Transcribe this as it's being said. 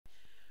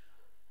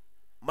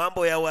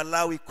Mambo ya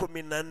Walawi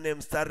 14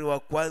 mstari wa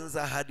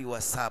 1 hadi wa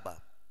 7.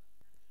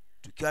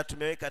 Tukiwa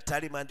tumeweka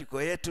tayari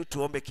maandiko yetu,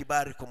 tuombe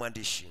kibali kwa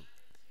mwandishi.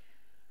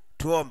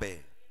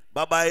 Tuombe.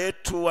 Baba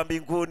yetu wa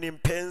mbinguni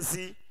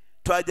mpenzi,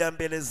 twaja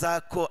mbele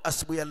zako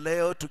asubuhi ya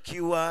leo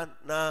tukiwa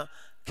na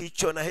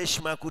kicho na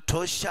heshima ya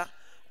kutosha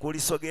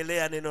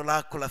kulisogelea neno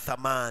lako la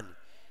thamani.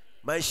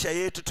 Maisha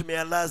yetu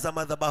tumeyalaza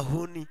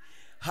madhabahuni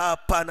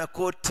hapa na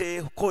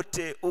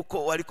kote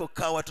uko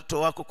walikokaa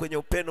watoto wako kwenye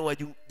upendo wa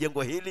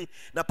jengo hili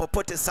na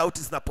popote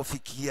sauti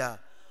zinapofikia.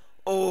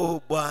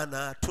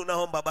 Bwana,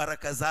 tunaomba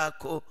baraka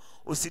zako,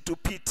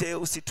 usitupite,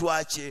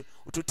 usituache,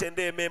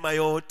 ututendee mema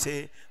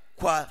yote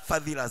kwa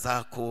fadhila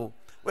zako.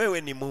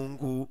 Wewe ni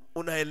Mungu,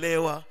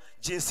 unaelewa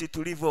jinsi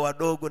tulivyo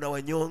wadogo na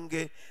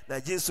wanyonge na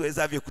jinsi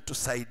uwezavyo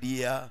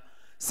kutusaidia.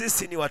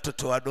 Sisi ni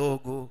watoto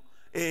wadogo,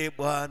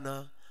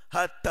 Bwana.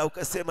 Hata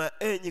ukasema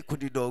enyi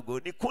kundi dogo,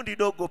 ni kundi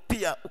dogo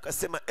pia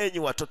ukasema enyi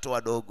watoto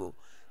wadogo.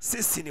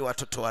 Sisi ni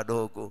watoto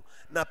wadogo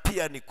na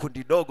pia ni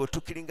kundi dogo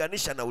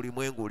tukilinganisha na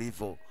ulimwengu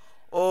ulivyo.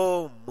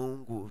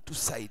 Mungu,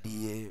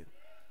 tusaidie.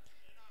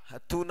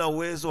 Hatuna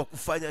uwezo wa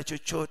kufanya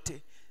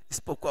chochote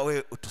isipokuwa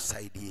wewe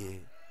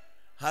utusaidie.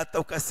 Hata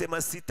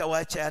ukasema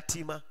sitawaacha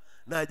yatima,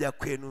 naja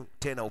kwenu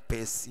tena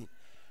upesi.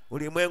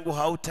 Ulimwengu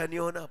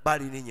hautaniona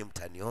bali ninyi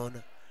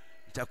mtaniona.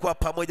 Nitakuwa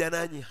pamoja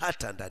nanyi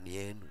hata ndani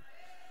yenu.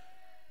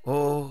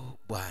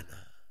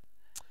 Bwana,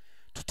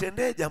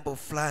 tutendee jambo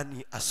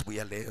fulani asubuhi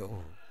ya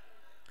leo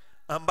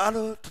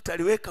ambalo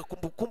tutaliweka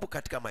kumbukumbu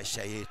katika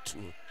maisha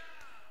yetu.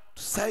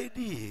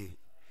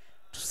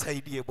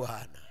 Tusaidie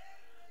Bwana.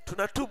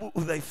 Tunatubu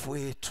udhaifu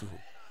wetu,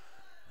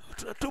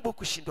 tunatubu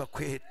kushindwa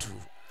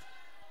kwetu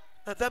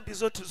na dhambi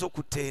zote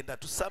tulizokutenda.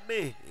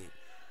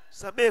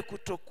 Tusamehe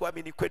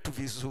kutokuamini kwetu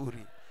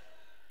vizuri.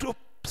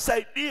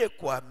 Tusaidie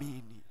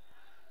kuamini.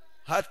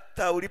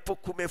 Hata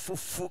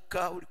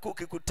ulipokumefufuka, ulikuwa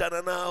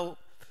ukikutana nao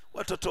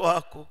watoto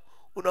wako,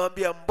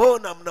 unawaambia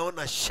mbona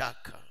mnaona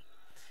shaka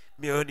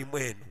mioyoni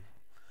mwenu?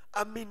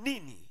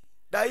 Aminini.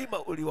 Daima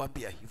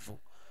uliwaambia hivyo.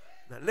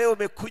 Na leo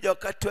umekuja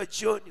wakati wa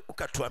jioni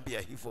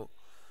ukatuambia hivyo.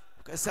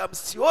 Ukasema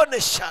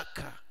msione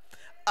shaka,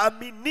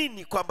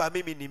 aminini kwamba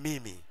mimi ni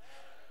mimi.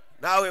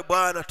 Nawe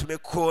Bwana,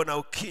 tumekuona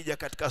ukija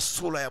katika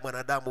sura ya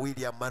mwanadamu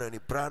William Marion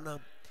Branham,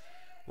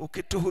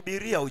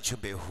 ukituhubiria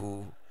ujumbe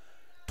huu.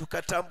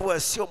 Tukatambua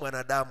sio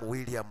mwanadamu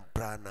William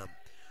Branham,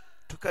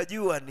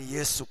 tukajua ni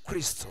Yesu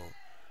Kristo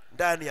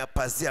ndani ya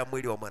pazia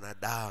mwili wa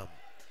mwanadamu.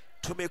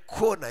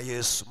 Tumekuona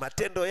Yesu,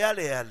 matendo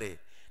yale yale,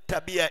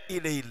 tabia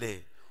ile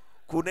ile,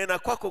 kunena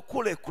kwako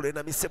kule kule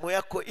na misemo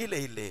yako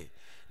ile ile,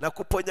 na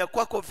kuponya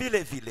kwako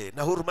vile vile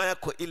na huruma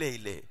yako ile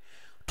ile.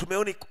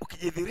 Tumeona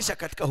ukijidhihirisha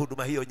katika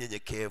huduma hiyo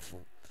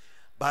nyenyekevu.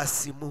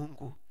 Basi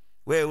Mungu,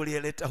 wewe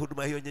uliyeleta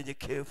huduma hiyo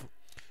nyenyekevu,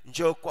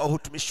 njoo kwa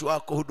utumishi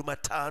wako huduma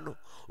 5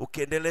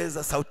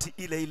 ukiendeleza sauti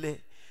ile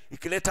ile,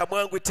 ikileta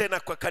mwangwi tena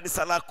kwa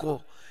kanisa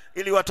lako,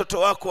 ili watoto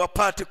wako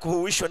wapate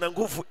kuhuishwa na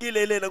nguvu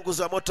ile ile na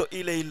nguzo ya moto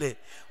ile ile,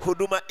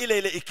 huduma ile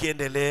ile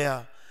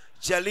ikiendelea.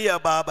 Jalia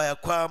Baba ya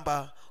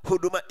kwamba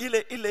huduma ile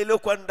ile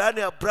iliyokuwa ndani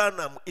ya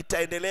Branham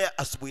itaendelea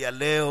asubuhi ya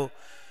leo,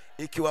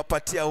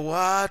 ikiwapatia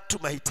watu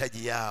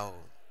mahitaji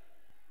yao.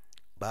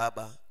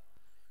 Baba,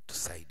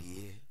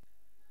 tusaidie.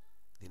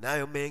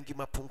 Ninayo mengi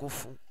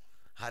mapungufu,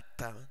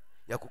 hata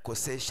ya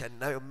kukosesha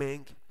ninayo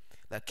mengi,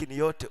 lakini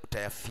yote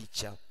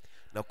utayaficha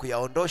na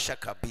kuyaondosha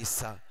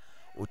kabisa.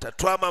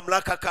 Utatoa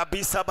mamlaka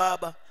kabisa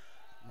Baba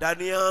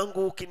ndani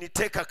yangu,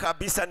 ukiniteka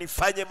kabisa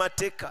nifanye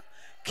mateka,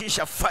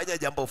 kisha fanya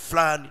jambo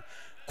fulani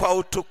kwa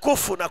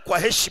utukufu na kwa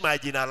heshima ya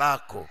jina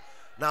lako.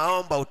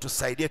 Naomba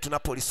utusaidie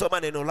tunapolisoma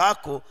neno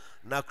lako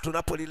na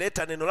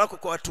tunapolileta neno lako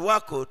kwa watu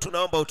wako.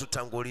 Tunaomba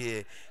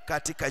ututangulie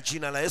katika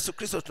jina la Yesu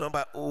Kristo.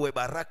 Tunaomba uwe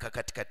baraka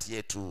katikati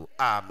yetu.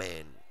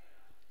 Amen.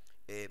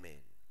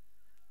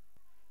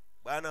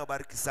 Bwana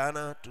wabariki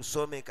sana.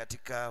 Tusome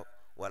katika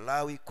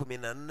Walawi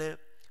 14,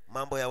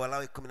 mambo ya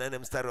Walawi 14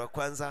 mstari wa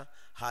 1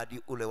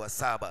 hadi ule wa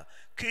 7.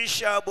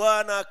 Kisha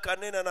Bwana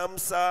akanena na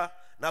Musa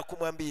na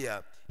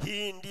kumwambia,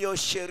 hii ndiyo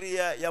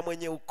sheria ya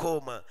mwenye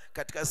ukoma.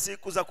 Katika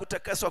siku za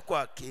kutakaswa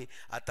kwake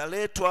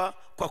ataletwa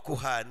kwa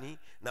kuhani,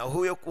 na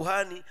huyo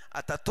kuhani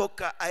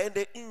atatoka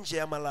aende nje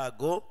ya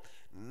malago,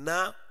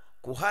 na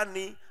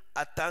kuhani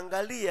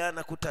ataangalia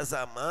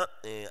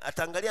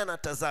na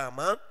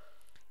tazama,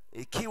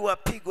 ikiwa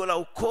pigo la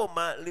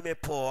ukoma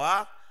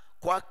limepoa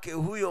kwake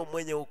huyo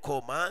mwenye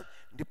ukoma,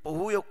 ndipo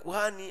huyo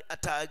kuhani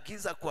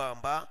ataagiza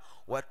kwamba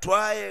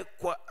watwae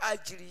kwa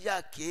ajili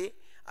yake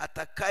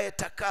atakaye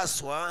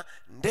takaswa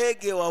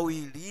ndege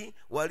wawili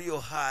walio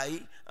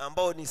hai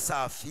ambao ni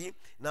safi,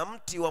 na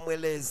mti wa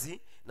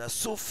mwelezi na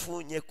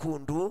sufu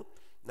nyekundu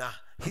na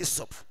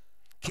hisopu.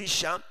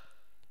 Kisha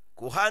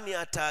kuhani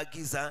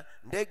ataagiza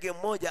ndege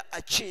mmoja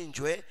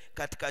achinjwe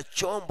katika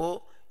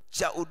chombo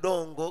cha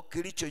udongo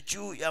kilicho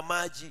juu ya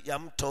maji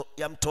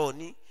ya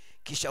mtoni.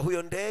 Kisha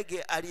huyo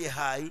ndege aliye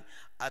hai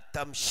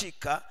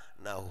atamshika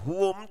na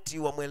huo mti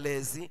wa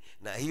mwelezi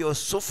na hiyo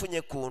sufu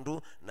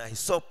nyekundu na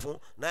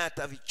hisopu, naye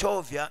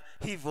atavichovya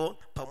hivyo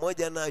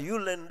pamoja na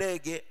yule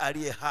ndege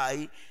aliye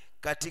hai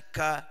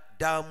katika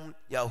damu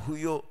ya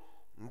huyo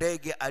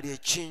ndege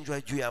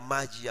aliyechinjwa juu ya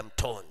maji ya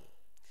mtoni.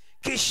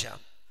 Kisha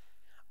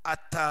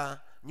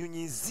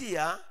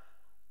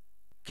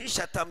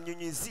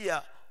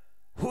atamnyunyizia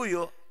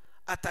huyo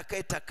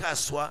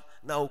atakayetakaswa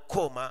na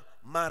ukoma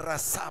mara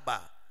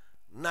 7,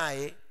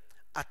 naye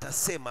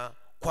atasema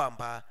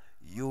kwamba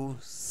yu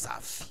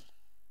safi.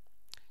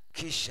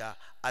 Kisha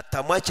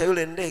atamwacha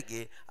yule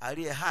ndege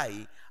aliye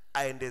hai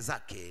aende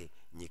zake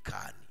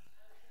nyikani.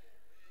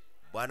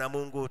 Bwana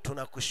Mungu,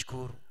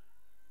 tunakushukuru.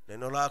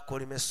 Neno lako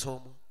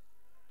limesomwa.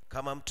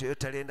 Kama mtu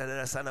yeyote alienda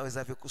darasani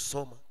awezavyo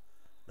kusoma,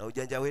 na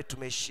ujanja wetu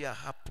umeishia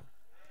hapo,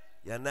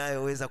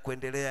 yanayoweza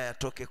kuendelea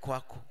yatoke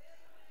kwako.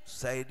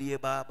 Tusaidie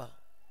Baba.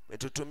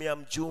 Umetutumia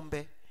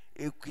mjumbe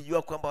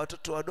ukijua kwamba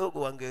watoto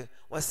wadogo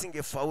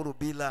wasingefaulu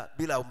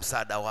bila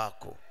msaada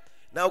wako,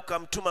 na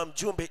ukamtuma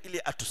mjumbe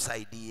ili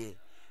atusaidie,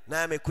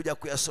 na amekuja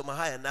kuyasoma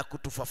haya na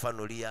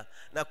kutufafanulia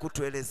na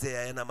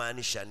kutuelezea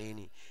yanamaanisha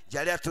nini.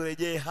 Jalia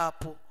turejee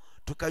hapo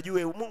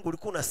tukajue Mungu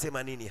ulikuwa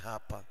unasema nini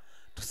hapa.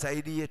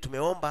 Tusaidie,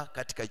 tumeomba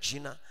katika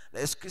jina la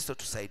Yesu Kristo,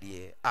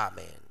 tusaidie.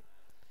 Amen.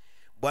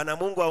 Bwana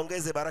Mungu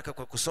aongeze baraka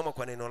kwa kusoma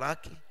kwa neno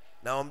lake.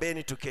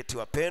 Naombeni tuketi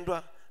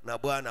wapendwa, na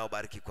Bwana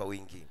awabariki kwa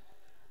wingi.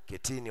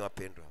 Ketini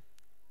wapendwa.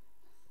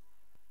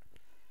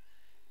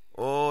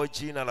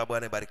 Jina la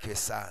Bwana barikiwe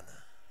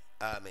sana.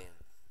 Amen.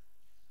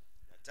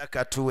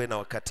 Nataka tuwe na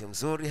wakati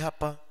mzuri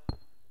hapa.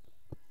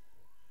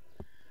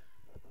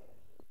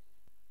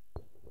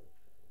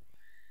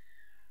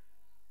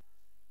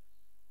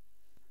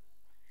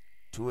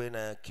 Tuwe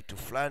na kitu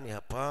fulani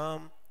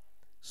hapa.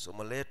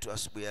 Somo letu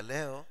asubuhi ya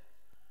leo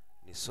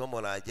ni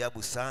somo la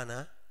ajabu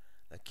sana,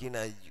 lakini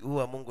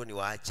najua Mungu ni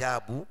wa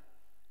ajabu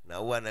na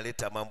huwa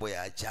analeta mambo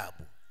ya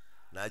ajabu.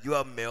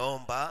 Najua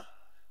mmeomba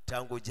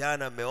tangu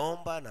jana,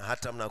 mmeomba na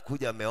hata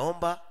mnakuja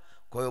mmeomba.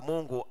 Kwa hiyo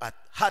Mungu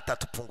hata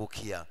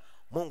tupungukia,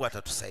 Mungu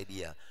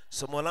atatusaidia.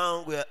 Somo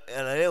langu ya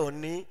leo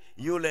ni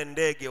yule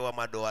ndege wa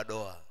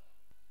madoadoa.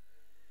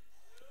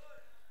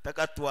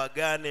 Nataka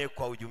tuagane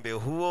kwa ujumbe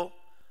huo,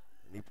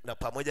 na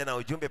pamoja na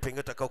ujumbe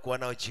pengine tutakao kuwa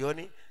nao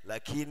jioni,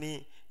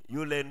 lakini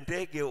yule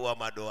ndege wa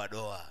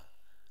madoadoa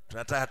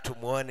tunataka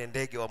tumuone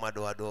ndege wa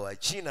madoadoa.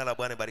 Jina la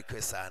Bwana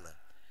barikiwe sana.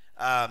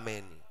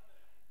 Amen.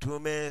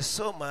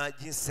 Tumesoma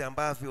jinsi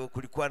ambavyo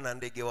kulikuwa na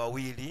ndege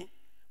wawili,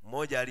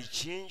 mmoja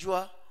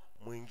alichinjwa,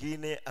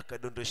 mwingine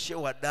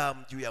akadondoshewa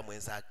damu juu ya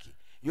mwenzake.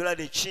 Yule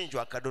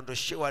alichinjwa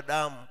akadondoshewa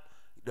damu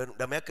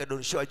yake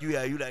akadondoshewa juu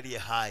ya yule aliye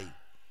hai,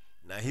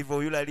 na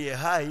hivyo yule aliye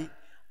hai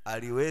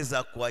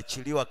aliweza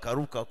kuachiliwa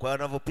karuka. Kwa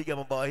anavyopiga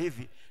mabawa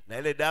hivi na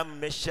ile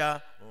damu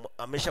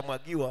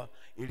ameshamwagiwa,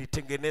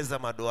 ilitengeneza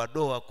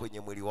madoadoa kwenye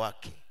mwili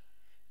wake.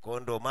 Kwa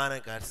ndo maana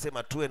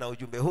nikasema tuwe na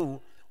ujumbe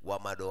huu wa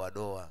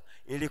madoadoa.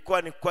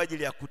 Ilikuwa ni kwa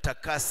ajili ya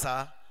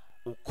kutakasa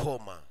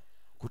ukoma,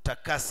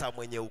 kutakasa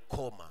mwenye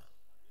ukoma,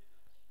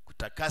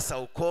 kutakasa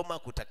ukoma,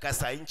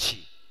 kutakasa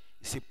nchi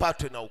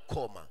isipatwe na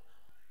ukoma,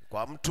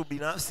 kwa mtu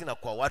binafsi na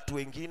kwa watu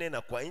wengine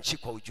na kwa nchi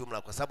kwa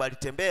ujumla, kwa sababu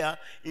alitembea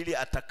ili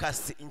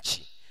atakase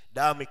nchi.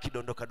 Damu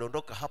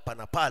ikidondoka hapa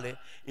na pale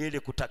ili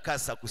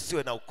kutakasa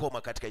kusiwe na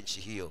ukoma katika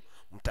nchi hiyo.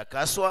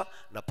 Mtakaswa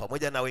na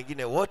pamoja na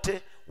wengine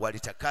wote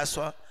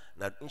walitakaswa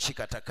na nchi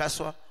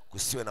katakaswa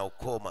kusiwe na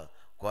ukoma.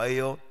 Kwa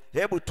hiyo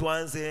hebu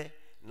tuanze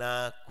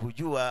na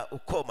kujua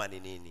ukoma ni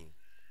nini.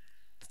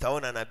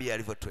 Tutaona nabii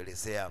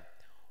alivyotuelezea.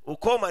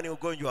 Ukoma ni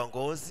ugonjwa wa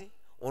ngozi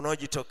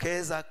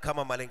unaojitokeza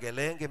kama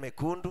malengelenge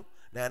mekundu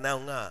na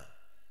yanayong'aa,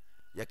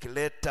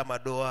 yakileta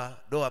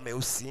madoa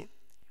meusi.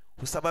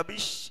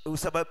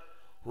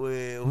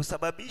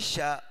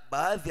 Husababisha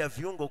baadhi ya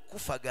viungo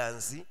kufa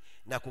ganzi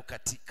na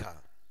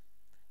kukatika,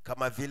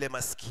 kama vile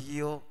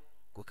masikio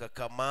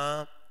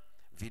kukakamaa,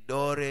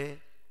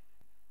 vidore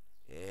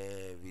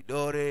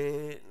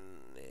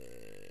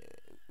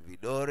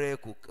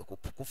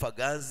kufa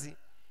ganzi,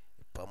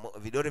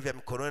 vidore vya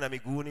mikononi na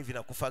miguuni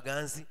vinakufa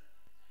ganzi.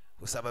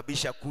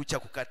 Husababisha kucha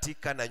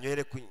kukatika na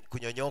nywele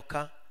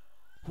kunyonyoka.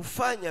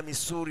 Hufanya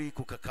misuli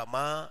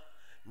kukakamaa.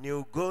 Ni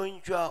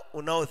ugonjwa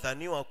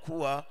unaodhaniwa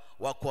kuwa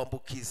wa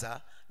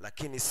kuambukiza,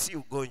 lakini si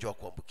ugonjwa wa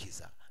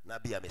kuambukiza.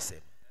 Nabii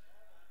amesema.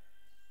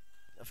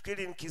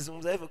 Nafikiri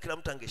nikizungumza hivyo kila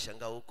mtu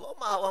angeshangaa,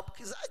 ukoma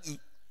hauambukizaji?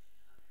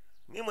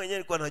 Mimi mwenyewe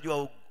nilikuwa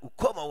najua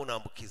ukoma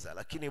unaambukiza,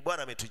 lakini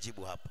Bwana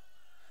ametujibu hapa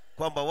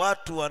kwamba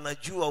watu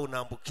wanajua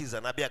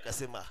unaambukiza. Nabii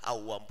akasema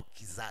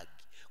hauambukizaji.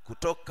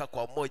 Kutoka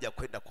kwa mmoja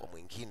kwenda kwa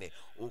mwingine,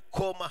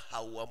 ukoma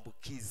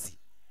hauambukizi.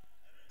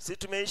 Sisi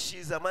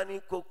tumeishi zamani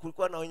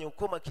kulikuwa na wenye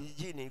ukoma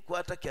kijijini, kwa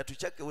hata kiatu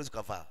chake huwezi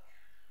kuvaa,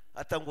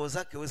 hata nguo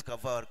zake huwezi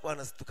kuvaa. Walikuwa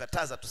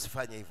wanatukataza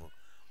tusifanye hivyo.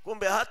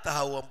 Kumbe hata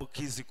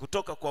hauambukizi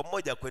kutoka kwa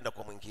mmoja kwenda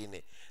kwa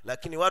mwingine,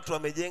 lakini watu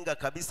wamejenga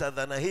kabisa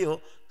dhana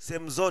hiyo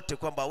sehemu zote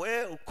kwamba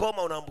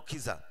ukoma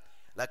unaambukiza,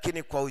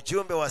 lakini kwa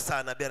ujumbe wa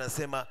saa nabii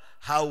anasema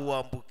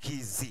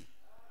hauambukizi.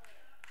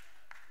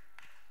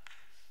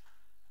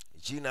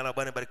 Jina la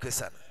Bwana barikiwe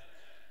sana.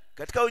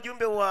 Katika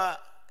ujumbe wa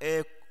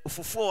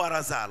ufufuo wa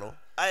Lazaro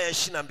aya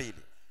 22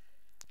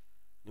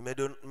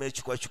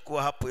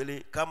 nimechukua hapo,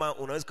 ili kama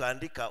unaweza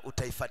kaandika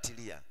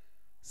utaifuatilia,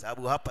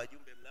 sababu hapa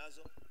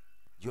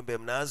jumbe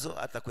mnazo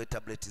hata kwa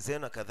tableti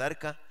zenu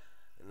kadhalika.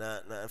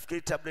 na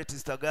nafikiri tablet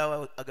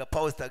zitagawa,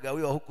 agapao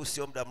zitagawiwa huku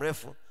sio muda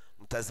mrefu,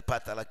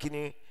 mtazipata.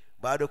 Lakini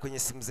bado kwenye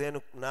simu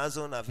zenu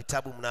mnazo na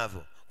vitabu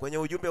mnavyo. Kwenye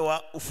ujumbe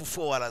wa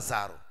ufufuo wa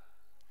Lazaro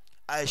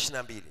aya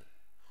 22,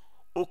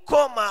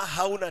 ukoma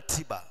hauna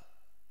tiba.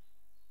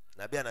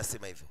 Nabii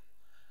anasema hivyo,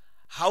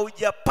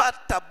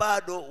 haujapata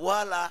bado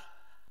wala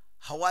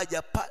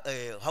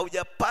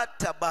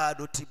haujapata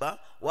bado tiba,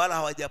 wala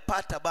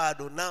hawajapata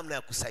bado namna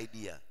ya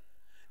kusaidia.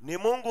 Ni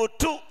Mungu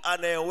tu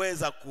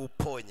anayeweza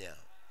kuuponya.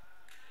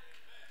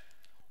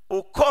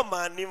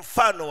 Ukoma ni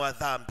mfano wa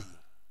dhambi.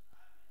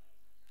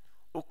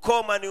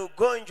 Ukoma ni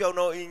ugonjwa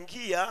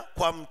unaoingia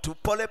kwa mtu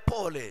pole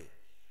pole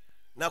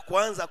na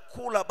kuanza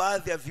kula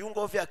baadhi ya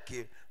viungo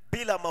vyake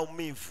bila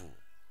maumivu.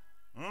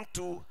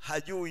 Mtu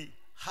hajui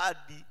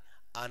hadi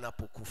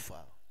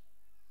anapokufa.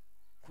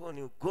 Kwa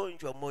ni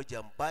ugonjwa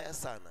mmoja mbaya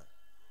sana,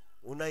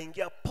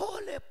 unaingia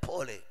pole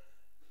pole.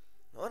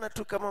 Naona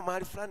tu kama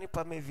mahali fulani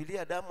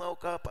pamevilia damu au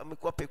kama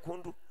pamekuwa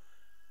pekundu,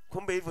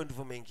 kumbe hivyo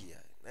ndivyo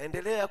umeingia.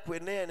 Naendelea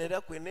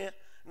kuenea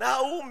na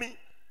haumi.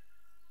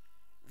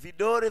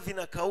 Vidole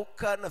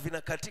vinakauka na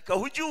vinakatika,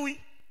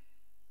 hujui.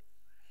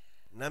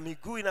 Na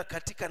miguu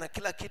inakatika na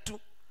kila kitu.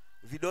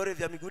 Vidole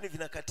vya miguuni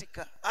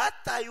vinakatika,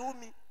 hata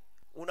haumi.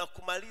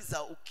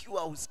 Unakumaliza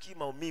ukiwa usikii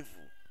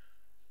maumivu.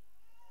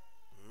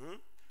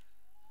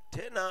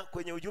 Tena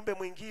kwenye ujumbe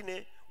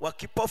mwingine wa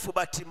kipofu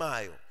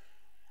Batimayo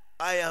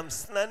aya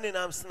 54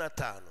 na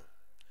 55,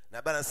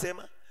 na Bwana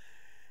anasema,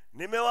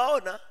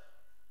 nimewaona,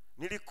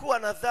 nilikuwa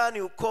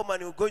nadhani ukoma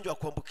ni ugonjwa wa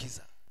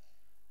kuambukiza,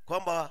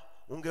 kwamba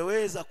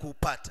ungeweza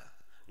kuupata,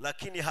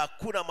 lakini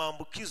hakuna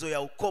maambukizo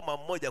ya ukoma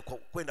mmoja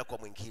kwenda kwa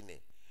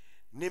mwingine.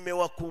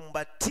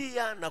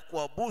 Nimewakumbatia na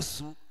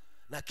kuwabusu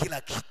na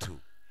kila kitu,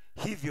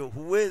 hivyo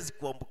huwezi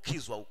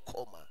kuambukizwa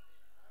ukoma.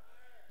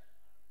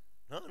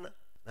 Naona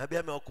Nabii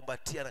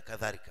amewakumbatia na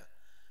kadhalika.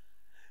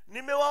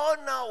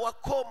 Nimewaona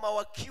wakoma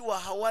wakiwa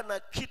hawana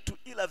kitu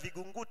ila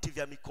vigunguti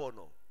vya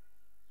mikono.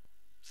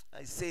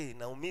 I say,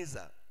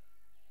 naumiza.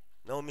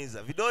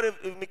 Vidole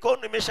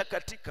mikono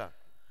imeshakatika.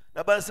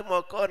 Na basi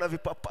wakawa na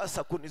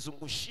vipapasa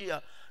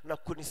kunizungushia na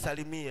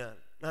kunisalimia.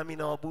 Nami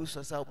nawabusu.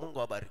 Sasa Mungu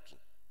awabariki.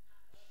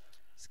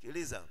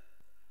 Sikiliza.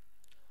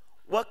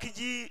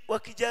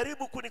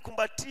 Wakijaribu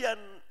kunikumbatia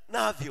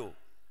navyo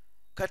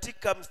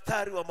katika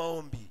mstari wa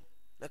maombi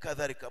na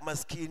kadhalika,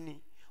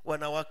 maskini,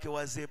 wanawake,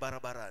 wazee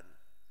barabarani,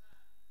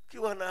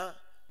 kiwa na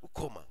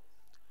ukoma.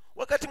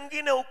 Wakati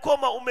mwingine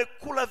ukoma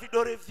umekula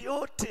vidole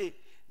vyote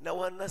na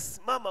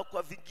wanasimama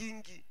kwa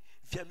vigingi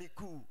vya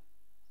miguu.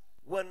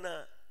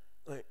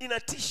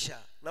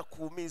 Inatisha na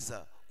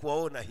kuumiza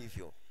kuwaona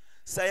hivyo.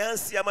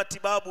 Sayansi ya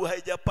matibabu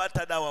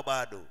haijapata dawa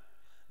bado,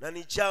 na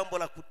ni jambo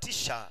la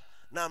kutisha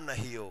namna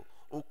hiyo.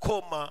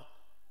 Ukoma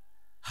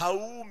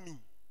haumi.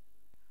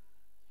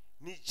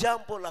 Ni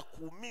jambo la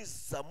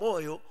kuumiza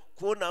moyo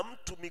kuona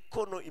mtu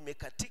mikono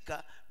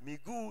imekatika,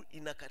 miguu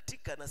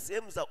inakatika na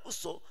sehemu za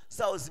uso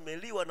zao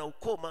zimeliwa na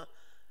ukoma.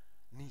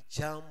 Ni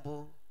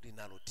jambo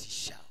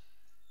linalotisha.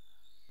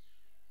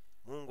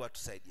 Mungu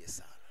atusaidie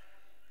sana.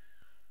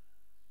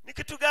 Ni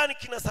kitu gani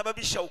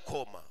kinasababisha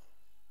ukoma?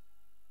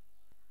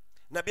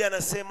 Nabii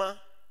anasema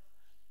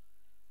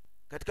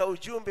katika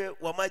ujumbe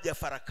wa maji ya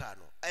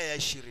farakano aya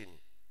 20,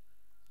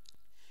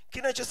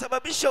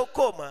 kinachosababisha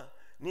ukoma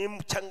ni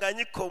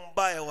mchanganyiko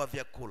mbaya wa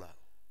vyakula.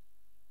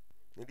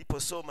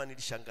 Niliposoma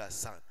nilishangaa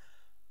sana.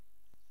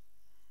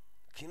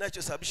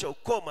 Kinachosababisha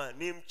ukoma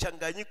ni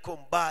mchanganyiko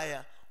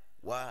mbaya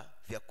wa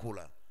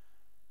vyakula.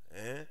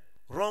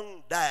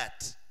 Wrong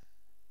diet.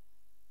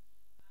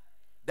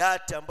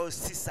 Diet ambayo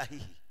si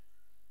sahihi.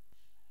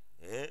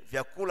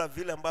 Vyakula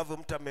vile ambavyo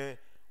mtu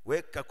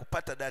ameweka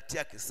kupata diet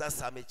yake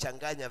sasa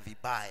amechanganya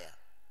vibaya,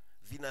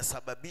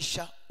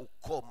 vinasababisha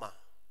ukoma.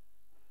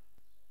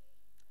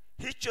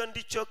 Hicho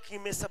ndicho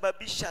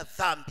kimesababisha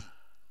dhambi.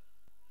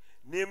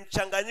 Ni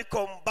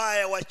mchanganyiko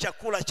mbaya wa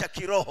chakula cha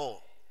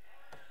kiroho.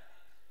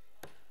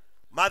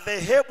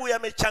 Madhehebu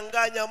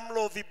yamechanganya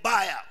mlo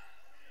vibaya.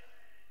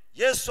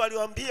 Yesu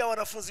aliwaambia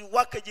wanafunzi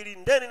wake,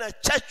 jilindeni na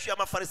chachu ya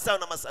Mafarisayo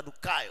na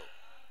Masadukayo.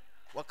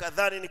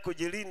 Wakadhani ni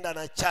kujilinda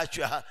na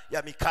chachu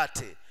ya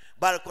mikate,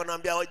 bali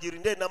kunaambia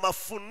wajilindeni na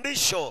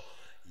mafundisho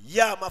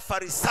ya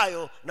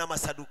Mafarisayo na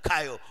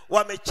Masadukayo.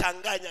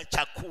 Wamechanganya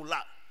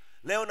chakula.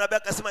 Leo nabii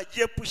akasema,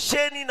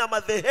 jiepusheni na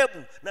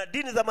madhehebu na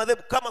dini za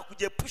madhehebu kama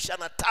kujiepusha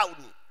na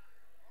tauni.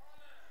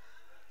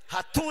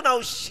 Hatuna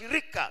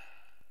ushirika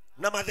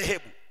na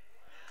madhehebu.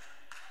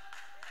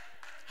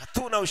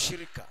 Hatuna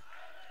ushirika.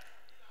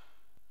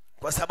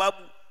 Kwa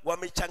sababu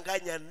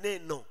wamechanganya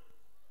neno,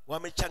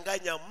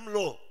 wamechanganya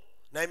mlo,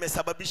 na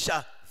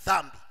imesababisha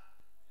dhambi.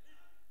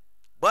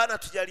 Bwana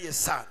tujalie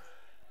sana.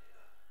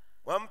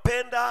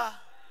 Wampenda?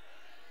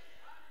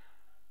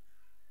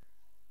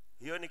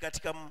 Hiyo ni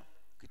katika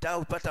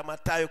kitabu upata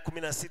Mathayo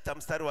 16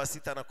 mstari wa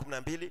 6 na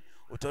 12.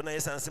 Utaona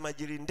Yesu anasema,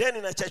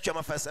 jilindeni na chachu ya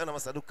Mafarisayo na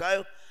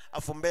Masadukayo.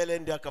 Afu mbele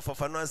ndio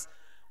akafafanua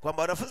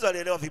kwamba wanafunzi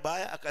walielewa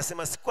vibaya.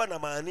 Akasema, sikuwa na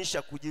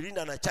maanisha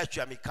kujilinda na chachu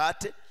ya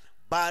mikate,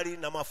 bali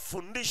na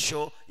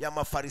mafundisho ya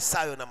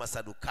Mafarisayo na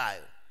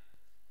Masadukayo.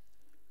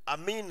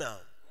 Amina.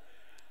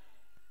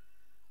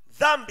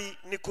 Dhambi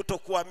ni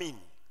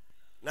kutokuamini.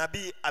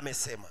 Nabii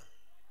amesema.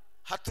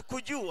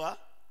 Hatukujua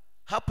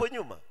hapo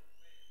nyuma.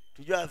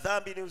 Tujua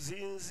dhambi ni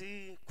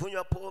uzinzi,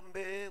 kunywa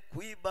pombe,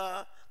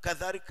 kuiba,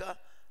 kadhalika.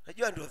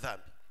 Najua ndio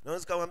dhambi.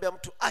 Naweza kumwambia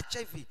mtu acha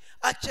hivi,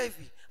 acha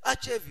hivi,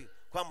 acha hivi,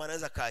 kwamba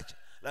anaweza kaacha.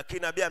 Lakini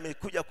nabii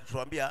amekuja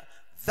kutuambia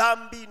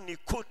dhambi ni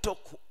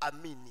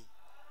kutokuamini.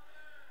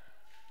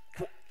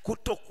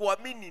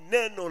 Kutokuamini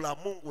neno la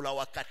Mungu la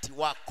wakati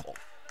wako.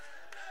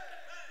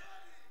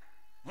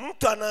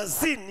 Mtu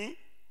anazini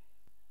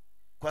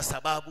kwa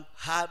sababu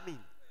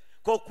haamini.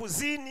 Kwa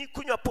kuzini,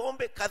 kunywa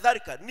pombe,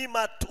 kadhalika ni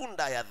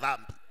matunda ya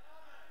dhambi.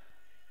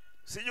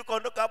 Siju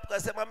kaondoka hapo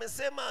kasema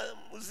amesema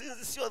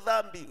uzinzi sio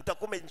dhambi,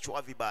 utakuwa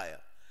umenichua vibaya.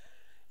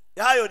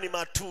 Hayo ni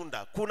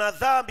matunda. Kuna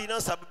dhambi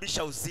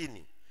inayosababisha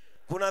uzini.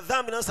 Kuna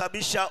dhambi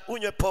inayosababisha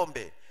unywe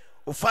pombe,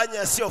 ufanye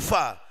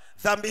asiyofaa.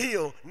 Dhambi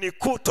hiyo ni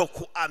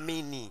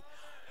kutokuamini.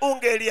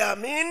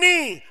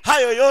 Ungeliamini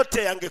hayo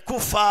yote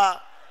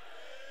yangekufa.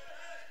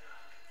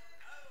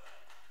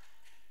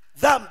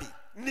 Dhambi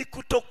ni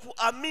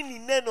kutokuamini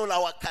neno la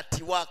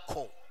wakati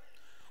wako.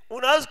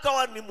 Unaweza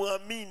kuwa ni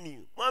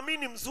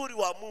muamini mzuri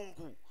wa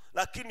Mungu,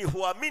 lakini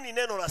huamini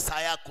neno la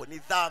saa yako, ni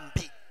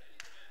dhambi.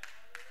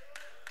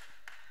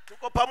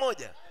 Tuko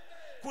pamoja?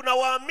 Kuna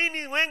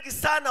waamini wengi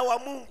sana wa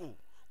Mungu.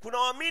 Kuna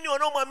waamini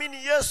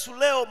wanaomwamini Yesu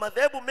leo,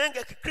 madhehebu mengi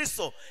ya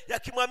Kikristo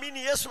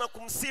yakimwamini Yesu na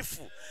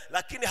kumsifu,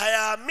 lakini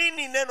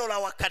hayaamini neno la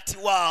wakati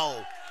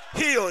wao.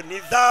 Hiyo ni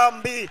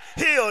dhambi,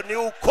 hiyo ni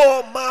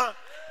ukoma.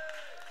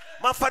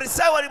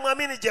 Mafarisayo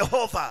walimwamini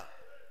Jehova.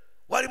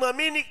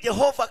 Walimwamini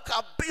Jehova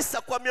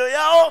kabisa kwa mioyo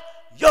yao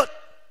yote,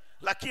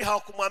 lakini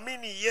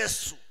hawakumwamini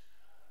Yesu.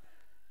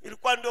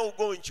 Ilikuwa ndio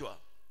ugonjwa.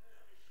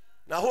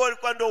 Na huo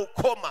ilikuwa ndio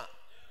ukoma.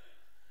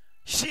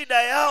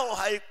 Shida yao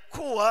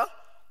haikuwa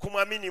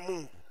kumwamini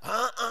Mungu.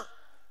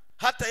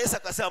 Hata Yesu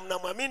akasema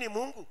mnamwamini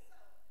Mungu?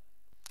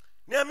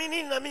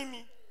 Niamini na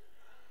mimi.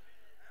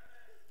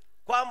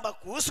 Kwamba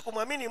kuhusu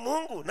kumwamini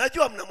Mungu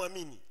najua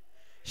mnamwamini.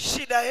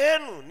 Shida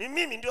yenu ni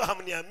mimi ndio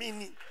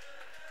hamniamini.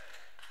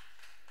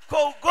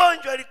 Kwa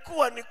ugonjwa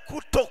ilikuwa ni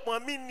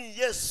kutokumwamini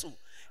Yesu,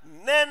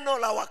 neno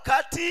la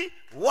wakati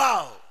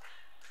wao.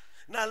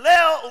 Na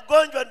leo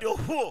ugonjwa ndio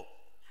huo,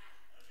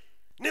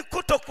 ni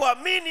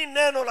kutokuamini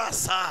neno la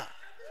saa.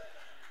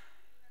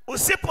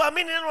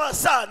 Usipoamini neno la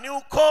saa ni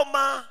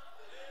ukoma.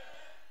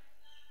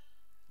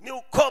 Ni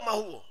ukoma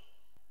huo.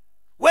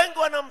 Wengi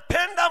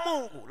wanampenda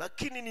Mungu,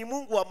 lakini ni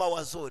Mungu wa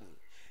mawazoni,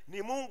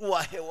 ni Mungu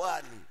wa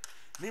hewani,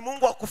 ni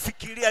Mungu wa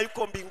kufikiria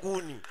yuko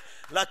mbinguni,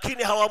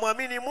 lakini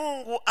hawamwamini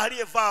Mungu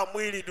aliyevaa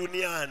mwili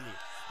duniani,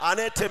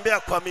 anayetembea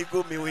kwa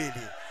miguu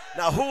miwili.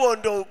 Na huo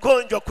ndio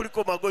ugonjwa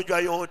kuliko magonjwa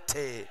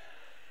yote.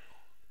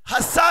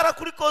 Hasara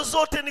kuliko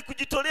zote ni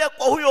kujitolea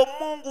kwa huyo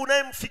Mungu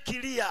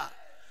unayemfikiria,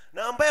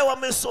 na ambaye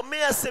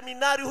wamesomea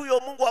seminari huyo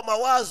Mungu wa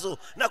mawazo,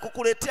 na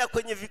kukuletea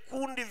kwenye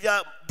vikundi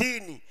vya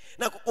dini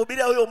na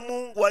kukuhubiria huyo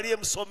Mungu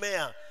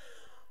aliyemsomea.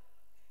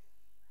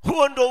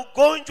 Huo ndio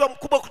ugonjwa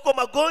mkubwa kuliko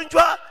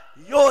magonjwa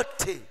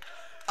yote.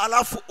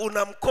 Alafu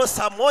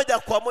unamkosa moja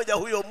kwa moja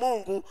huyo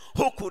Mungu,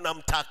 huku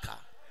unamtaka,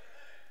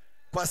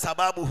 kwa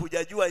sababu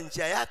hujajua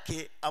njia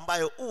yake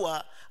ambayo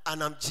huwa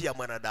anamjia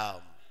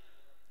mwanadamu.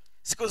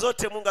 Siku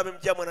zote Mungu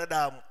amemjia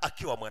mwanadamu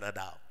akiwa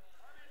mwanadamu.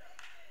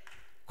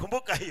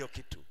 Kumbuka hiyo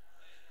kitu.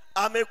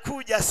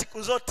 Amekuja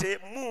siku zote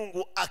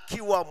Mungu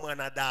akiwa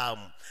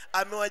mwanadamu.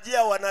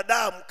 Amewajia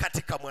wanadamu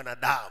katika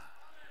mwanadamu.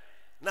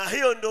 Na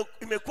hiyo ndio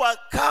imekuwa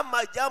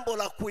kama jambo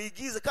la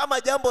kuigiza,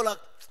 kama jambo la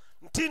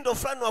mtindo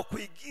fulani wa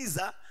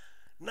kuigiza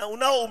na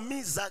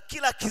unaoumiza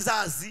kila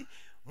kizazi.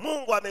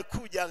 Mungu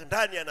amekuja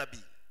ndani ya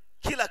nabii.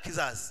 Kila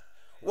kizazi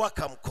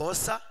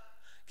wakamkosa,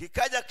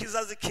 kikaja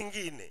kizazi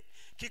kingine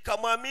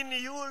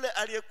kikamwamini yule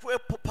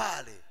aliyekuwepo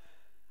pale.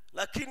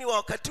 Lakini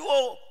wakati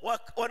huo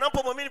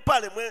wanapomwamini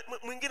pale,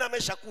 mwingine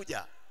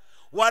ameshakuja,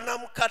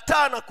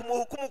 wanamkataa na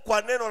kumhukumu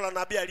kwa neno la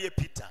nabii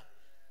aliyepita.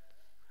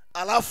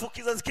 Alafu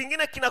kizazi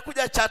kingine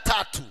kinakuja cha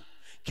tatu,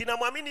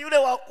 kinamwamini yule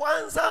wa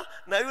kwanza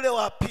na yule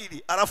wa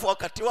pili, alafu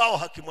wakati wao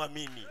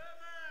hakimwamini.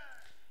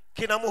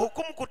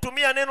 Kinamhukumu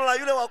kutumia neno la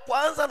yule wa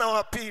kwanza na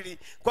wa pili,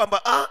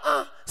 kwamba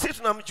sisi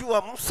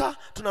tunamjua Musa,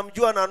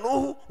 tunamjua na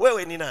Nuhu,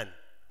 wewe ni nani?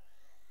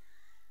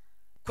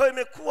 Kwa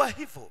imekuwa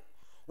hivyo.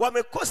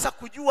 Wamekosa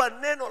kujua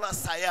neno la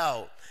saa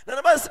yao.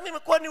 Na basi mimi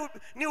imekuwa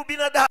ni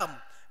ubinadamu.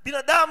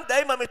 Binadamu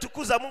daima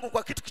ametukuza Mungu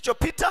kwa kitu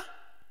kilichopita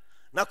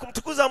na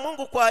kumtukuza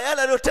Mungu kwa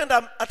yale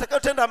aliyotenda,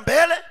 atakayotenda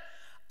mbele,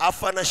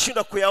 afa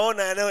anashinda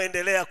kuyaona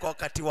yanayoendelea kwa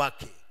wakati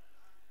wake.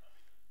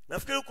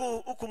 Nafikiri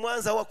huku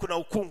Mwanza huwa kuna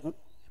ukungu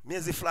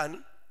miezi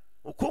fulani.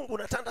 Ukungu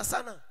unatanda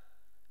sana.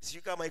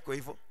 Sijui kama iko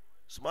hivyo.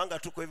 Sumanga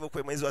tuko hivyo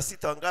kwa mwezi wa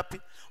 6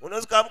 wangapi.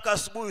 Unaweza kuamka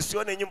asubuhi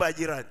usione nyumba ya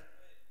jirani.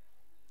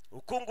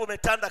 Ukungu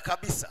umetanda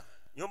kabisa.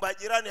 Nyumba ya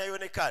jirani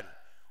haionekani.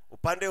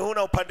 Upande huu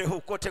na upande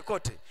huu, kote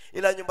kote.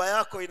 Ila nyumba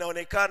yako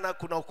inaonekana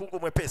kuna ukungu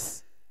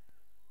mwepesi.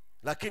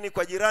 Lakini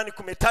kwa jirani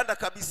kumetanda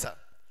kabisa.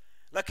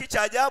 Lakini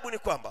cha ajabu ni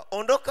kwamba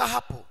ondoka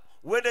hapo,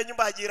 uende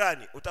nyumba ya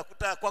jirani,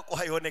 utakuta kwako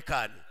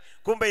haionekani.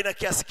 kumbe ina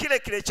kiasi kile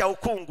kile cha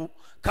ukungu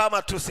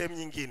kama tu sehemu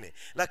nyingine.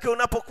 Lakini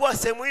unapokuwa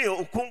sehemu hiyo,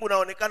 ukungu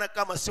unaonekana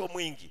kama sio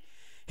mwingi.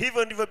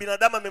 Hivyo ndivyo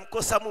binadamu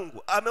amemkosa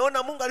Mungu.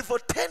 Ameona Mungu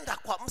alivyotenda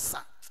kwa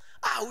Musa.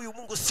 Huyu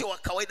Mungu sio wa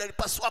kawaida,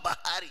 alipasua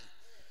bahari,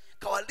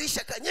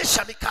 kawalisha,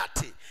 kanyesha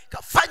mikate,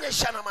 kafanya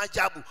ishara na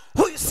maajabu.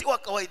 Huyu si wa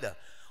kawaida.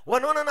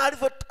 Wanaona na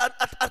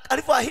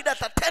alivyoahidi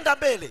atatenda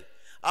mbele.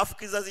 Afu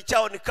kizazi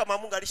chao ni kama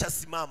Mungu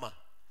alishasimama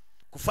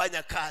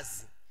kufanya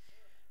kazi.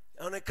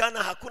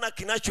 Inaonekana hakuna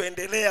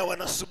kinachoendelea,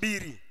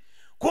 wanasubiri.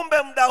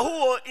 Kumbe muda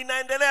huo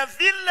inaendelea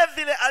vile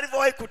vile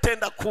alivyowahi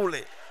kutenda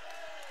kule.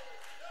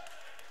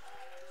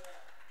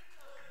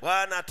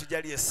 Bwana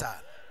atujalie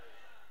sana.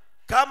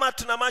 Kama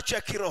tuna macho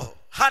ya kiroho,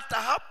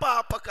 hata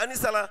hapa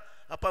kanisa la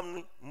hapa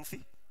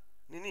mfi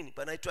ni nini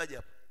panaitwaje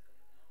hapa?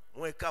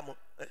 Mwekamo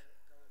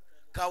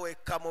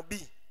Kawekamo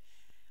B.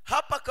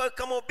 Hapa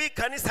Kawekamo B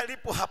kanisa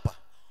lipo hapa.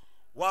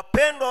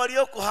 Wapendwa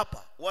walioko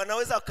hapa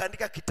wanaweza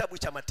wakaandika kitabu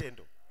cha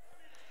matendo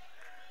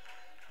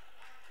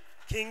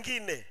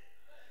kingine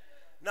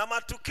na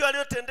matukio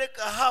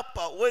yaliyotendeka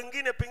hapa.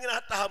 Wengine pengine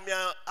hata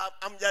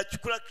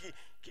hamjachukua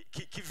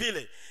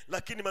kivile,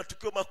 lakini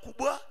matukio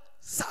makubwa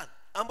sana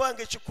ambayo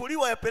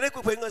angechukuliwa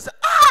yapelekwe kwa wengine.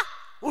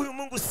 Huyu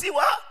Mungu si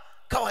wa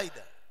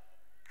kawaida.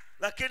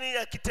 Lakini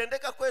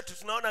yakitendeka kwetu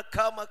tunaona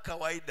kama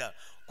kawaida,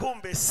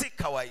 kumbe si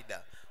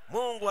kawaida.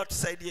 Mungu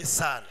atusaidie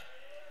sana.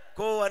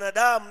 Kwa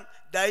wanadamu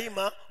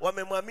daima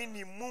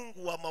wamemwamini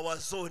Mungu wa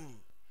mawazoni,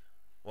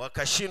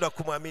 wakashindwa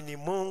kumwamini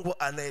Mungu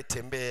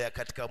anayetembea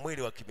katika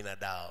mwili wa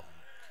kibinadamu.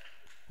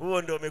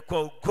 Huo ndio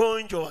umekuwa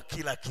ugonjwa wa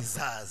kila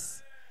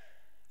kizazi.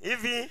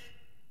 Hivi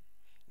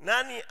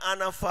nani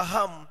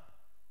anafahamu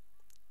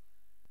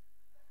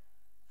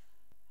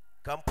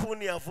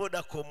kampuni ya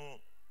Vodacom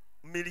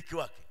mmiliki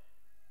wake?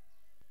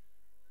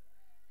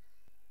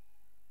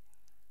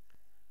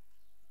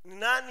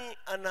 Nani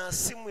ana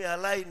simu ya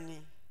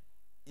line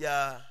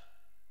ya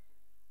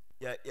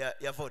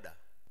Voda?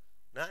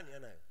 Nani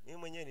anayo? Mimi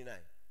mwenyewe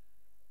ninayo.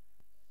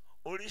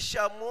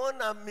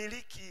 Ulishamuona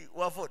mmiliki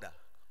wa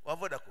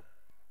Vodacom?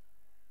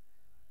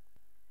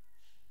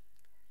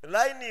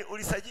 Line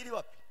ulisajili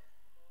wapi?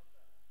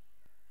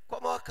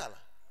 Kwa mawakala.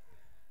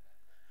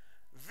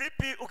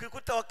 Vipi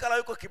ukikuta wakala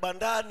yuko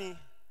kibandani,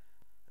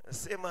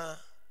 sema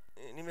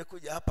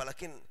nimekuja hapa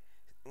lakini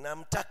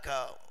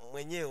namtaka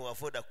mwenyewe wa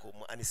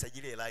Vodacom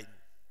anisajilie line?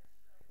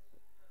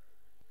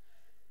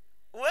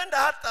 Huenda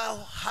hata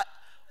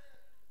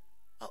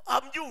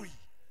hamjui.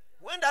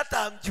 Huenda hata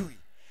hamjui.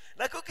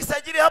 Lakini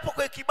ukisajili hapo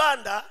kwa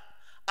kibanda,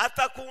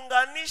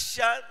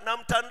 atakuunganisha na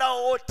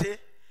mtandao wote.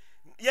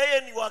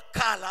 Yeye ni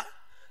wakala,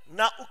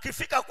 na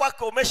ukifika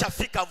kwake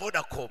umeshafika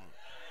Vodacom.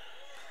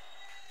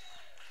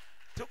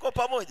 Tuko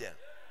pamoja?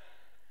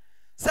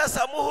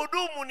 Sasa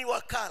mhudumu ni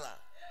wakala,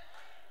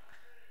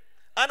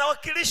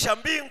 anawakilisha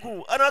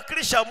mbingu,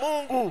 anawakilisha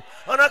Mungu,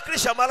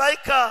 anawakilisha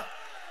malaika.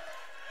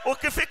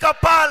 Ukifika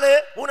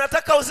pale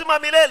unataka uzima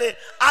milele,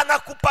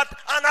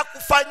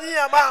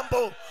 anakufanyia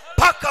mambo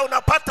mpaka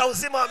unapata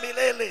uzima wa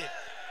milele.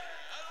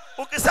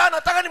 Ukisema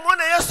nataka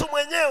nimuone Yesu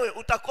mwenyewe,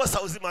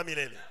 utakosa uzima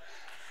milele.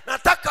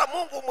 Nataka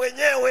Mungu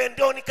mwenyewe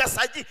ndio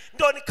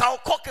ndio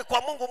nikaokoke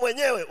kwa Mungu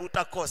mwenyewe,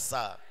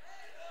 utakosa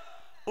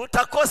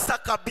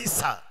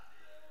kabisa.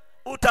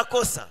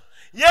 Utakosa.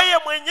 Yeye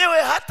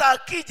mwenyewe hata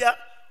akija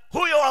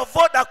huyo wa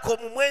Vodacom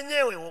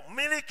mwenyewe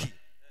mmiliki,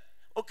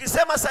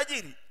 ukisema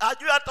sajili,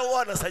 ajui hata wao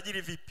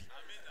anasajili vipi.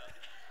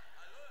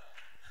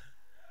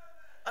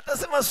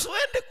 Atasema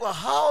suende kwa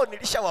hao,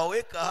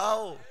 nilishawaweka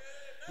hao.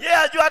 Yeye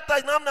ajui hata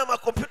namna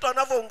makompyuta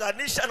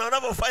wanavyounganisha na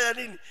wanavyofanya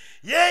nini.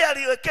 Yeye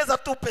aliwekeza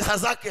tu pesa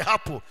zake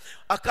hapo,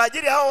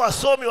 akaajiri hao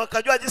wasomi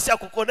wakajua jinsi ya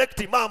kuconnect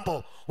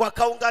mambo,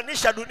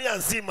 wakaunganisha dunia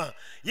nzima.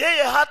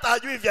 Yeye hata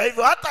hajui vya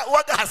hivyo, hata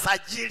waga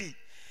hasajili.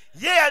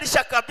 Yeye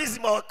alishakabidhi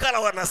mawakala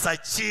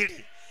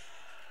wanasajili.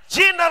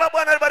 Jina la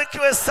Bwana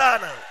libarikiwe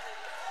sana.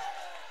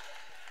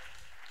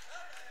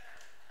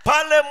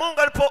 Pale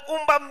Mungu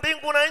alipoumba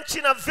mbingu na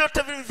nchi na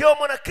vyote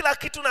vilivyomo na kila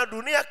kitu na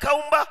dunia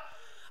kaumba,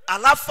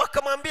 alafu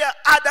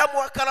akamwambia Adamu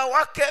wakala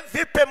wake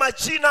vipe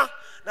majina,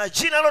 na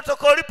jina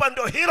lilotokolipa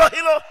ndio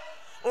hilo.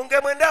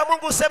 Ungemwendea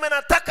Mungu useme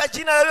nataka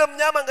jina la yule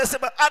mnyama,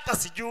 angesema hata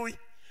sijui.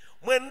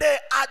 Mwendee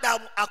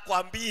Adamu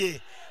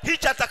akwambie,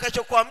 hicho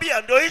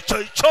atakachokuambia ndio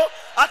hicho.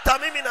 Hata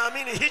mimi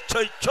naamini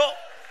hicho.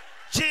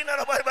 Jina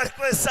la Bwana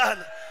libarikiwe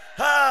sana.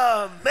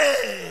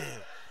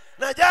 Amen.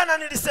 Na jana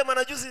nilisema,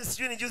 na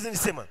juzi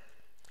nilisema,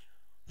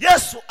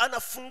 Yesu ana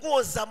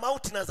funguo za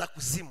mauti na za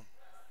kuzimu.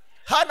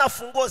 Hana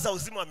funguo za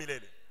uzima wa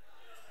milele.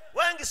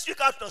 Wengi sijui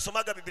kama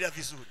tunasomaga Biblia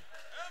vizuri.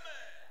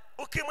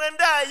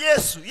 Ukimwendea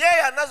Yesu,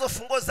 yeye anazo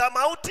funguo za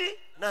mauti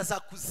na za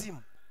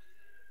kuzimu.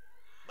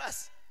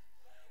 Basi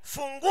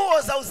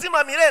funguo za uzima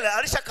wa milele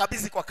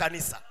alishakabidhi kwa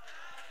kanisa.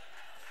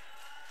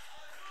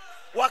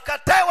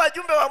 Wakatae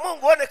wajumbe wa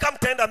Mungu one kama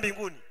mtaenda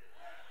mbinguni.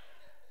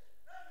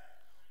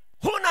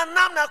 Huna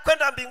namna ya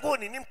kwenda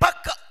mbinguni, ni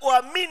mpaka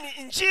uamini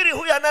injili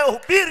huyu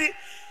anayohubiri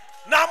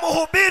na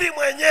mhubiri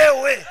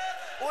mwenyewe.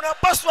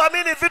 Unapaswa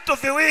amini vitu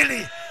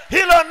viwili,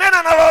 hilo neno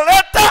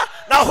analoleta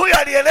na huyu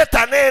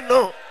aliyeleta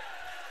neno.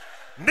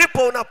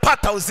 ndipo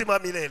unapata uzima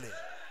milele.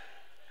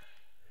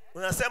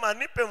 Unasema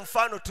nipe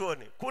mfano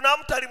tuone. Kuna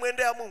mtu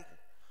alimwendea Mungu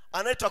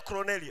anaitwa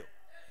Cornelio.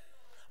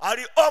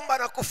 Aliomba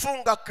na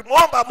kufunga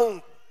kumwomba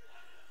Mungu.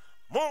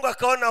 Mungu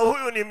akaona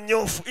huyu ni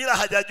mnyofu ila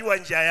hajajua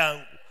njia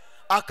yangu.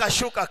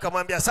 Akashuka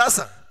akamwambia,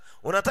 sasa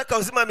unataka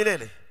uzima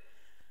milele?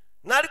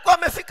 Na alikuwa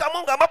amefika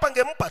Mungu ambapo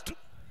angempa tu.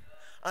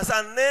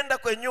 Sasa nenda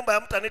kwenye nyumba ya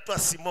mtu anaitwa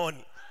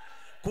Simoni.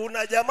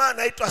 Kuna jamaa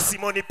anaitwa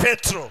Simoni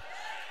Petro.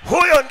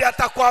 Huyo ndiye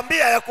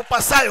atakwambia ya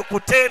kupasayo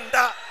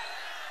kutenda.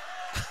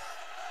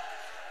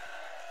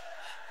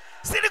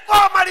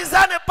 Silikuwa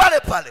malizane pale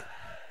pale.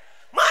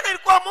 Maana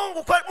ilikuwa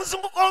Mungu kwa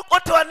mzunguko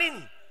wote wa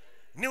nini?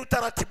 Ni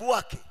utaratibu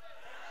wake.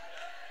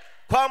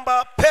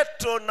 Kwamba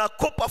Petro,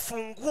 nakupa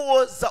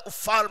funguo za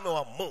ufalme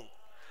wa Mungu.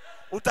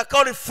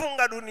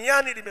 Utakaolifunga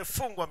duniani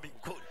limefungwa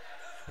mbinguni.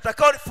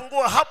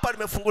 Utakaolifungua hapa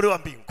limefunguliwa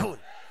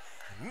mbinguni.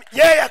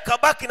 Yeye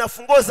akabaki na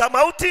funguo za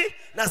mauti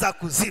na za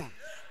kuzimu.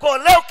 Kwa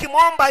leo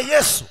kimwomba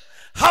Yesu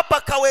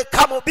hapa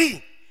kawekamo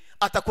B,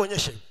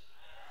 atakuonyesha hivi.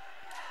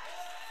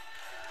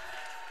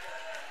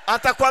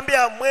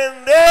 Atakwambia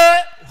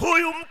mwende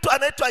huyu mtu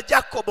anaitwa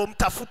Jacobo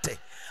mtafute.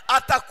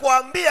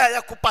 Atakwambia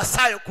ya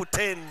kupasayo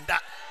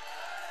kutenda.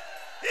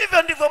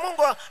 Hivyo ndivyo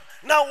Mungu.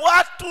 Na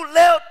watu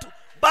leo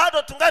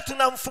bado tungali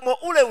tuna mfumo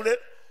ule ule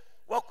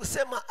wa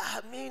kusema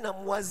mimi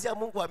namuwazia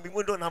Mungu wa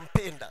mbinguni ndo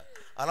nampenda.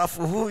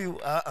 Alafu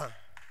huyu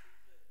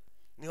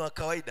ni wa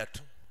kawaida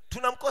tu.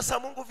 Tunamkosa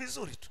Mungu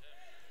vizuri tu.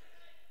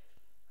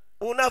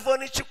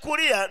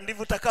 Unavonichukulia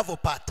ndivyo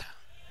utakavopata.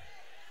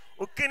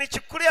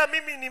 Ukinichukulia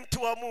mimi ni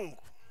mtu wa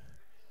Mungu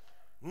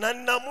na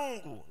nina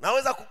Mungu,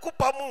 naweza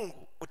kukupa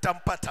Mungu,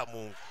 utampata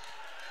Mungu.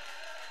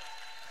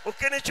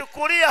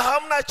 Ukinichukulia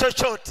hamna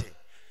chochote,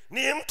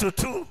 ni mtu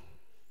tu,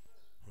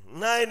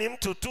 naye ni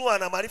mtu tu,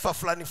 ana maarifa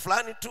fulani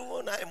fulani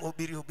tu, naye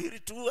mhubiri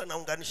tu,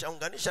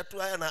 anaunganisha tu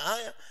haya na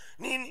haya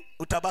nini,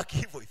 utabaki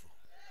hivyo hivyo.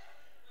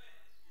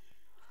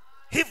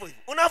 Hivyo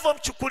hivyo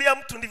unavomchukulia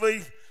mtu ndivyo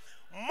hivyo.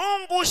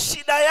 Mungu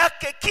shida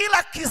yake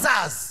kila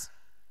kizazi.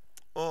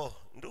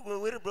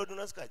 Ndugu Wilbrod,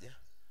 unazikaja?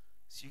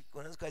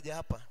 Unazikaja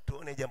hapa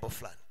tuone jambo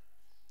fulani.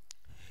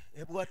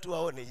 Hebu watu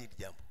waone hili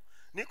jambo.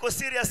 Niko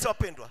serious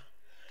wapendwa.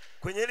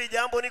 Kwenye hili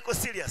jambo niko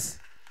serious.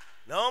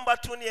 Naomba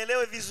tu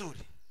nielewe vizuri.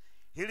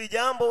 Hili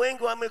jambo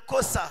wengi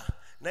wamekosa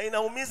na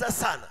inaumiza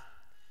sana.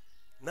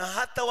 Na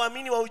hata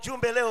waamini wa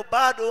ujumbe leo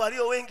bado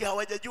walio wengi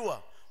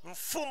hawajajua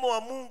mfumo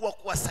wa Mungu wa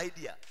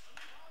kuwasaidia.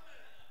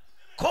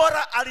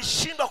 Kora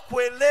alishindwa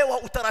kuelewa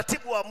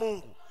utaratibu wa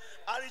Mungu.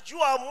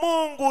 Alijua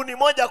Mungu ni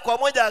moja kwa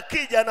moja,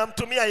 akija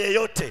anamtumia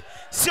yeyote.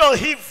 Sio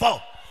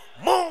hivyo.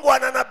 Mungu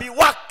ana nabii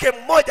wake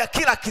mmoja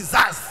kila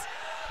kizazi.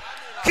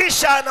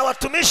 Kisha ana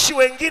watumishi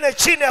wengine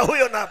chini ya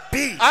huyo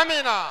nabii.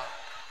 Amina.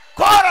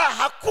 Kora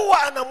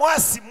hakuwa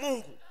anamwasi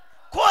Mungu.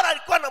 Kora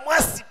alikuwa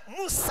anamwasi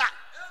Musa.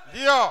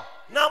 Ndio.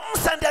 Na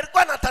Musa ndiye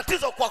alikuwa na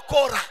tatizo kwa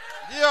Kora.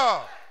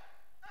 Ndio.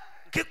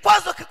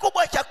 Kikwazo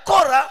kikubwa cha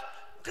Kora,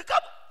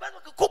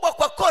 kikubwa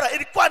kwa Kora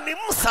ilikuwa ni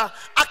Musa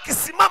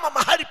akisimama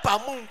mahali pa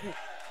Mungu.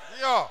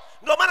 Ndio.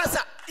 Ndio maana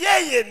sasa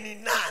yeye ni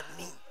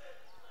nani?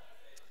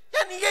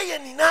 Yaani yeye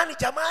ni nani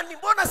jamani?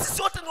 Mbona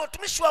sisi wote ni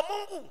watumishi wa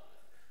Mungu?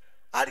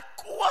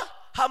 Alikuwa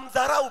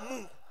hamdharau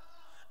Mungu.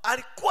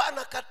 Alikuwa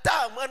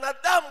anakataa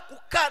mwanadamu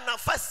kukaa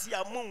nafasi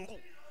ya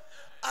Mungu.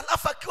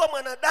 Alafu akiwa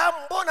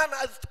mwanadamu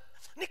mbona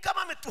ni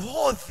kama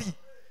ametuhodhi.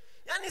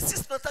 Yaani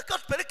sisi tunatakiwa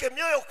tupeleke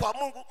mioyo kwa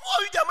Mungu.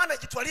 Huyu jamaa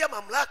anajitwalia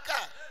mamlaka.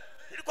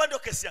 Ilikuwa ndio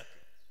kesi yake.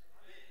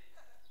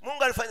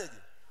 Mungu alifanyaje?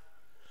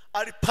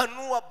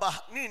 Alipanua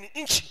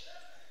nchi.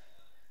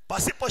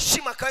 Pasipo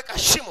shima akaweka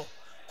shimo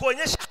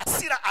kuonyesha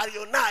hasira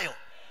alionayo.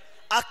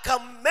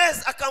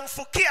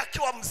 Akamfukia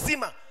akiwa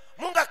mzima.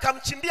 Mungu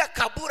akamchimbia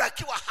kaburi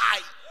akiwa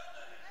hai.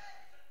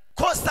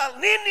 Kosa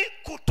nini?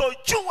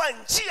 Kutojua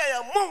njia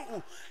ya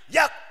Mungu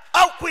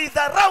au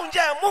kuidharau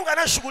njia ya Mungu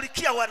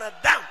anayoshughulikia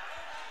wanadamu.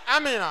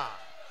 Amina.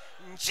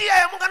 Njia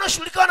ya Mungu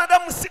anayoshughulikia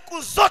wanadamu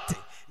siku zote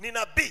ni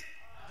nabii.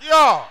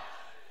 Ndio.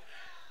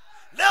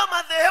 Leo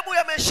madhehebu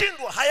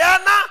yameshindwa,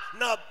 hayana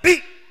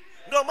nabii.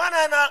 Ndio maana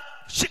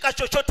yanashika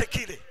chochote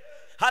kile.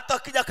 Hata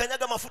akija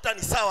kanyaga mafuta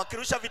ni sawa,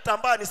 akirusha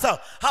vitambaa ni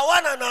sawa.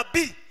 Hawana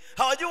nabii.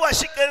 Hawajui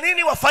washike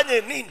nini,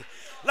 wafanye nini.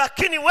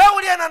 Lakini wewe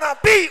uliye na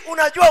nabii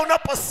unajua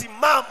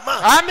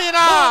unaposimama.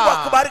 Amina. Mungu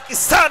akubariki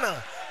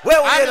sana. Wewe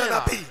uliye na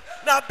nabii.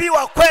 Nabii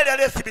wa kweli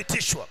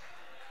aliyethibitishwa.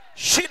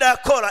 Shida ya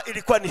Kora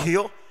ilikuwa ni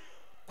hiyo,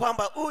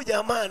 kwamba huyu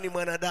jamaa ni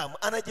mwanadamu.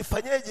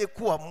 Anajifanyaje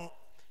kuwa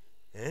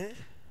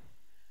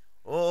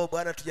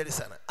Bwana tujali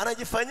sana.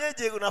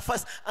 Anajifanyaje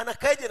nafasi,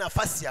 anakaeje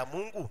nafasi ya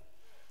Mungu?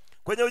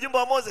 Kwenye ujumbe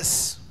wa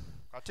Moses,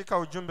 katika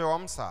ujumbe wa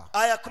Musa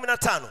aya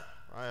 15.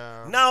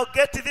 Now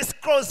get this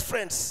close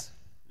friends.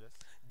 Yes.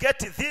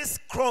 Get this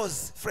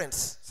close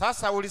friends.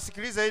 Sasa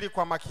ulisikilize hili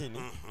kwa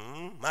makini.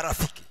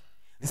 Marafiki,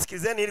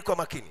 nisikilizeni hili kwa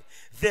makini.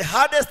 The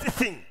hardest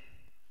thing.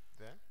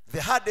 The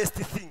hardest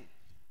thing.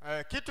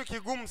 Kitu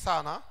kigumu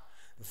sana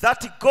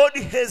that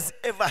God has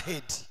ever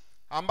had.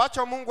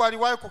 Ambacho Mungu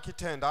aliwahi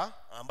kukitenda.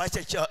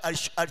 Ambacho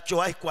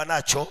alichowahi kuwa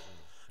nacho.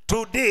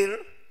 To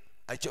deal.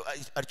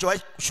 alichowahi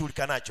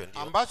kushughulika nacho,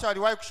 ndio ambacho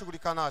aliwahi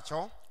kushughulika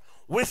nacho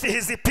with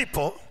his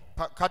people,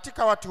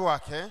 katika watu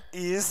wake,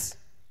 is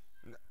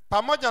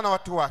pamoja na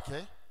watu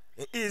wake,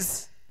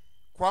 is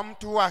kwa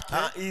mtu wake,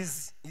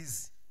 is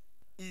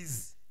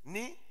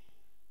ni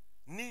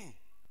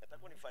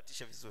nataka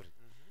nifuatishe vizuri.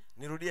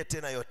 Nirudie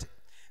tena yote.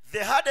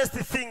 The hardest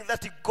thing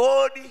that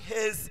God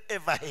has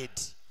ever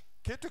had,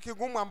 kitu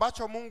kigumu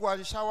ambacho Mungu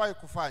alishawahi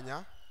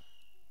kufanya,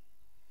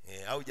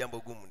 au jambo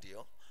gumu,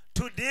 ndio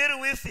to deal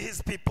with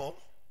his people,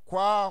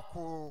 kwa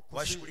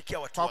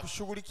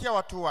kushughulikia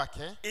watu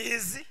wake,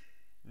 is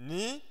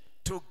ni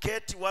to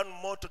get one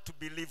mortal to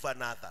believe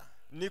another,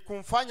 ni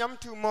kumfanya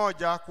mtu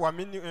mmoja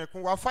kuamini,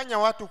 kuwafanya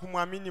watu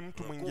kumwamini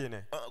mtu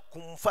mwingine,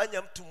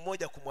 kumfanya mtu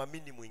mmoja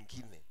kumwamini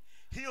mwingine.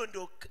 Hiyo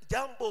ndio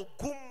jambo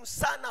gumu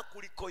sana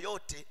kuliko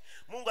yote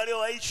Mungu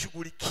aliyowahi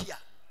shughulikia,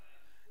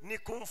 ni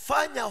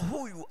kumfanya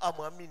huyu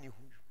amwamini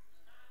huyu.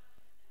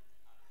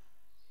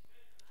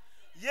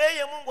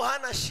 Yeye Mungu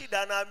hana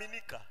shida,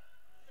 anaaminika,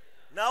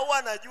 na huwa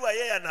anajua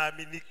yeye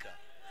anaaminika.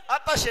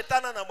 Hata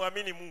shetani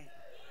anamwamini Mungu,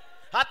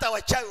 hata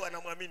wachawi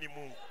wanamwamini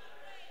Mungu,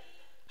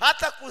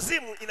 hata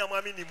kuzimu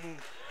inamwamini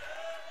Mungu.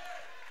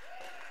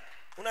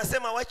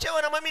 Unasema wachawi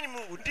wanamwamini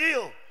Mungu?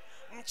 Ndio.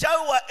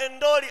 Mchawi wa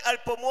Endori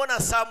alipomwona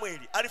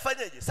Samueli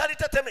alifanyaje?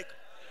 Salitetemeka.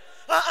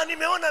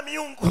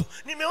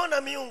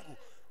 Nimeona miungu.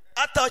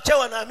 Hata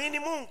wachawi wanaamini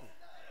Mungu.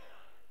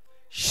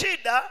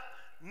 Shida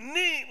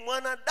ni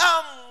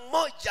mwanadamu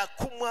mmoja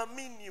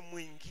kumwamini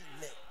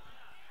mwingine.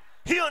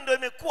 Hiyo ndio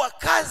imekuwa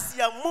kazi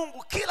ya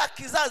Mungu kila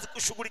kizazi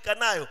kushughulika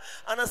nayo.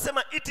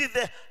 Anasema it is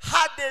the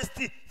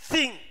hardest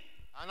thing.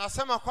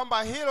 Anasema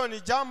kwamba hilo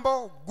ni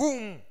jambo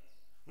gumu.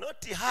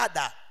 Not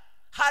harder,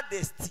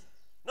 hardest.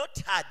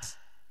 Not hard.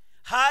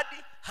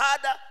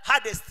 Harder,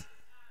 hardest.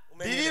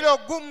 Hilo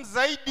gumu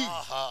zaidi.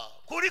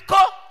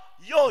 Kuliko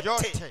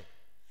yote.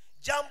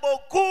 Jambo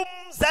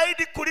gumu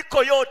zaidi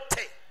kuliko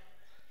yote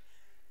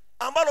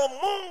ambalo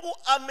Mungu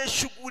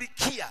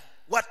ameshughulikia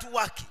watu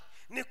wake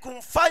ni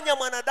kumfanya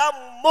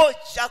mwanadamu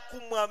mmoja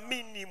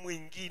kumwamini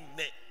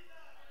mwingine.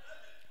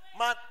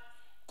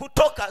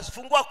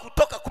 Fungua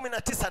Kutoka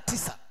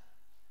 19:9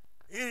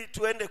 ili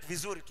tuende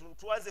vizuri,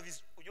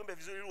 tuanze ujumbe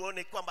vizuri ili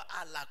uone kwamba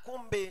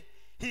kumbe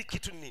hii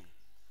kitu nini.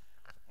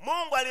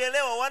 Mungu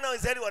alielewa wana wa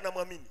Israeli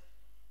wanamwamini.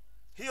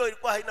 Hiyo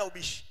ilikuwa haina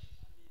ubishi.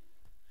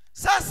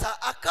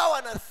 Sasa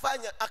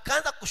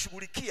akaanza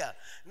kushughulikia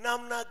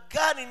namna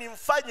gani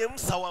nimfanye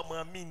Musa wa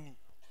muamini.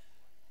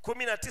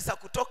 19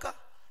 Kutoka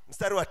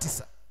mstari wa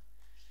 9.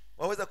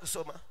 Waweza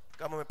kusoma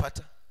kama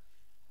umepata?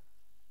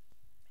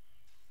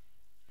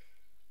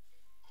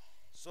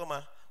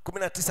 Soma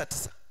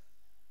 19:9.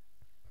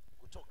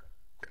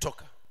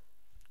 Kutoka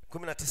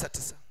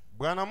 19:9.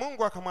 Bwana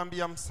Mungu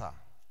akamwambia Musa.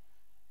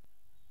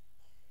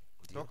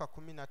 Kutoka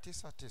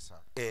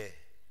 19:9.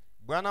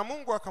 Bwana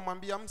Mungu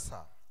akamwambia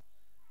Musa,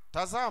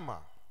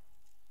 tazama,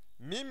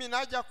 mimi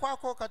naja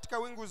kwako katika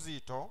wingu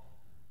zito,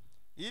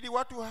 ili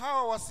watu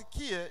hawa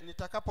wasikie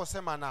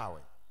nitakaposema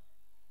nawe,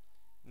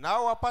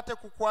 nao wapate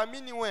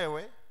kukuamini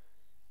wewe,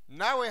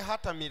 nawe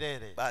hata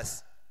milele.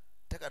 Basi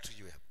nataka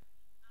tujue hapa.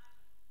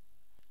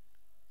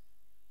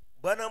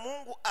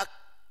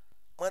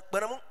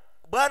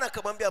 Bwana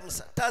akamwambia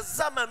Musa,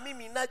 tazama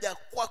mimi naja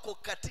kwako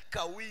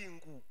katika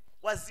wingu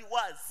wazi.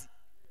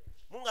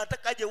 Mungu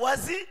anataka aje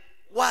wazi.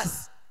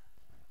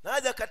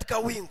 Naja katika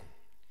wingu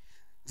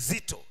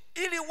zito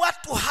ili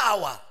watu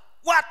hawa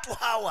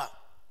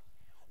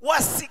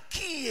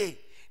wasikie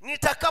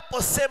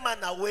nitakaposema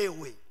na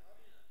wewe.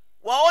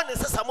 Waone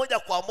sasa moja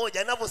kwa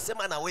moja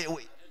ninavyosema na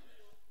wewe.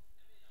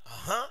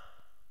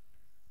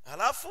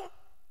 Alafu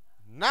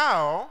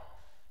nao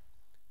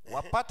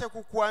wapate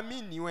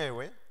kukuamini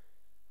wewe,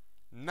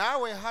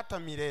 nawe hata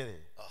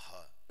milele.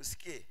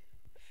 Usikie.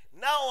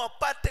 Nao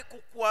wapate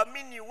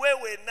kukuamini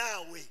wewe,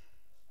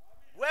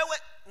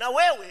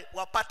 wewe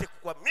wapate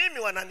kukuamini. Mimi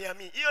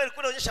wananiamini. Hiyo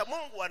ilikuwa inaonyesha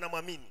Mungu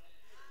anamwamini.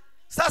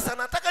 Sasa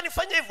nataka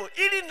nifanye hivyo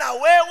ili na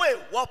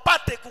wewe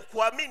wapate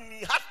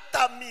kukuamini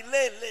hata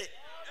milele.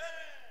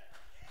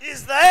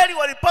 Israeli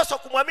walipaswa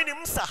kumwamini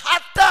Musa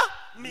hata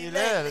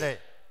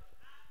milele.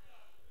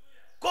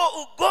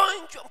 Kwa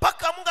ugonjwa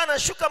mpaka Mungu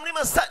anashuka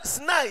mlima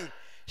Sinai,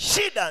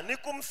 shida ni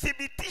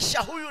kumthibitisha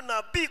huyu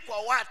nabii kwa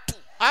watu.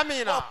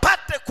 Amina.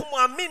 Wapate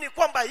kumwamini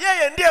kwamba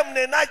yeye ndiye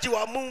mnenaji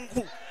wa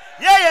Mungu.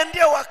 Yeye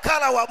ndiye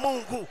wakala wa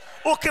Mungu.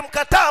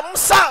 Ukimkataa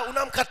Musa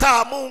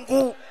unamkataa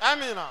Mungu.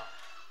 Amina.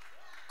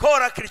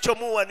 Kora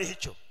kilichomuua ni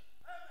hicho.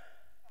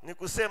 Ni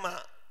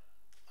kusema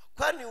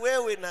kwani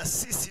wewe na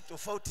sisi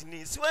tofauti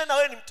ni? Si wewe na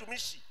wewe ni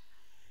mtumishi.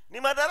 Ni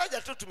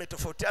madaraja tu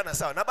tumetofautiana,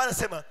 sawa. Na Bwana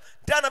anasema,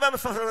 tena Bwana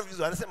amefafanua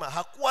vizuri. Anasema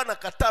hakuwa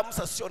nakataa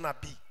Musa sio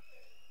nabii.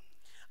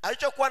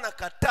 Alichokuwa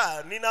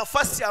nakataa ni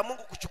nafasi ya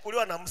Mungu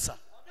kuchukuliwa na Musa.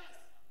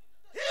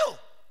 Hiyo.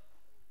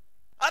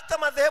 Hata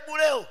madhehebu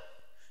leo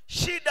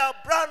shida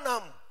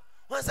Branham.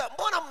 Wanasema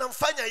mbona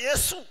mnamfanya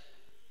Yesu?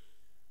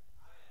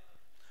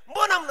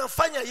 Mbona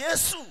mnamfanya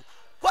Yesu?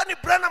 Kwani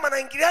Branham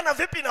anaingiliana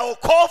vipi na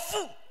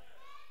wokovu?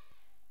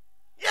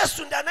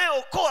 Yesu ndiye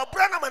anayeokoa.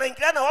 Branham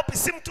anaingiliana wapi?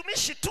 Si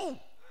mtumishi tu.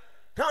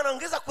 Na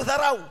wanaongeza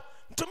kudharau.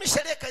 Mtumishi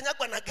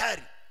aliyekanyagwa na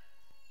gari,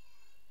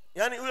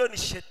 yaani huyo ni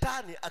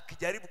shetani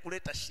akijaribu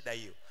kuleta shida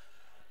hiyo.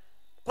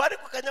 Kwani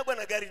kukanyagwa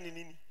na gari ni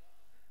nini?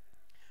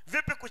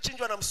 Vipi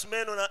kuchinjwa na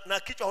msumeno na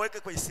kichwa weke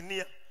kwenye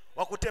sinia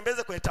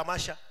wakutembeze kwenye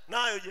tamasha?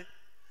 Nayo je?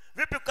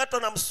 Vipi kukatwa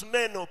na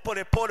msumeno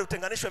pole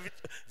utenganishwe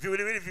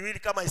viwili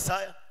kama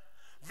Isaya?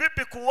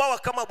 Vipi kuuawa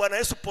kama Bwana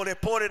Yesu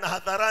pole na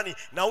hadharani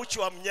na uchi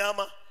wa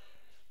mnyama?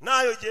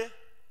 Nayo je?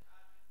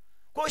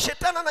 Kwa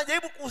shetani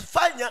anajaribu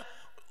kufanya,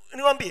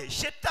 niwaambie,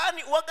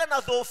 shetani huaga na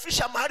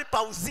dhoofisha mahali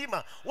pa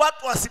uzima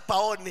watu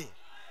wasipaone.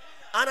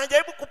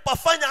 Anajaribu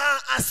kupafanya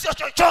asio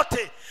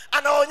chochote,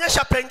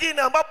 anaonyesha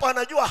pengine ambapo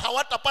anajua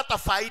hawatapata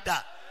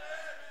faida.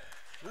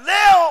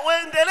 Leo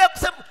waendelee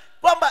kusema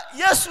kwamba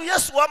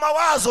Yesu wa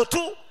mawazo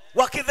tu,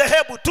 wa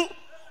kidhehebu tu,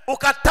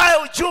 ukatae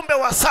ujumbe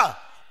wa saa,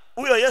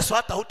 huyo Yesu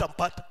hata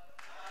hutampata.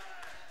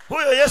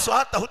 Huyo Yesu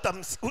hata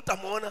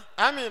hutamuona.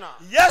 Amina.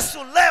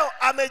 Yesu leo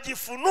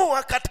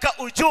amejifunua katika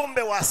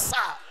ujumbe wa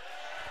saa.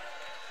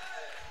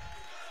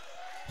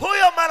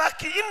 Huyo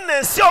Malaki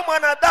 4 sio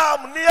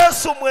mwanadamu, ni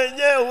Yesu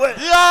mwenyewe.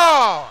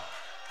 Ndio.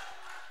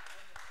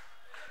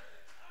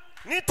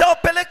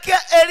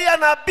 Nitaupelekea Elia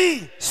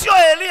nabii, sio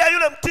Elia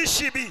yule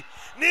mtishibi.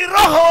 Ni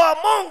Roho wa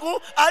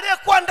Mungu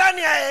aliyekuwa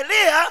ndani ya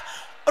Elia.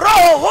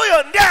 Roho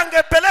huyo ndiye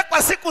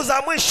angepelekwa siku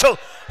za mwisho.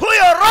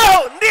 Huyo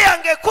Roho ndiye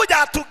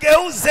angekuja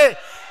atugeuze.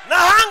 Na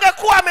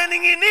hangekuwa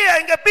ameninginia,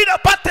 ingebidi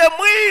apate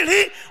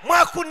mwili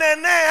mwa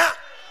kunenea.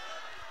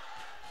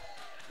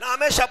 Na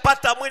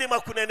ameshapata mwili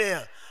mwa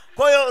kunenea.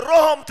 Kwa hiyo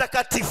Roho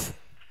Mtakatifu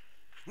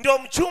ndio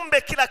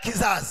mjumbe kila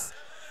kizazi,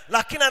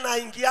 lakini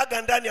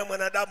anaingiaga ndani ya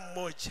mwanadamu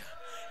mmoja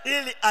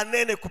ili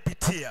anene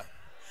kupitia.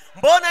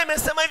 Mbona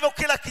imesema hivyo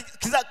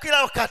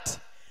kila wakati?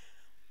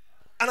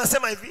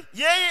 Anasema hivi,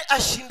 yeye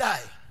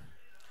ashindaye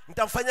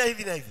nitamfanyia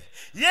hivi na hivi.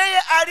 Yeye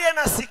aliye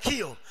na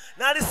sikio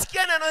na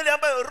alisikia neno ile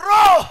ambayo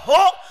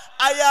Roho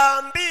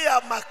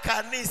ayaambia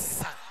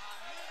makanisa.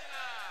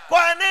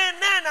 Kwa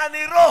nena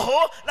ni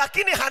Roho,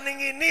 lakini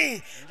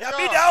haningini.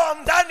 Yabidi awe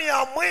ndani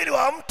ya mwili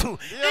wa mtu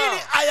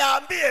ili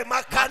ayaambie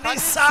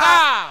makanisa.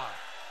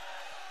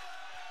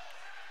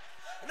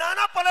 Na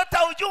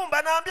anapoleta ujumbe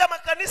anaambia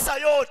makanisa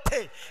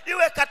yote,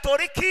 iwe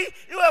Katoliki,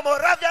 iwe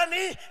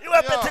Moraviani,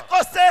 iwe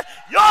Pentekoste,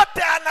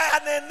 yote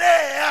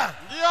anayanenea.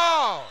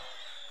 Ndio.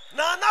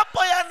 Na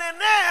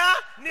anapoyanenea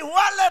ni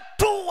wale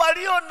tu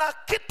walio na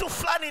kitu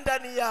fulani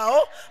ndani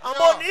yao,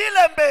 ambao ni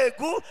ile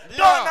mbegu,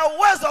 ndio wana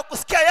uwezo wa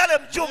kusikia yale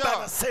mjumbe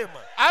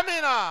anasema.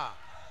 Amina.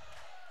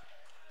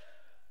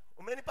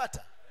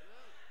 Umenipata?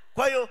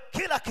 Kwa hiyo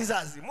kila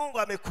kizazi Mungu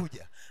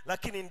amekuja,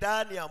 lakini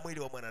ndani ya mwili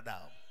wa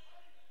mwanadamu,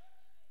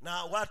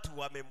 na watu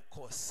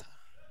wamemkosa.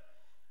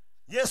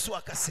 Yesu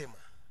akasema,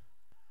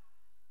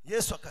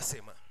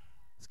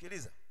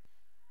 sikiliza,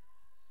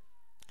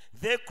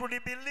 they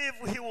could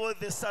believe he was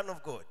the Son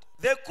of God.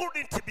 They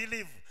couldn't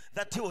believe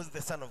that he was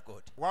the Son of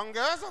God.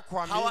 Wangeweza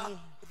kuamini,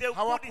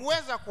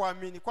 hawakuweza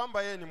kuamini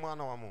kwamba yeye ni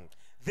mwana wa Mungu.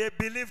 They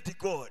believed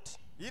God,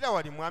 ila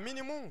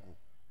walimwamini Mungu.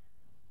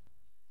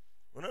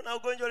 Unaona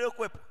ugonjwa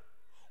uliokuwepo?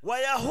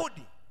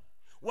 Wayahudi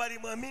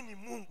walimwamini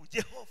Mungu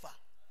Jehova.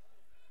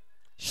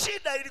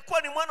 Shida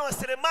ilikuwa ni mwana wa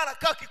seremala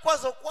kawa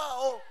kikwazo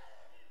kwao.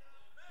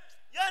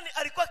 Yaani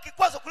alikuwa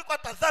kikwazo kuliko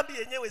hata dhambi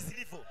yenyewe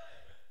zilivyo.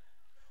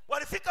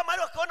 Walifika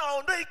mahali wakaona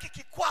waondoe hiki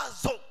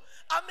kikwazo.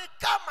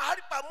 Amekaa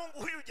mahali pa Mungu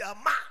huyu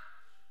jamaa.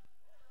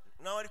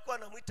 Na walikuwa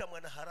wanamuita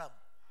mwana haramu.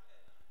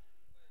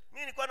 Mimi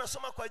nilikuwa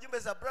nasoma kwa jumbe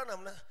za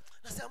Branham,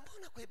 nasema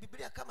mbona kwa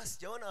Biblia kama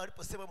sijaona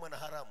waliposema mwana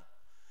haramu.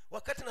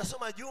 Wakati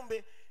nasoma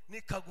jumbe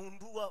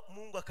nikagundua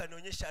Mungu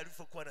akanionyesha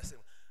alivyokuwa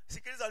anasema.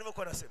 Sikiliza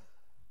alivyokuwa anasema.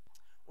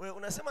 Wewe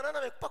unasema nani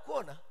amekupa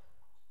kuona?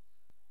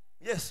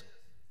 Yesu.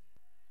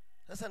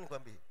 Sasa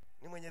nikwambie,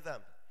 ni mwenye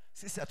dhambi.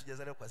 Sisi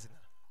hatujazaliwa kwa zina.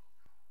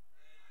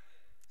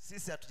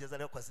 Sisi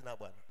hatujazaliwa kwa zina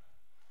Bwana.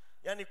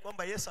 Yaani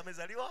kwamba Yesu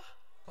amezaliwa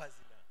kwa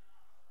zina.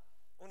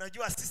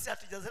 Unajua sisi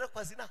hatujazaliwa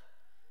kwa zina.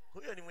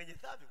 Huyo ni mwenye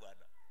dhambi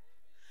Bwana.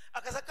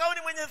 Akasema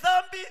ni mwenye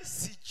dhambi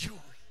sijui.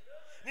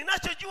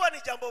 Ninachojua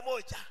ni jambo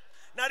moja.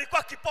 Na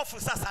alikuwa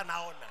kipofu sasa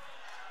anaona.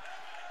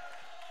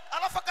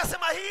 Alafu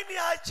akasema hii ni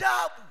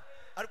ajabu.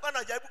 Alikuwa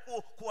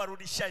anajaribu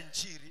kuwarudisha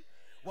injili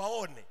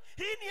waone.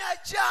 Hii ni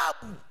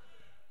ajabu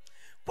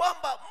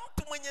kwamba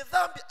mtu mwenye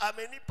dhambi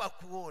amenipa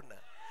kuona.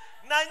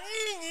 Na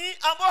nyinyi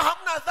ambao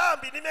hamna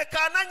dhambi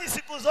nimekaa nanyi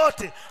siku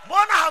zote,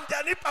 mbona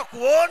hamjanipa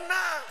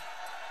kuona?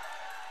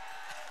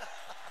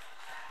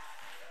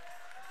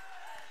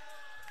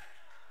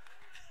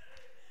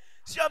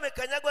 Sio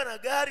amekanyagwa na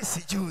gari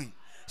sijui.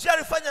 Sio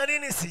alifanya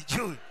nini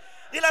sijui.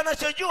 Ila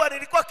anachojua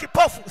nilikuwa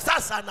kipofu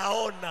sasa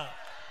naona.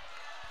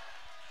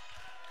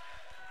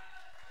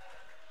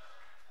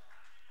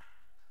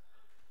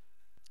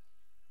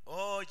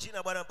 Oh,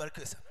 jina Bwana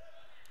barikiwe sana.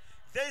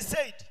 They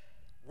said,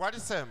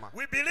 walisema,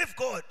 we believe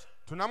God.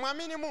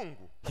 Tunamwamini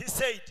Mungu. He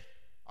said,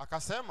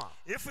 akasema,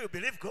 if you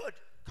believe God,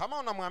 kama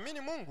unamwamini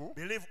Mungu,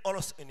 believe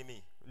also in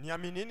me.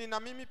 Niaminini na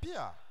mimi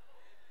pia.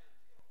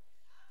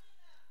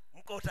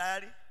 Mko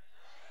tayari?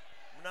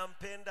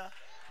 Mnampenda?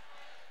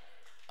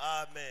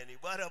 Amen.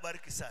 Bwana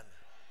bariki sana.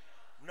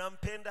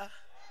 Mnampenda?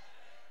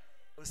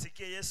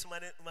 Usikie Yesu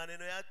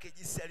maneno yake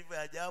jinsi alivyo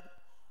ajabu.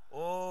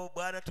 Oh,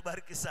 Bwana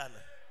tubariki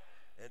sana.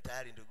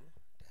 Tayari ndugu,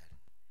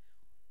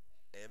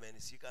 tayari. Amen.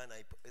 Sika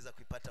anaweza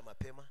kuipata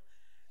mapema.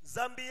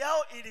 Dhambi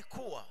yao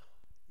ilikuwa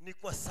ni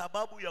kwa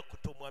sababu ya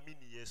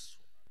kutomwamini Yesu.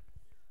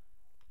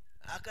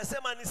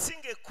 Akasema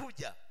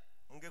nisingekuja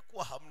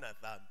mngekuwa hamna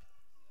dhambi.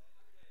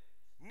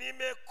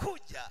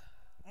 Nimekuja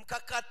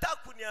mkakataa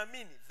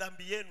kuniamini,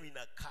 dhambi yenu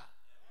inakaa.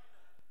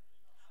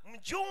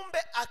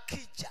 Mjumbe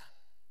akija,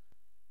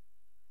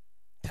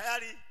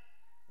 tayari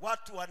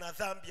watu wana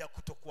dhambi ya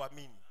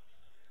kutokuamini.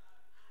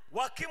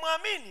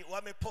 Wakimwamini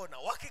wamepona,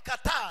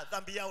 wakikataa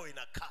dhambi yao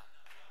inakaa.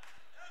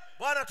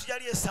 Bwana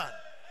tujalie sana.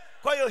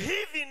 Kwa hiyo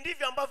hivi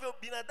ndivyo ambavyo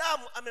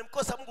binadamu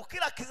amemkosa Mungu.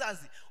 Kila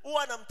kizazi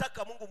huwa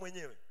anamtaka Mungu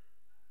mwenyewe.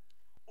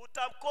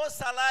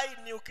 Utamkosa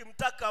line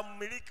ukimtaka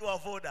mmiliki wa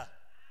Voda.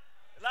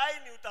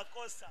 Line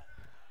utakosa.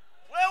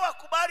 Wewe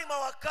wakubali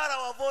mawakala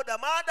wa Voda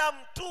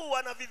maadamu tu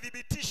wana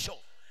vidhibitisho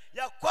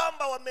ya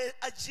kwamba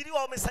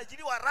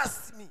wamesajiliwa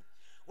rasmi.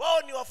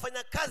 Wao ni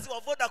wafanyakazi wa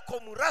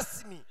Vodacom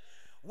rasmi.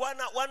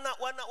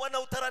 Wana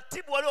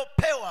utaratibu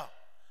waliopewa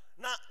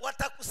na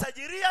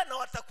watakusajilia na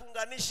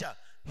watakuunganisha.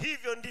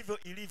 Hivyo ndivyo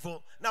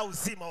ilivyo na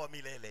uzima wa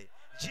milele.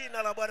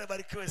 Jina la Bwana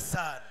barikiwe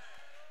sana.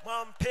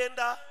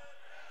 Mwampenda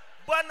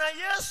Bwana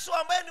Yesu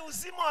ambaye ni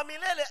uzima wa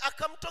milele.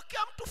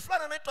 Akamtokea mtu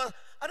fulani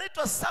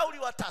anaitwa Sauli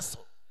wa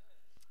Tarso.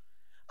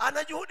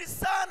 Anajuhudi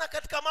sana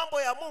katika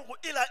mambo ya Mungu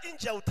ila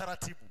nje ya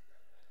utaratibu.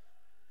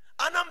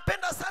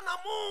 Anampenda sana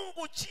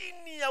Mungu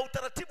chini ya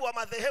utaratibu wa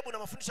madhehebu na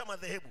mafundisho ya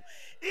madhehebu,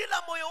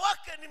 ila moyo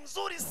wake ni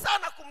mzuri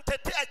sana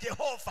kumtetea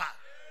Jehova.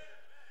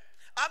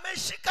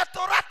 Ameshika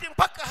Torati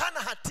mpaka hana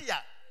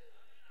hatia.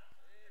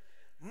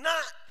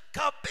 Na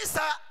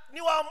kabisa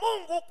ni wa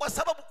Mungu kwa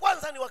sababu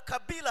kwanza ni wa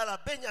kabila la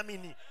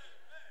Benyamini,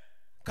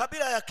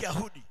 kabila ya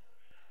Kiyahudi,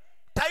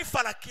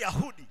 taifa la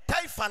Kiyahudi,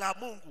 taifa la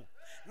Mungu.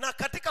 Na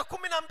katika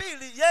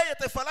 12 yeye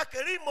taifa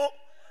lake limo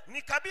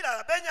ni kabila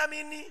la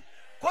Benyamini.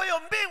 Kwa hiyo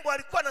mbingu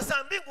alikuwa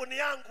anasema mbingu ni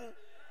yangu.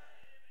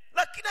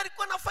 Lakini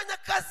alikuwa anafanya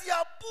kazi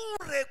ya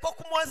bure kwa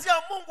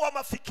kumwazia Mungu wa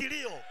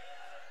mafikirio,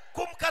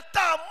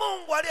 kumkataa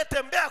Mungu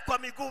aliyetembea kwa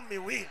miguu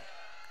miwili.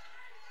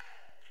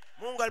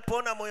 Mungu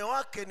alipoona moyo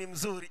wake ni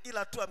mzuri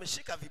ila tu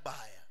ameshika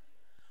vibaya,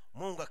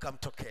 Mungu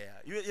akamtokea.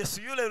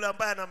 Yesu yule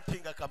ambaye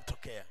anampinga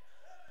akamtokea.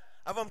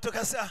 Hapo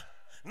mtokea sasa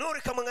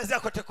nuru kamwangazia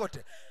kote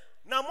kote.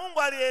 Na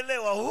Mungu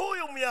alielewa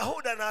huyu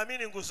Myahudi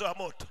anaamini nguzo ya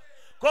moto.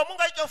 Kwa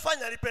Mungu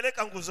alichofanya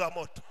alipeleka nguzo ya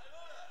moto.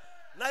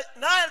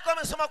 Naye alikuwa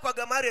amesoma kwa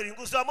Gamalieli,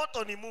 nguzo ya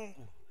moto ni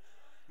Mungu,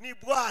 ni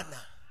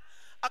Bwana.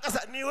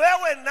 Akasema ni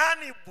wewe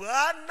nani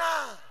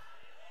Bwana?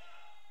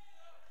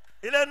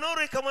 Ile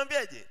nuru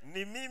ikamwambiaje?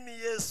 Ni mimi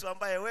Yesu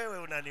ambaye wewe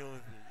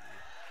unaniudhi.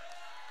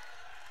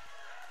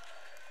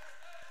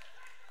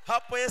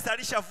 Hapo Yesu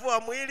alishavua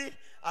mwili,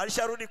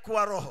 alisharudi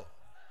kuwa roho.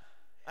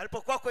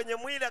 Alipokuwa kwenye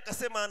mwili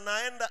akasema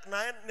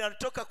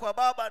nalitoka kwa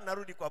Baba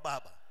narudi kwa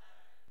Baba.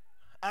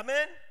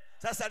 Amen.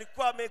 Sasa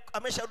alikuwa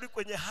amesharudi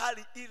kwenye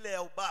hali ile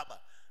ya ubaba,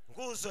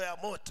 nguzo ya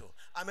moto.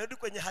 Amerudi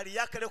kwenye hali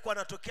yake iliyokuwa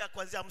anatokea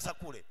kuanzia Musa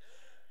kule.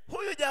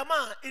 Huyu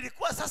jamaa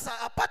ilikuwa sasa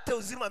apate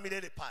uzima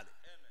milele pale.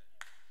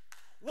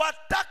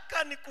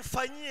 Wataka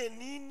nikufanyie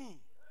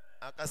nini?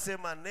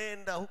 Akasema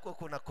nenda huko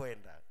kuna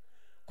kwenda.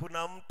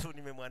 Kuna mtu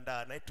nimemwandaa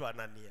anaitwa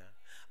Anania.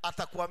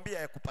 Atakuambia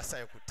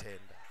yakupasayo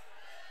kutenda.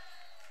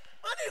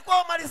 Maana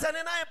ilikuwa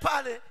umalizane naye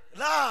pale.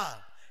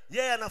 La,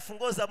 yeye ana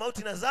funguo za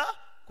mauti na za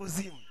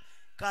kuzimu.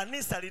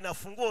 Kanisa lina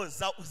funguo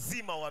za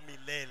uzima wa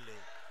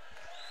milele.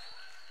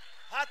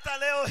 Hata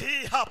leo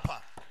hii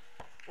hapa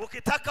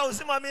ukitaka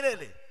uzima wa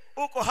milele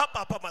uko hapa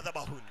hapa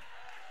madhabahuni.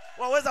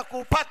 Waweza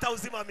kuupata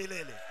uzima wa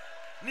milele.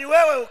 Ni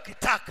wewe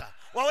ukitaka.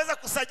 Waweza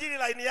kusajili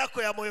laini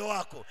yako ya moyo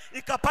wako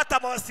ikapata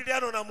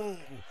mawasiliano na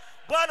Mungu.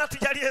 Bwana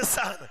tujalie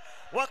sana.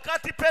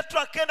 Wakati Petro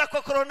akaenda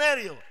kwa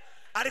Kornelio,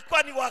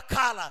 alikuwa ni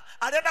wakala,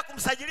 alienda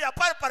kumsajilia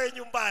pale pale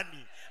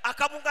nyumbani.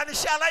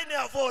 Akamunganisha laini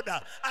ya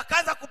Voda,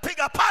 akaanza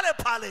kupiga pale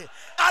pale.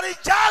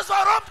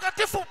 Alijazwa Roho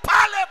Mtakatifu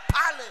pale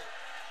pale.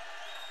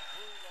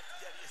 Mungu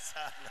atujalie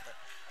sana.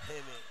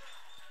 Amen.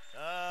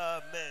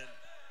 Amen.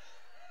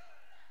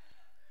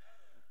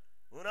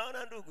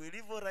 Unaona ndugu,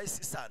 ilivyo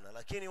rahisi sana,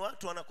 lakini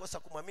watu wanakosa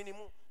kumwamini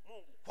Mungu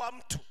kwa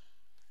mtu.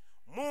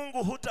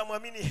 Mungu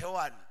hutamwamini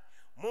hewani,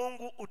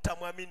 Mungu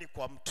utamwamini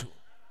kwa mtu.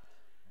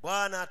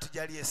 Bwana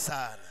atujalie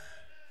sana.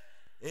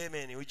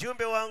 Amen.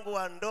 Ujumbe wangu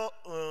wa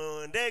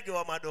ndege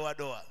wa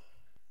madoadoa.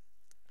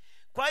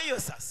 Kwa hiyo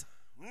sasa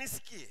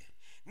mnisikie,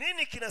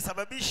 nini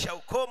kinasababisha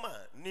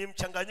ukoma? Ni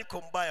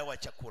mchanganyiko mbaya wa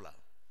chakula,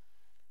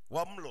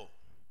 wa mlo.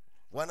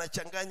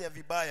 Wanachanganya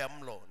vibaya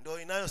mlo, ndio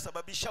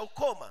inayosababisha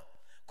ukoma.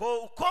 Kwa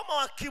ukoma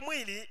wa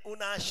kimwili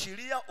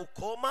unaashiria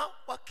ukoma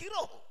wa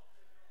kiroho.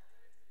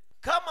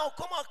 Kama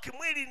ukoma wa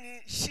kimwili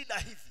ni shida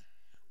hivi.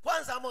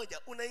 Kwanza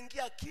moja,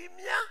 unaingia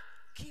kimya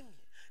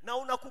na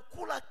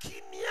unakukula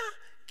kimya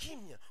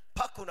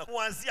mpaka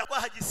unakuanzia kwa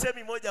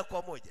hajisemi moja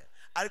kwa moja.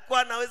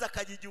 Alikuwa anaweza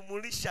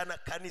kujijumulisha na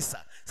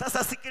kanisa.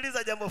 Sasa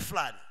sikiliza jambo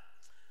fulani.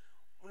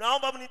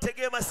 Naomba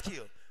mnitegee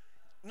masikio.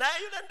 Na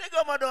yule ndege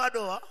wa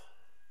madoadoa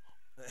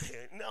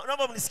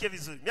Naomba mnisikie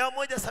vizuri.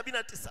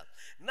 179.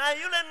 Na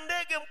yule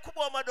ndege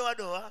mkubwa wa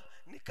madoadoa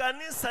ni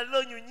kanisa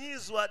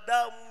lililonyunyizwa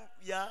damu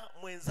ya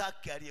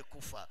mwenzake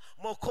aliyekufa,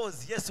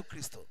 Mwokozi Yesu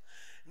Kristo.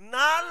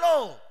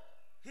 Nalo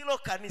hilo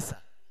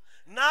kanisa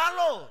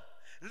nalo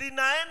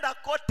linaenda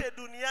kote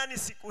duniani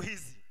siku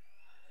hizi.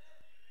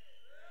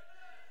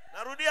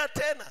 Narudia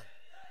tena.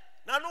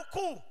 Na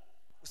nukuu.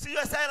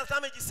 Usijue sasa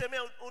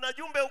amejisemea, una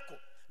jumbe huko.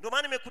 Ndio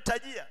maana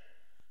nimekutajia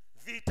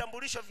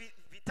vitambulisho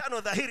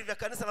vitano dhahiri vya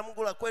kanisa la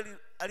Mungu la kweli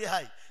aliye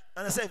hai.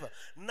 Anasema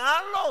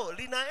nalo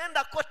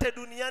linaenda kote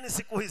duniani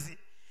siku hizi,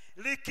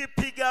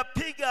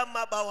 likipiga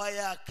mabawa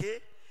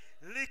yake,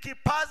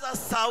 likipaza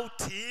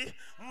sauti,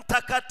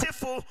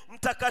 mtakatifu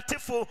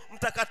mtakatifu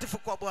mtakatifu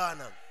kwa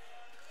Bwana.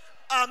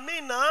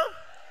 Amina.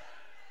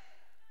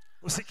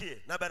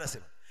 Usikie, nabii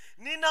anasema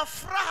nina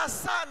furaha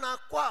sana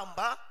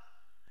kwamba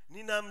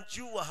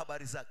ninamjua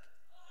habari zake.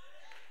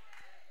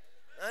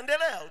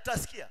 Endelea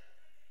utasikia.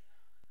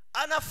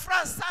 Ana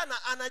furaha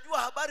sana,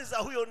 anajua habari za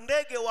huyo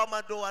ndege wa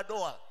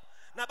madoadoa.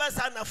 Na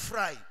basi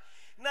anafurahi.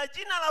 Na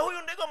jina la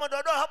huyo ndege wa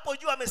madoadoa hapo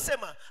juu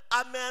amesema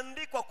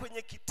ameandikwa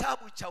kwenye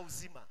kitabu cha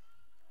uzima.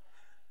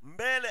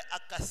 Mbele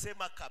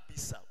akasema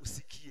kabisa,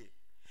 usikie,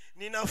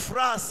 nina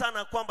furaha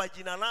sana kwamba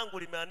jina langu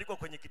limeandikwa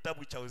kwenye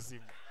kitabu cha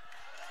uzima.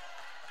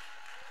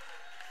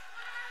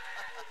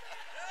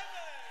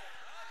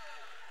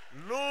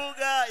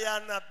 Lugha ya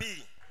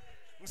nabii.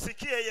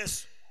 Msikie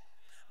Yesu.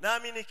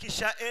 Nami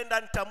nikishaenda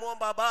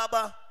nitamwomba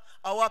Baba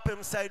awape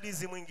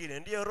msaidizi mwingine,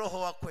 ndiye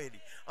Roho wa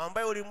kweli,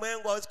 ambaye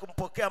ulimwengu hawezi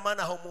kumpokea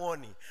maana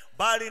haumuoni,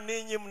 bali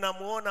ninyi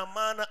mnamuona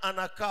maana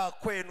anakaa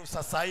kwenu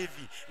sasa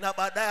hivi na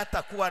baadaye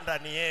atakuwa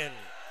ndani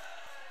yenu.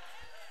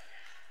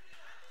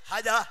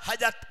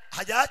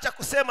 Hajaacha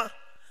kusema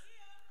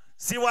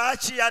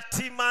siwaachi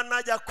yatima,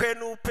 naja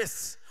kwenu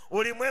upesi.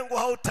 Ulimwengu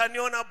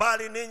hautaniona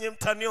bali ninyi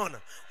mtaniona,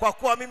 kwa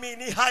kuwa mimi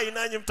ni hai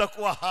nanyi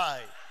mtakuwa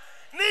hai.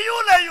 Ni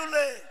yule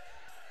yule.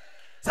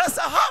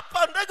 Sasa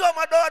hapa ndege wa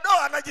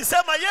madoadoa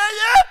anajisema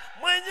yeye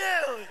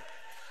mwenyewe.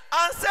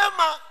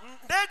 Anasema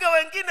ndege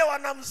wengine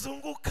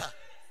wanamzunguka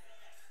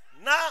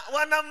na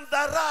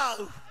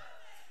wanamdharau,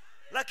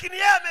 lakini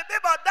yeye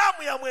amebeba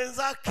damu ya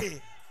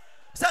mwenzake.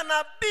 Sasa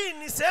nabii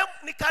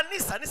ni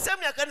kanisa, ni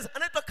sehemu ya kanisa,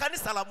 anaitwa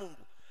kanisa la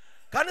Mungu.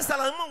 Kanisa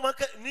la Mungu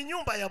ni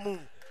nyumba ya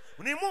Mungu.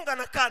 Ni Mungu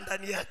anakaa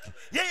ndani yake.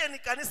 Yeye ni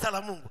kanisa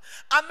la Mungu.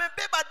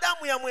 Amebeba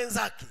damu ya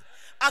mwenzake,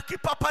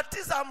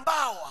 akipapatiza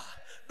mbawa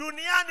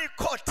duniani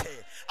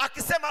kote,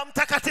 akisema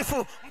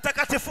mtakatifu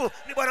mtakatifu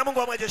ni Bwana Mungu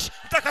wa majeshi,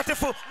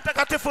 mtakatifu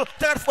mtakatifu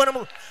mtakatifu Bwana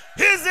Mungu.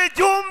 Hizi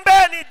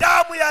jumbe ni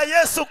damu ya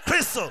Yesu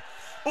Kristo.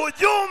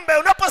 Ujumbe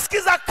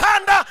unaposikiza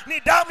kanda ni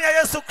damu ya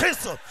Yesu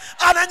Kristo.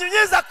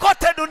 Ananyunyiza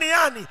kote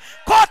duniani,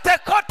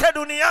 kote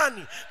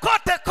duniani,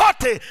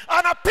 kote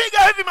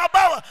anapiga hivi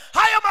mabawa.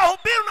 Haya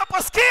mahubiri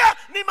unaposikia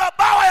ni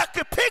mabawa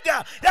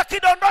yakipiga,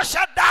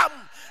 yakidondosha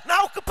damu,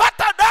 na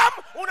ukipata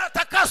damu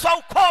unatakaswa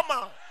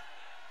ukoma.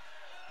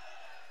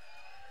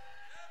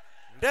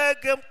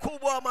 Ndege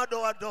mkubwa wa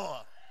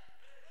madoadoa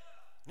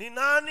ni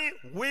nani?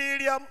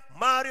 William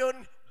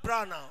Marion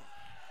Branham.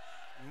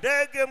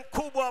 Ndege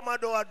mkubwa wa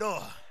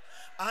madoadoa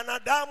ana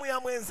damu ya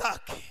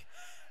mwenzake,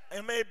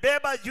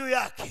 ameibeba juu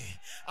yake,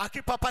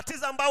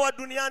 akipapatiza mbawa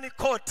duniani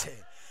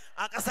kote.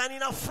 Akasema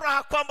nina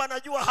furaha kwamba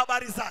najua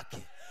habari zake.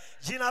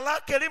 Jina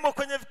lake limo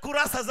kwenye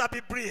kurasa za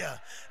Biblia.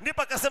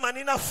 Ndipo akasema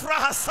nina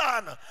furaha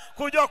sana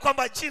kujua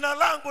kwamba jina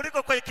langu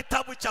liko kwenye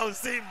kitabu cha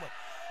uzima.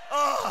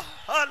 Oh,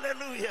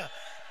 haleluya.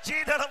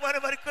 Jina la Bwana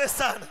barikiwe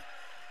sana.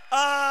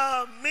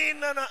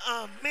 Amina na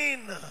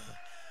amina.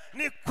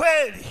 Ni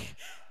kweli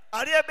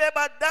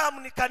aliyebeba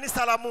damu ni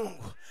kanisa la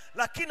Mungu,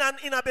 lakini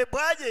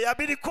inabebwaje?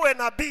 Yabidi kuwe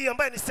nabii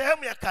ambaye ni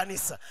sehemu ya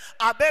kanisa,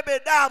 abebe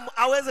damu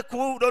aweze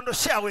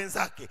kudondoshea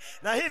wenzake.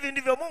 Na hivi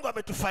ndivyo Mungu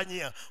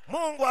ametufanyia.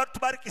 Mungu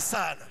atubariki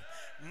sana.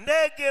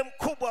 Ndege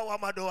mkubwa wa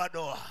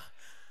madoadoa.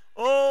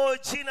 Oh,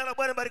 jina la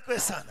Bwana barikiwe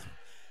sana.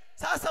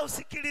 Sasa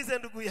usikilize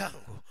ndugu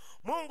yangu,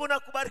 Mungu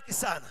nakubariki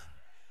sana.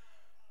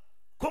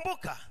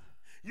 Kumbuka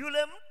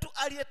yule mtu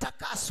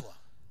aliyetakaswa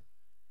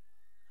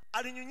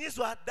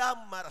alinyunyizwa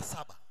damu mara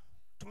 7.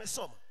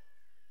 Tumesoma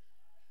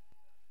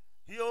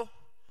hiyo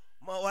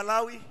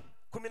Walawi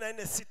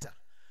 14:6.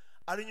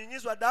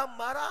 Alinyunyizwa damu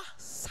mara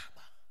 7.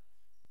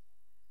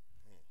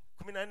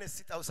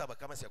 14:6 au 7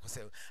 kama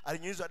sikosea.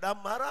 Alinyunyizwa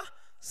damu mara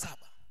 7.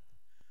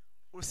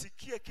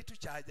 Usikie kitu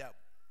cha ajabu.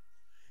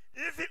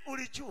 Hivi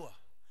ulijua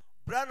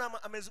Branham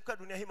amezuka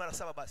dunia hii mara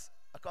 7 basi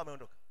akawa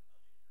ameondoka?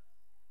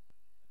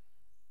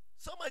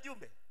 Soma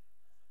jumbe.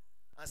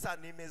 Asa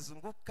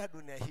nimezunguka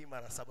dunia hii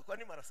mara 7. Kwa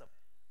nini mara 7?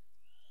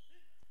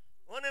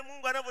 Uone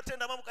Mungu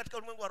anavyotenda mambo katika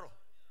ulimwengu wa roho.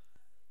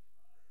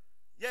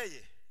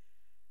 Yeye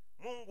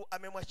Mungu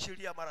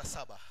amemwachilia mara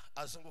 7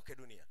 azunguke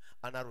dunia,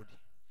 anarudi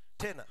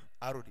tena,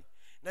 arudi.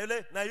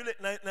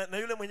 Na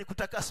yule mwenye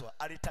kutakaswa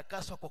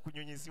alitakaswa kwa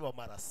kunyunyiziwa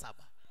mara 7.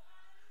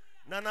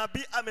 Na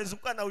nabii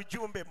amezunguka na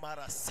ujumbe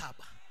mara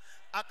 7.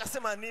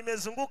 Akasema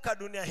nimezunguka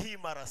dunia hii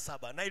mara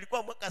 7, na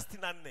ilikuwa mwaka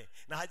 64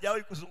 na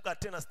hajawahi kuzunguka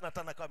tena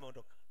 65 kama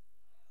ameondoka.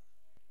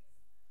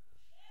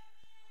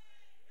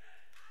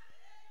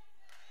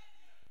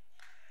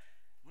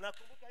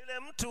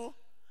 mtu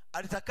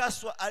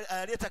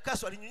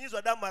aliyetakaswa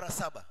alinyunyizwa damu mara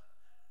 7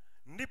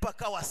 ndipo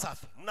akawa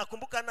safi.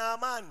 Mnakumbuka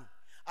Naamani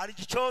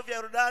alijichovya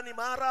Yordani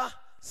mara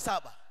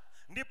 7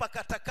 ndipo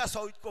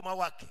akatakaswa ukoma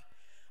wake.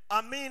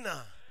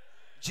 Amina.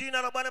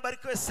 Jina la Bwana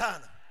barikiwe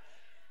sana.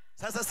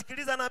 Sasa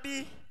sikiliza,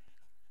 nabii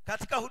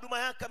katika huduma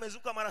yake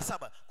amezunguka mara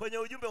 7 kwenye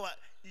ujumbe wa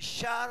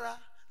ishara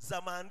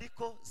za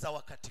maandiko za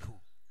wakati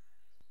huu.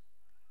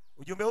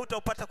 Ujumbe huu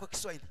utaupata kwa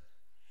Kiswahili.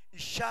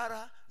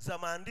 Ishara za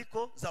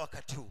maandiko za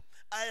wakati huu.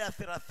 Aya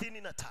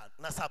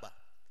 37.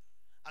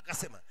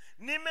 Akasema,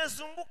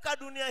 nimezunguka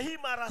dunia hii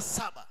mara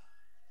 7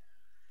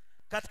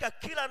 katika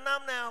kila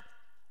namna ya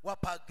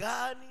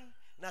wapagani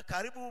na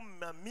karibu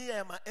mamia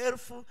ya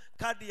maelfu,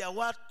 kadi ya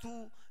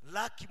watu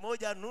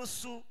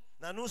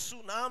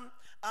 1,500,000 naam,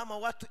 ama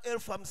watu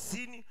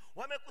 50,000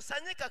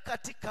 wamekusanyika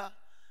katika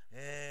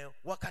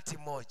wakati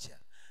mmoja.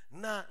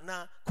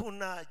 Na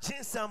kuna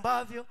jinsi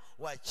ambavyo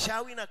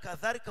wachawi na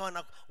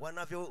kadhalika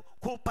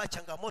wanavyokupa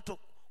changamoto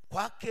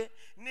kwake.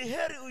 Ni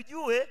heri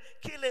ujue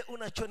kile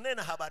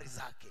unachonena habari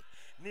zake.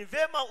 Ni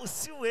vema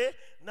usiwe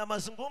na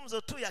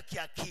mazungumzo tu ya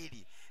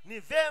kiakili. Ni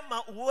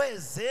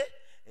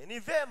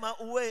vema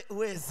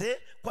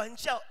uweze kwa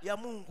njia ya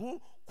Mungu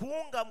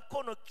kuunga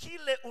mkono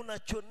kile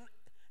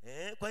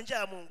kwa njia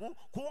ya Mungu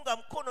kuunga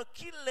mkono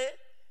kile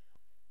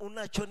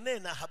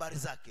unachonena habari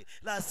zake.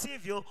 La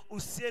sivyo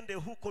usiende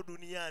huko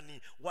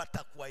duniani,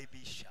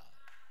 watakuaibisha.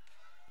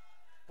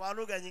 Kwa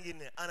lugha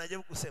nyingine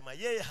anajaribu kusema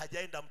yeye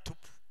hajaenda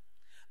mtupu,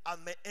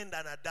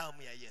 ameenda na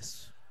damu ya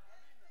Yesu.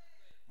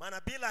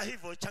 Maana bila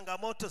hivyo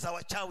changamoto za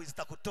wachawi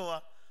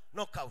zitakutoa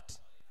knockout.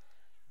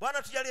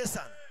 Bwana tujalie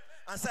sana.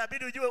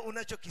 Anasabidi ujue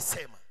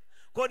unachokisema.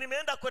 Kwa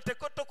nimeenda kote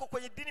kote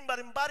kwenye dini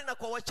mbalimbali na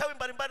kwa wachawi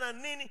mbalimbali na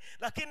nini,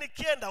 lakini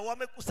kienda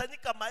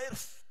wamekusanyika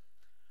maelfu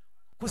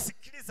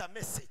kusikiliza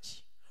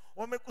message.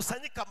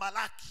 Wamekusanyika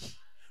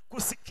malaki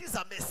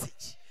kusikiza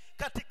message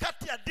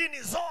katikati ya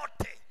dini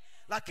zote,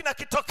 lakini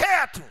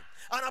akitokea tu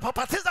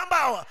anapopatiza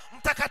mbawa,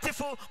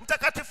 mtakatifu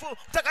mtakatifu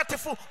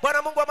mtakatifu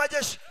Bwana Mungu wa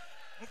majeshi.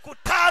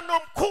 Mkutano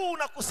mkuu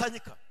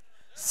unakusanyika.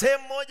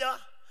 Sehemu moja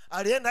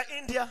alienda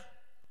India,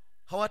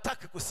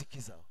 hawataki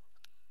kusikiza.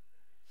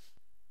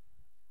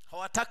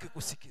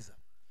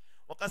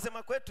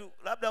 Wakasema kwetu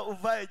labda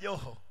uvae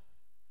joho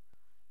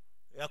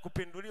ya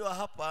kupinduliwa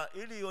hapa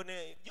ili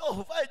ione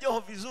joho, vae joho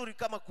vizuri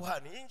kama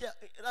kuhani. Nje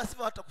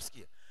lazima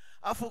hatakusikia.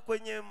 Afu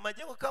kwenye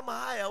majengo kama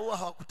haya huwa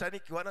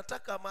hawakutaniki,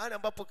 wanataka mahali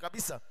ambapo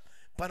kabisa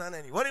pana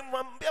nani.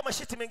 Walimwambia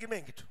mashiti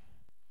mengi tu.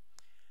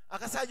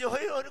 Akasema joho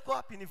hilo liko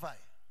wapi nivae?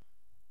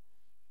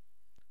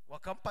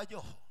 Wakampa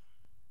joho,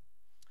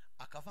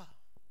 akavaa.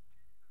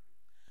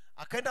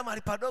 Akaenda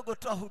mahali padogo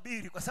tu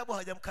ahubiri kwa sababu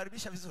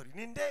hawajamkaribisha vizuri.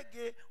 Ni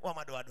ndege wa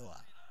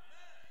madoadoa.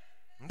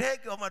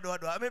 Ndege wa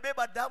madoadoa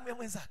amebeba damu ya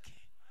mwenzake.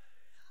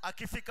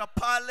 Akifika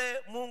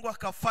pale Mungu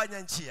akafanya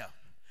njia.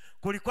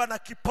 Kulikuwa na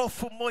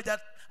kipofu mmoja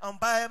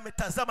ambaye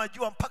ametazama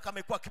jua mpaka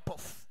amekuwa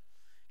kipofu.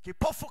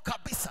 Kipofu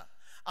kabisa.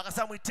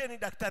 Akasema mwiteni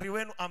daktari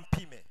wenu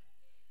ampime.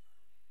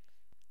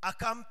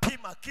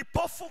 Akampima,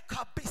 kipofu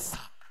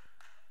kabisa.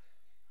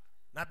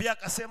 Nabii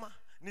akasema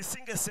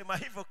nisingesema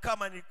hivyo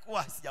kama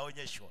nilikuwa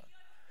sijaonyeshwa.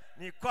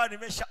 Nilikuwa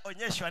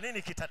nimeshaonyeshwa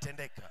nini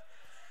kitatendeka.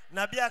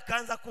 Nabii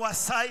akaanza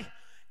kuwasai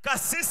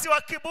kasisi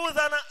wa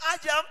Kibudha na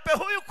aje ampe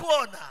huyu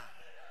kuona.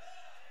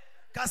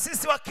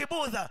 Kasisi wa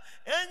Kibudha,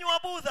 enyi wa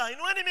Budha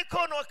inueni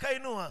mikono.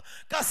 Wakainua.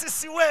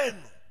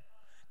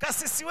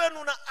 Kasisi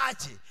wenu na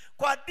aje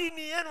kwa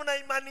dini yenu na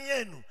imani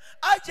yenu,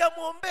 aje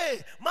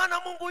muombe. Maana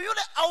Mungu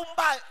yule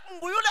aumbaye,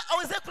 Mungu yule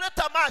aweze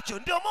kuleta macho,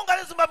 ndio Mungu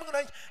aliyeumba mbingu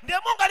na nchi,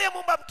 ndio Mungu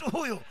aliyemuumba mtu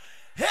huyo.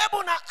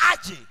 Hebu na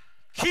aje.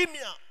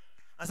 Kimya.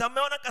 Sasa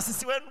mmeona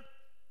kasisi wenu?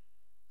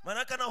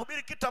 Maana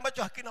anahubiri kitu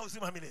ambacho hakina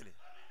uzima milele.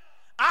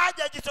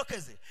 Aje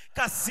ajitokeze.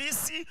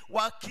 Kasisi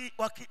wa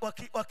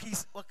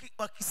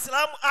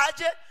Kiislamu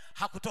aje,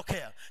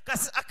 hakutokea.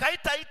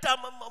 Akaita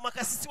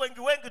makasisi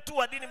wengi tu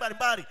wa dini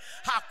mbalimbali,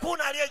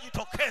 hakuna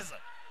aliyejitokeza.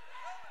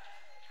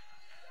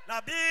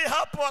 Nabii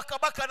hapo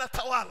akabaka na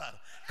tawala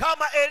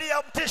kama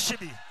Elia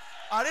Mtishibi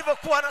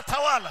alivyokuwa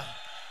anatawala.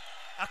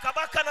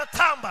 Akabaka na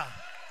tamba,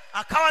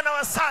 akawa na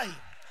wasai.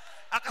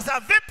 Akasema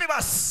vipi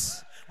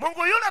basi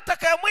Mungu yule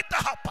atakayemwita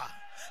hapa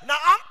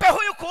na ampe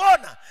huyu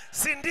kuona,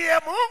 si ndiye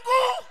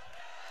Mungu?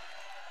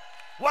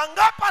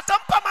 Wangapi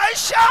atampa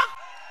maisha?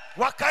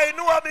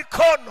 Wakainua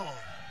mikono.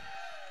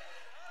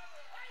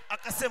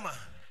 Akasema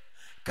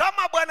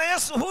kama Bwana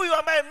Yesu huyu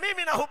ambaye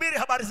mimi nahubiri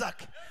habari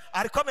zake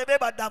alikuwa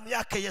amebeba damu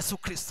yake Yesu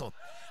Kristo,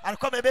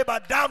 alikuwa amebeba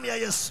damu ya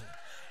Yesu,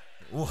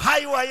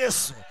 uhai wa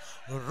Yesu,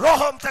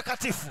 Roho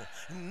Mtakatifu,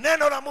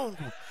 neno la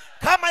Mungu.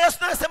 Kama Yesu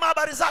anasema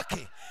habari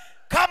zake,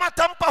 kama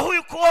atampa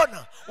huyu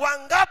kuona,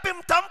 wangapi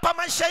mtampa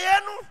maisha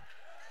yenu?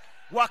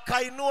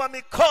 Wakainua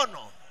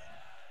mikono.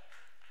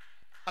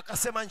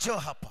 Akasema njoo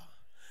hapa.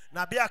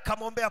 Nabii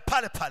akamwombea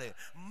pale pale,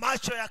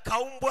 macho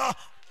yakaumbwa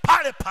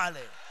pale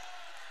pale.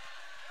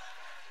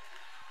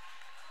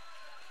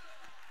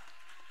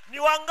 Ni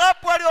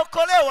wangapi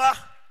waliokolewa?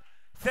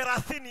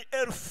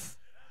 30,000.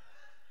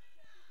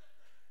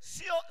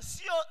 Sio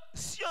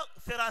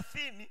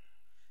 30,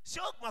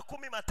 sio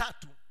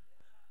 30,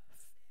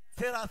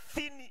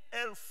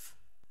 30,000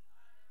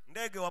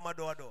 ndege wa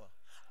madoadoa,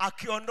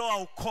 akiondoa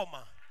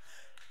ukoma.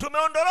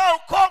 Tumeondolewa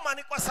ukoma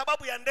ni kwa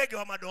sababu ya ndege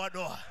wa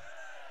madoadoa.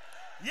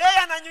 Yeye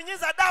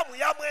ananyunyiza damu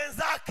ya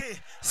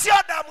mwenzake, sio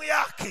damu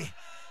yake.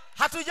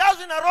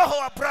 Hatujazwi na roho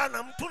wa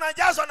Branham,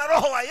 tunajazwa na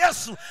roho wa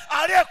Yesu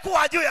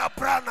aliyekuwa juu ya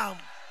Branham.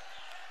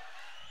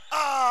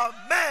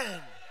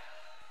 Amen.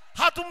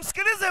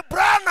 Hatumsikilize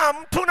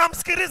Branham,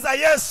 tunamsikiliza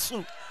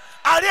Yesu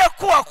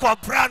aliyekuwa kwa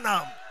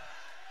Branham.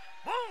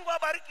 Mungu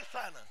abariki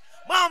sana.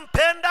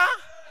 Mwampenda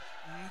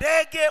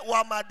ndege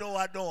wa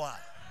madoadoa.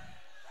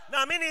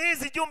 Naamini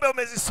hizi jumbe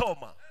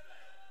umezisoma.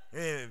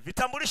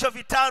 Vitambulisho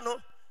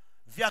 5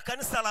 vya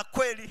kanisa la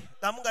kweli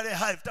la Mungu aliye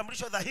hai,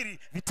 vitambulisho dhahiri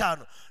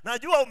 5.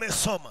 Najua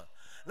umesoma.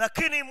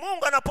 Lakini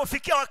Mungu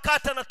anapofikia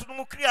wakati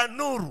anatunumukia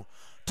nuru,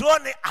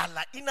 tuone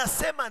ala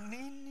inasema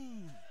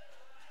nini.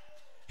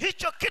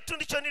 Hicho kitu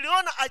ndicho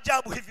niliona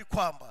ajabu hivi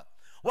kwamba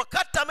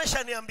wakati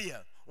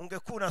ameshaniambia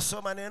ungekuwa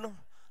unasoma neno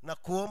na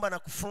kuomba na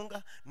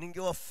kufunga,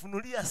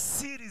 ningewafunulia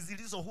siri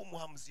zilizo humu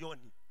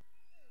hamzioni.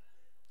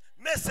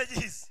 Message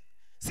hizi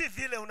si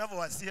vile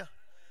unavyowazia.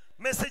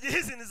 Message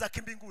hizi ni za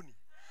kimbinguni.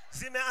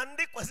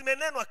 Zimeandikwa,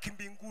 zimenenwa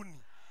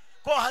kimbinguni.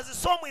 Kwa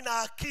hazisomwi na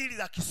akili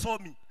za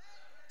kisomi.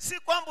 Si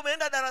kwamba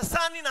umeenda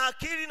darasani na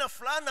akili na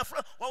fulani na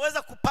fulani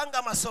waweza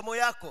kupanga masomo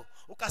yako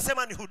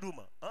ukasema ni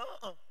huduma.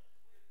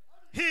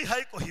 Hii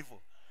haiko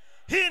hivyo.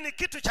 Hii ni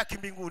kitu cha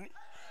kimbinguni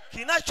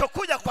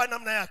kinachokuja kwa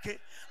namna yake,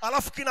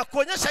 alafu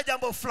kinakuonyesha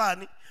jambo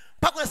fulani.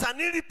 Mpaka sasa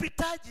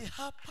nilipitaje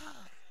hapa?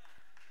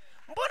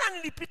 Mbona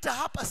nilipita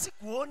hapa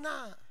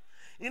sikuona?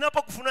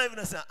 Inapokufunua hivi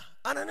nasema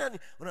ana nani?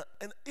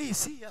 Hii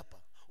si hapa.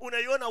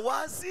 Unaiona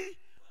wazi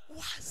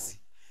wazi.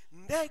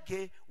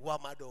 Ndege wa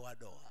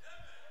madoadoa.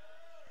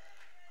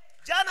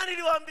 Jana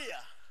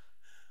niliwaambia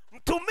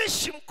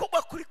mtumishi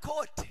mkubwa kuliko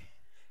wote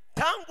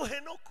tangu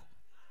Henoko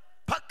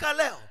mpaka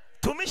leo,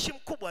 mtumishi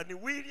mkubwa ni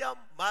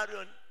William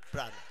Marion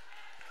Branham.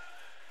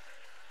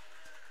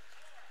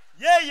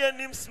 Yeye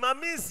ni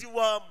msimamizi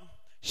wa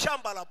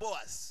shamba la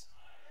Boaz.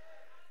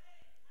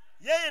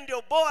 Yeye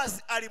ndio Boaz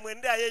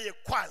alimwendea yeye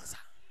kwanza.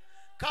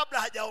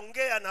 Kabla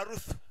hajaongea na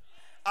Ruth,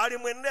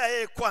 alimwendea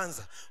yeye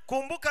kwanza.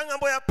 Kumbuka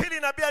ngambo ya pili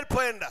nabii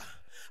alipoenda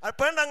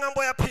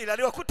ngambo ya pili,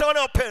 aliwakuta wale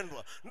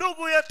wapendwa.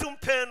 Ndugu yetu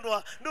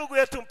mpendwa, ndugu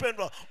yetu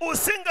mpendwa,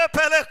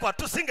 usingepelekwa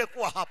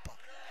tusingekuwa hapa.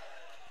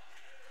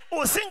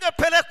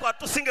 Usingepelekwa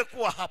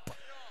tusingekuwa hapa.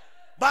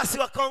 Basi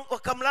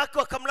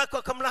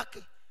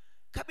wakamlaki.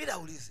 Kabila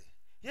aulize,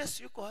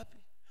 Yesu yuko wapi?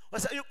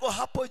 Wasa yuko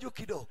hapo juu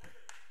kidogo.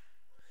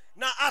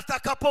 Na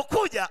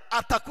atakapokuja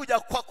atakuja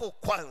kwako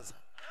kwanza.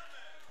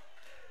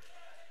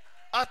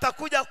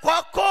 Atakuja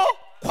kwako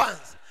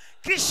kwanza.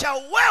 Kisha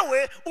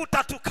wewe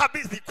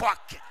utatukabidhi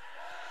kwake.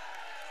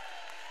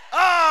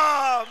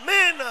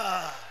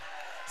 Amina.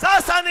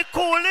 Sasa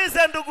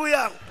nikuulize ndugu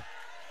yangu,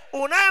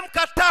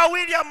 unayemkataa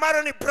William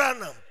Marion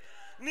Branham,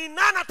 ni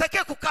nani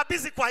atakaye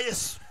kukabidhi kwa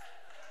Yesu?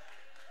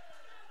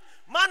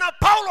 Maana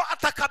Paulo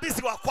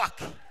atakabidhi wa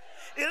kwake,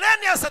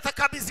 Ilenius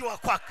atakabidhi wa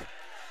kwake,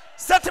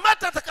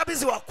 Satimata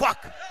atakabidhi wa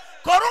kwake,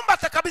 Korumba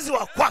atakabidhi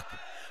wa kwake,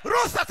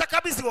 Ruth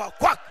atakabidhi wa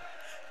kwake,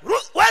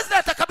 Wesley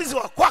atakabidhi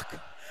wa kwake,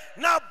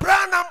 na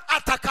Branham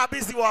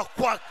atakabidhi wa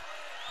kwake.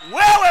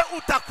 Wewe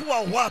utakuwa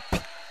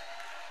wapi?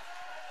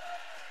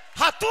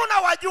 Hatuna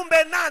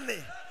wajumbe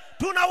 8,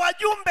 tuna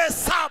wajumbe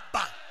 7.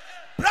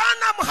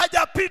 Branham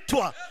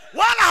hajapitwa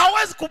wala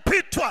hawezi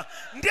kupitwa.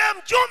 Ndiye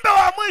mjumbe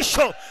wa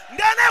mwisho,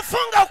 ndiye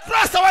anayefunga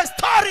ukurasa wa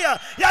historia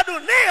ya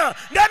dunia,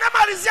 ndiye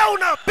anamalizia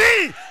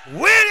unabii.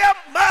 William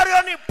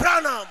Marion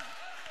Branham.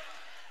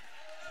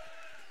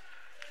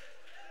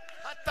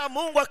 Hata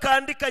Mungu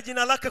akaandika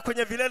jina lake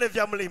kwenye vilele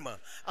vya mlima.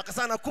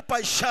 Akasema nakupa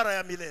ishara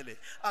ya milele.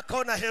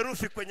 Akaona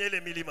herufi kwenye ile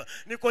milima.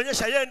 Ni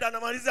kuonyesha yeye ndiye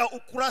anamalizia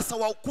ukurasa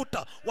wa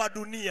ukuta wa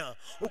dunia,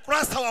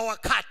 ukurasa wa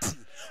wakati,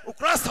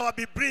 ukurasa wa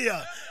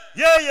Biblia.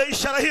 Yeye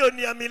ishara hiyo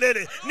ni ya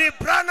milele. Ni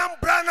Branham,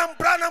 Branham,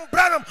 Branham,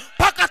 Branham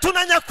mpaka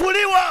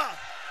tunanyakuliwa.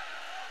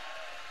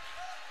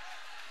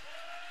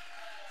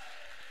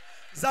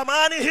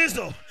 Zamani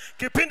hizo,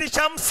 kipindi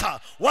cha Musa,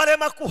 wale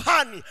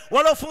makuhani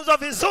waliofunzwa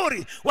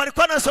vizuri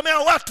walikuwa wanasomea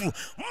watu,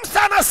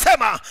 Musa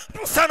anasema,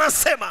 Musa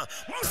anasema,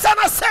 Musa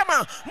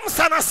anasema,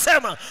 Musa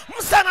anasema,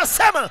 Musa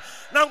anasema,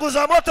 na nguzo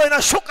ya moto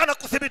inashuka na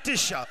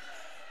kuthibitisha.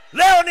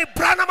 Leo ni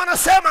Branham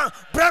anasema,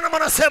 Branham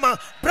anasema,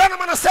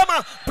 Branham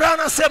anasema, Branham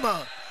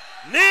anasema.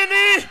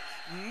 Nini?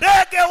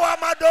 Ndege wa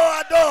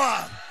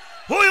madoadoa.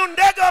 Huyu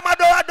ndege wa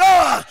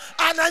madoadoa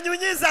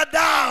ananyunyiza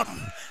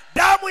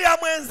damu ya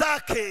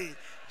mwenzake.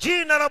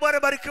 Jina la Bwana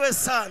barikiwe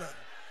sana.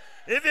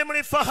 Hivi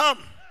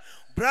mlifahamu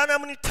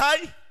Branham ni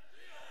tai?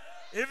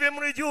 Hivi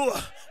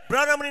mlijua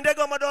Branham ni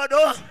ndege wa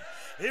madoadoa?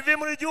 Hivi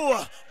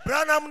mlijua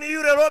Branham ni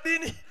yule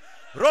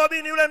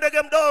Robin yule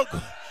ndege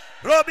mdogo?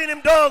 Robin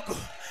mdogo.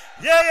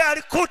 Yeye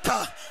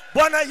alikuta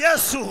Bwana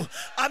Yesu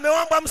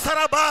amewamba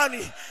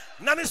msalabani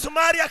na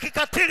misumari ya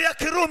kikatili ya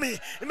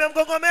Kirumi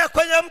imemgongomea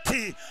kwenye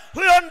mti.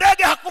 Huyo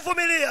ndege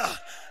hakuvumilia,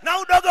 na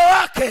udogo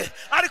wake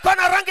alikuwa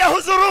na rangi ya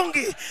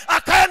hudhurungi.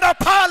 Akaenda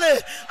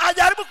pale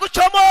ajaribu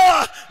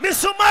kuchomoa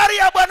misumari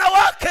ya bwana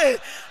wake,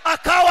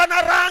 akawa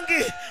na rangi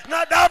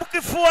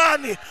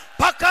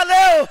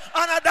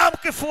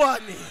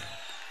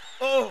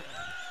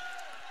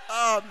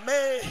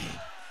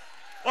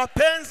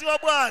Wapenzi wa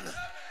Bwana,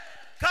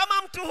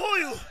 kama mtu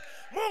huyu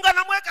Mungu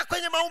anamweka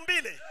kwenye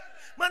maumbile,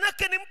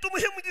 manake ni mtu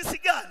muhimu jinsi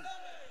gani?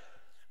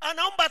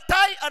 Anaomba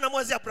tai,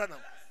 anamwazia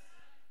Branham.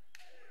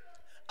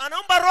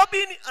 Anaomba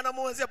Robin,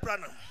 anamwazia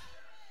Branham.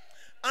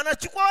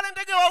 Anachukua wale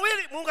ndege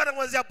wawili, Mungu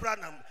anamwazia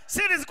Branham.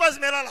 Siri zilikuwa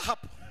zimelala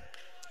hapo.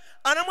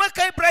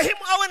 Anamweka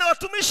Ibrahimu awe na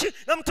watumishi,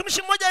 na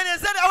mtumishi mmoja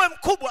Eliezeri awe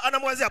mkubwa,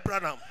 anamwazia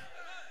Branham.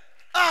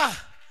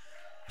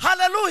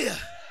 Haleluya.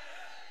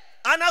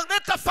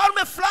 Analeta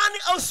falme fulani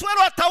au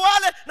swero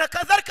atawale na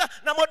kadhalika,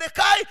 na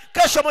Mordekai,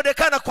 kesho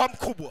Mordekai anakuwa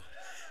mkubwa,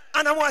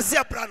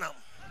 anamwazia Branham.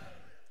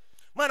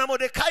 Maana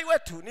Mordekai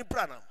wetu ni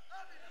Branham.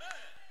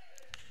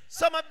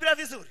 Soma Biblia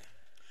vizuri.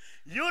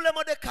 Yule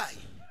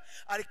Mordekai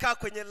alikaa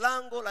kwenye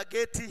lango la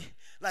geti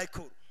la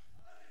ikulu.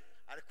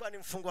 Alikuwa ni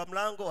mfungwa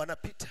mlango,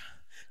 anapita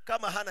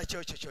kama hana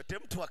cheo chochote,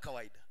 mtu wa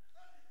kawaida.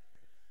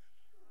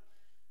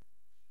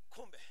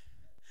 Kumbe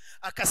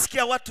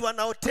akasikia watu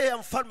wanaotea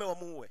mfalme wa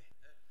muue.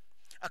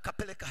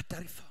 Akapeleka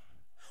taarifa.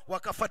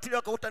 Wakafuatilia,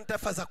 wakakuta ni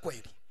taarifa za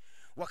kweli.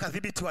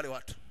 Wakadhibiti wale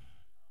watu.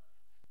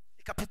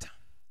 Ikapita.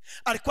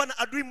 Alikuwa na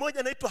adui mmoja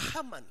anaitwa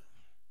Hamani.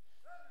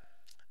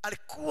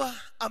 Alikuwa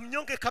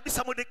amnyonge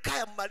kabisa Mordekai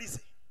ammalize.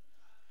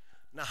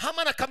 Na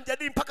Haman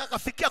akamjadili mpaka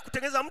akafikia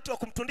kutengeneza mtu wa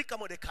kumtundika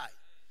Mordekai.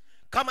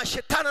 Kama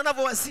shetani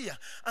anavyowazia,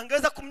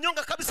 angeweza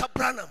kumnyonga kabisa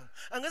Branham,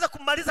 angeweza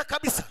kummaliza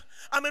kabisa.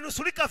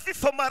 Amenusulika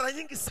vifo mara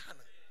nyingi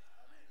sana.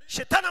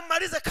 Shetani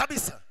ammalize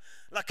kabisa,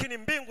 lakini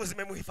mbingu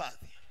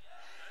zimemhifadhi.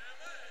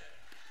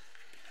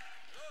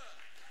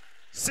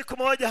 Siku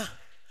moja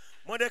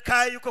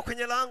Mordekai yuko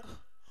kwenye lango,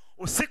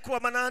 usiku wa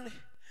manane,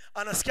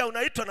 anasikia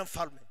unaitwa na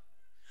mfalme.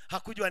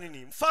 Hakujua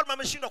nini. Mfalme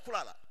ameshindwa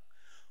kulala.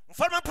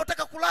 Mfalme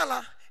anapotaka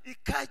kulala,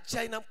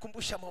 ikaja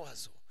inamkumbusha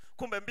mawazo.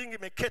 Kumbe mbingu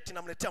imeketi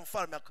na mletea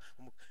mfalme.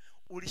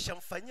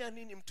 Ulishamfanyia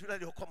nini mtu yule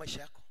aliyokuwa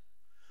maisha yako?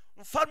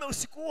 Mfalme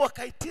usiku huo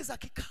akaitiza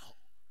kikao.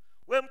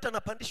 Wewe mtu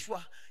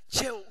anapandishwa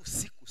cheo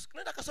usiku.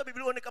 Nenda kasoma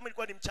Biblia uone kama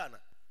ilikuwa ni mchana.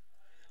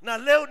 Na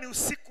leo ni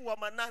usiku wa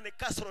manane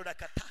kasoro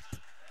dakika 3.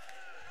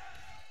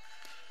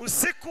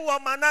 Usiku wa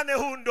manane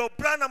huu ndio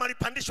Branham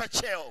alipandishwa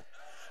cheo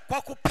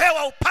kwa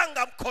kupewa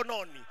upanga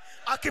mkononi,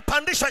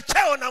 akipandishwa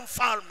cheo na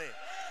mfalme.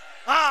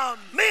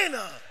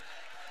 Amina.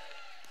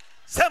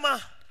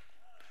 Sema,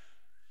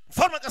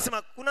 mfalme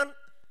akasema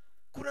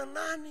kuna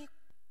nani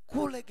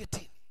kule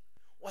getini?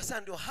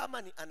 Wasa ndio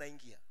Hamani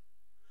anaingia.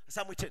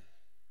 Sasa mwiteni.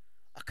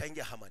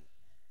 Akaingia Hamani.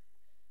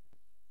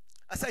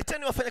 Sasa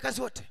iteni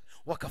wafanyakazi wote.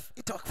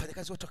 Wakaita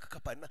wafanyakazi wote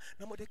wakakaa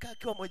na Mordekai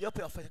akiwa mmoja wapo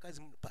ya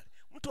wafanyakazi pale.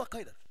 Mtu wa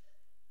kawaida.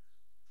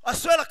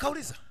 Aswela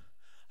kauliza,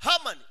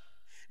 Hamani,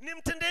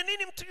 nimtendee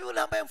nini mtu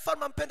yule ambaye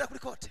mfalme ampenda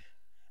kuliko wote?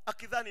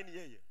 Akidhani ni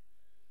yeye.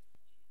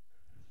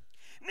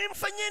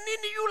 Nimfanyie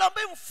nini yule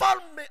ambaye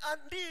mfalme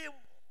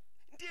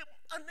ndiye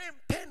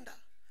anayempenda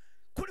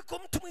kuliko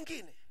mtu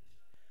mwingine?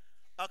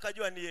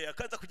 Akajua ni yeye,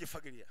 akaanza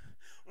kujifagilia.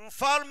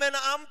 Mfalme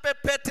na ampe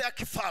pete ya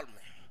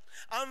kifalme,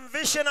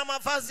 amvishe na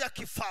mavazi ya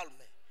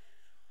kifalme,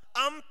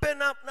 ampe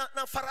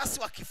na farasi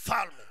wa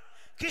kifalme,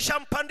 kisha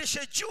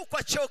mpandishe juu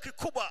kwa cheo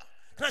kikubwa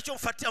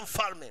kinachomfuatia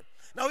mfalme,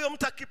 na huyo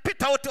mtu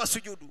akipita wote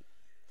wasujudu.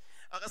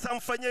 Akasema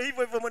mfanyie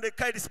hivyo hivyo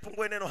Mordekai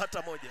lisipungue neno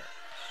hata moja.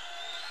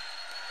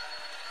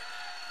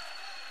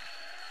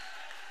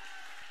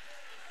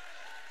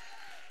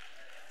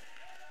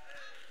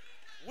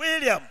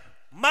 William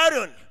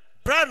Marion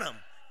Branham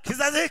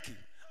kizazi hiki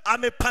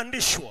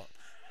amepandishwa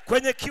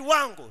kwenye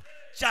kiwango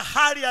cha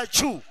hali ya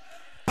juu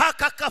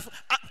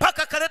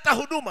mpaka kaleta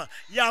huduma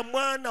ya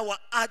mwana wa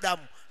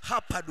Adamu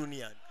hapa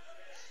duniani.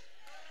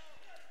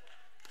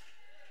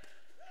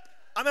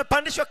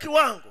 Amepandishwa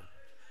kiwango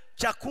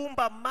cha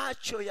kumba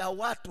macho ya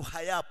watu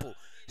hayapo.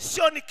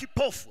 Sio ni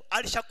kipofu.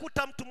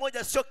 Alishakuta mtu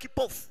mmoja sio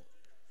kipofu,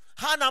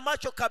 hana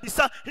macho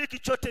kabisa, hiki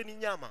chote ni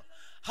nyama,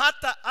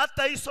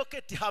 hata hii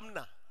soketi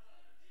hamna.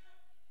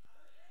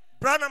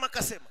 Branham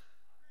akasema,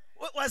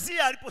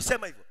 wazia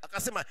aliposema hivyo,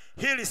 akasema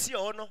hili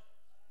sio ono,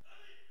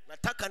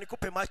 nataka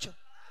nikupe macho.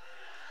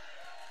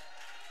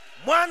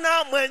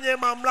 Mwana mwenye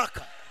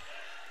mamlaka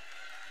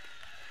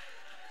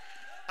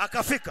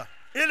akafika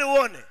ili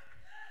uone.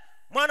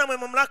 Mwana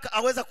mwenye mamlaka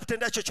aweza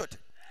kutendea chochote.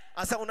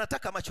 Asa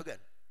unataka macho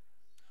gani?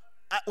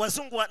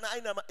 Wazungu wana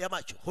aina ya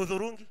macho,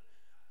 hudhurungi,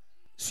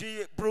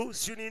 si blue,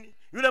 si nini.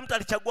 Yule mtu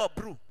alichagua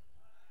blue.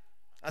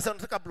 Asa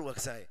unataka blue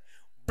akasema.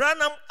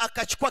 Branham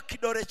akachukua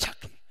kidole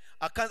chake,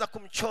 akaanza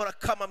kumchora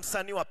kama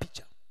msanii wa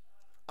picha.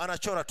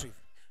 Anachora tu hivi,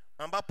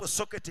 ambapo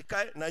socket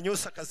ikae na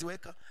nyusa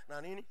kaziweka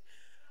na nini.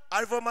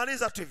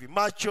 Alivomaliza tu hivi,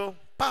 macho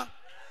pa.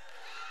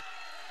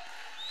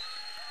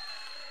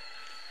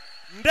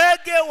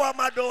 Ndege wa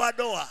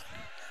madoadoa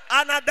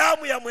ana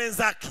damu ya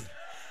mwenzake.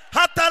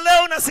 Hata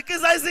leo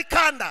nasikiza hizi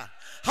kanda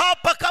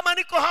hapa, kama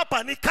niko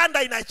hapa ni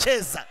kanda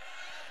inacheza.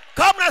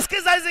 Kama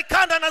nasikiza hizi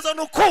kanda nazo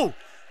nukuu,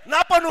 na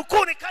hapo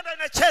nukuu ni kanda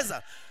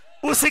inacheza.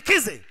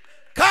 Usikize.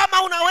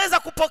 Kama unaweza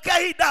kupokea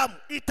hii damu,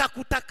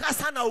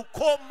 itakutakasa na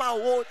ukoma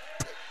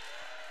wote.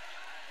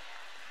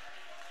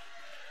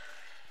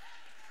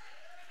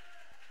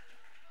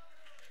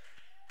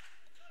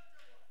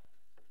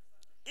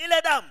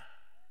 Ile damu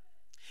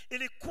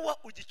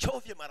ilikuwa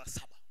ujichovye mara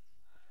 7.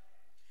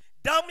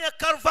 damu ya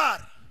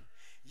Kalvari,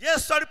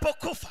 Yesu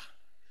alipokufa,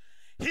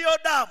 hiyo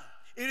damu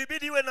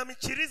ilibidi iwe na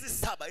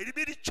michirizi 7.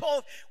 Ilibidi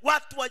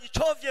watu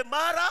wajichovye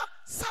mara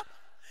 7.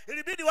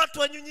 Ilibidi watu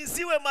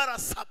wanyunyiziwe mara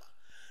 7.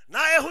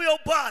 Naye huyo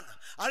Bwana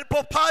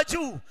alipopaa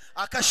juu,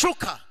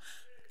 akashuka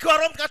kwa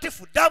Roho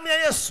Mtakatifu, damu ya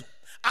Yesu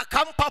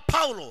akampa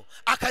Paulo,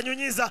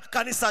 akanyunyiza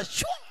kanisa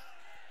shwa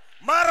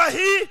mara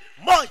hii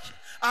moja.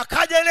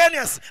 Akaja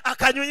Elenius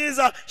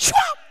akanyunyiza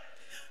shwa.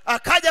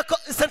 Akaja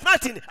St.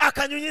 Martin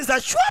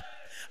akanyunyiza shwa.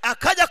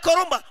 Akaja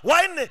Korumba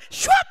wa 4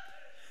 shwa.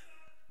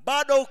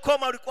 Bado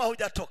ukoma ulikuwa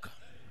hujatoka.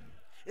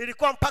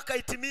 Ilikuwa mpaka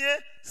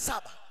itimie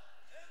 7.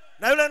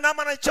 Na yule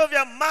nama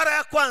anachovya mara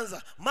ya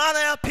kwanza, mara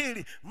ya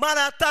pili,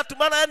 mara ya 3,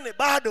 mara ya 4,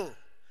 bado.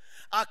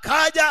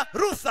 Akaja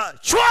Rutha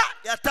chwa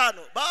ya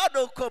 5,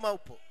 bado ukoma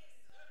upo.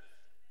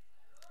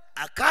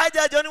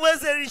 Akaja John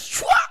Wesley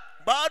chwa,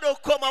 bado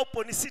ukoma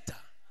upo, ni 6.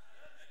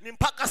 Ni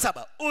mpaka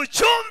 7.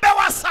 Ujumbe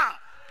wa saa.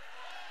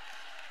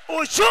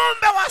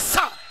 Ujumbe wa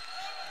saa.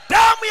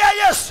 Damu ya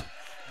Yesu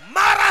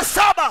mara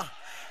 7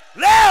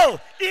 leo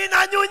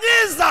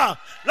inanyunyiza,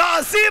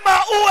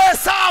 lazima uwe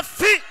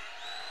safi.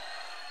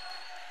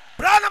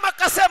 Branham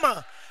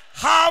akasema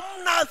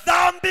hamna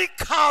dhambi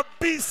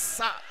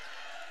kabisa.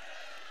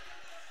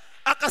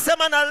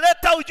 Akasema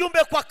naleta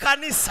ujumbe kwa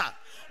kanisa.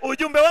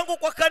 Ujumbe wangu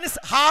kwa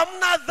kanisa,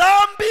 hamna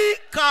dhambi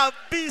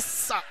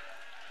kabisa.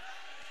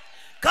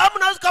 Kama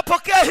unaweza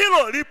kupokea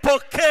hilo,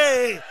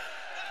 lipokee.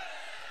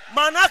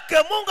 Manake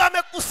Mungu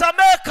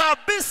amekusamehe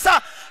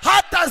kabisa,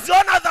 hata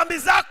ziona dhambi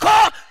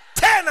zako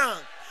tena.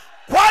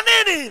 Kwa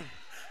nini?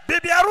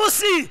 Bibi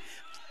harusi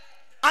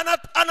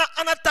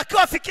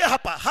anatakiwa afikie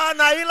hapa.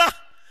 Hana ila,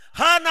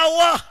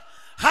 hana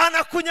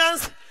hana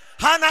kunyanzi,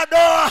 hana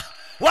doa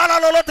wala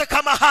lolote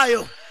kama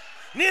hayo.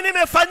 Nini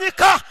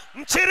imefanyika?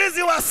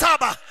 Mchirizi wa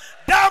 7,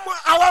 damu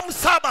awamu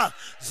 7,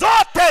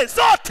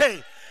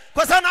 zote.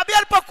 Kwa sababu nabii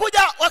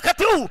alipokuja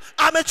wakati huu,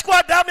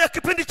 amechukua damu ya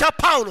kipindi cha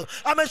Paulo,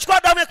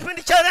 amechukua damu ya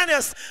kipindi cha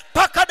Irenaeus,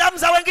 mpaka damu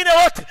za wengine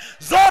wote,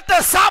 zote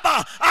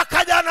 7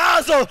 akaja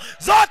nazo,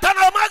 zote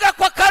anamwaga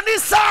kwa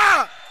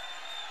kanisa.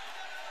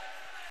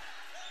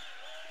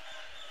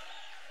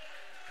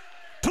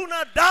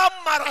 Tuna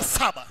damu mara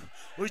 7.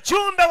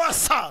 Ujumbe wa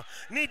saa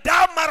ni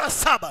damu mara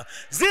 7.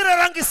 Zile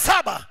rangi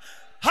 7,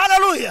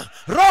 haleluya,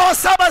 roho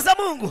 7 za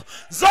Mungu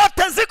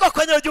zote ziko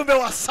kwenye ujumbe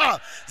wa saa.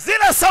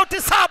 Zile sauti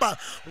 7,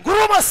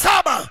 ngurumo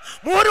 7,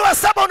 muhuri wa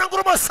 7 una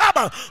ngurumo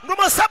 7.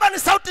 Ngurumo 7 ni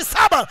sauti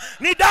 7,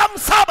 ni damu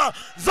 7,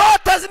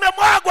 zote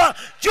zimemwagwa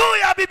juu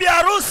ya bibi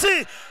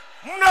harusi.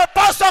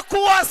 Mnapaswa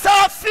kuwa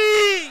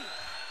safi.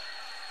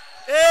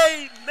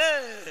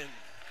 Amen.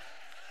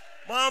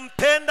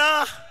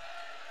 Mwampenda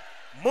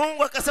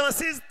Mungu akasema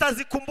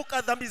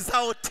sitazikumbuka dhambi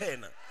zao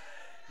tena,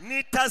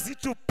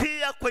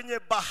 nitazitupia kwenye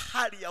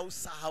bahari ya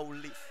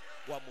usahaulifu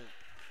wa Mungu.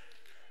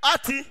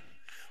 Ati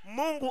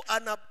Mungu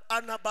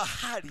ana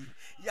bahari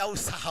ya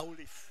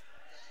usahaulifu.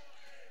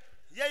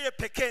 Yeye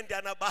pekee ndiye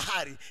ana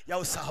bahari ya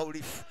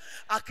usahaulifu.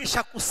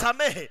 Akisha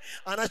kusamehe,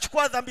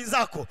 anachukua dhambi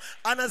zako,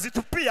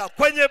 anazitupia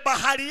kwenye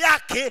bahari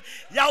yake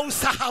ya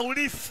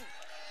usahaulifu.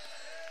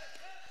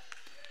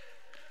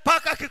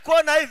 Paka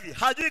kikuona hivi,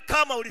 hajui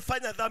kama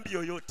ulifanya dhambi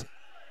yoyote.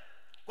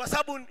 Kwa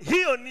sababu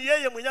hiyo ni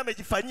yeye mwenyewe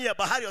amejifanyia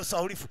bahari ya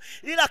usahaulifu.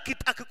 Ila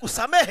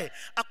akikusamehe,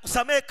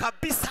 akusamehe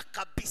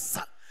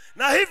kabisa.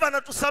 Na hivyo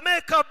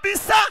anatusamehe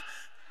kabisa,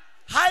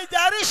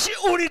 haijalishi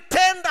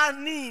ulitenda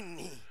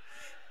nini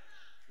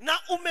na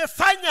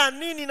umefanya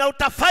nini na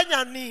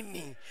utafanya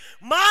nini.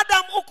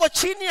 Maadamu uko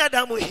chini ya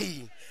damu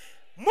hii,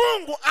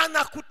 Mungu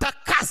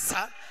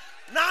anakutakasa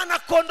na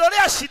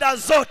anakuondolea shida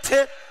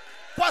zote,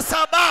 kwa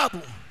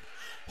sababu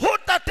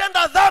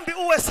hutatenda dhambi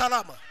uwe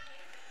salama.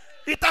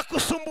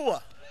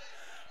 Itakusumbua.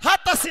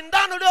 Hata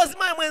sindano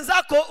uliyozima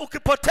mwenzako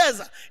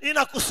ukipoteza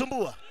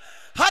inakusumbua.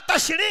 Hata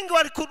shilingi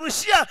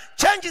walikurushia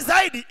change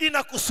zaidi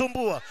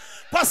inakusumbua,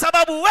 kwa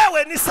sababu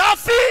wewe ni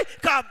safi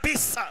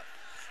kabisa.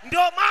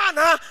 Ndio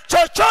maana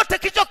chochote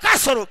kicho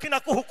kasoro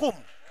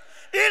kinakuhukumu,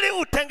 ili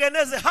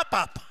utengeneze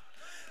hapa.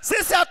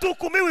 Sisi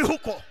hatuhukumiwi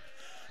huko,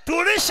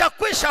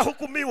 tulishakwisha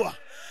hukumiwa.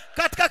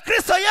 Katika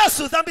Kristo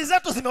Yesu dhambi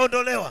zetu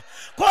zimeondolewa.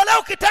 Kwa leo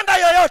ukitenda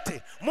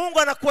yoyote, Mungu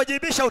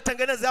anakuwajibisha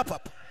utengeneze hapa.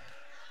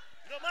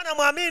 Ndio maana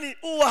muamini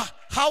huwa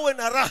hawe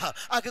na raha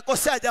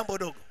akikosea jambo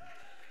dogo.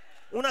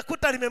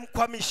 Unakuta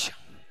limemkwamisha.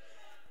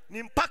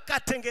 Ni mpaka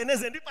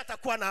atengeneze ndipo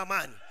atakuwa na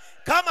amani.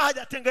 Kama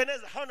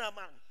hajatengeneza hana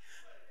amani.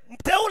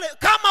 Mteule,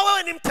 kama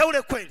wewe ni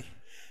mteule kweli,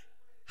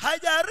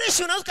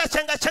 haijalishi unaweza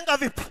kuchanga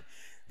vipi,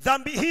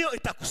 dhambi hiyo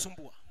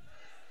itakusumbua.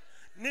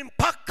 Ni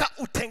mpaka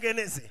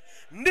utengeneze,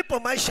 ndipo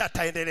maisha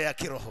yataendelea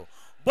kiroho.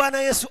 Bwana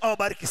Yesu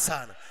awabariki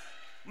sana.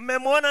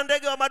 Mmemwona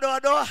ndege wa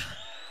madoadoa?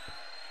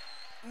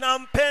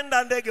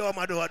 Nampenda ndege wa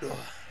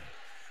madoadoa.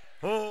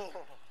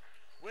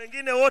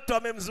 Wengine wote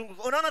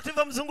wamemzunguka. Unaona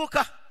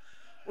tulivyomzunguka?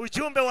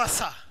 Ujumbe wa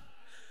saa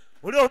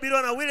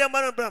uliohubiriwa na William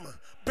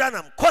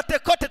Branham,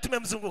 kote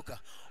tumemzunguka.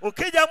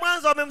 Ukija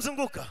Mwanza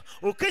wamemzunguka,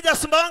 ukija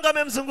Sumbawanga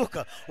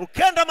wamemzunguka,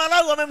 ukenda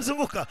Malawi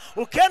wamemzunguka,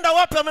 ukenda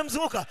wapi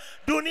wamemzunguka.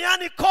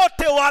 Duniani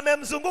kote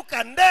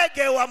wamemzunguka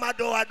ndege wa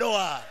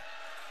madoadoa.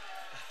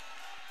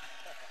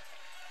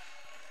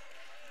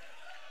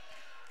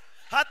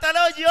 Hata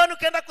leo jioni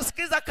ukienda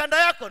kusikiza kanda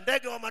yako,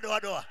 ndege wa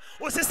madoadoa.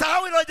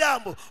 Usisahau hilo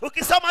jambo.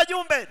 Ukisoma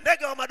jumbe,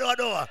 ndege wa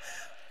madoadoa.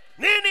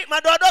 Nini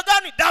madoadoa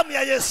gani? Damu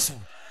ya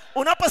Yesu.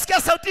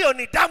 Unaposikia sauti hiyo,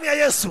 ni damu ya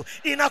Yesu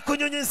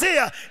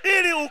inakunyunyizia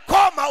ili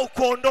ukoma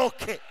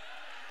ukuondoke.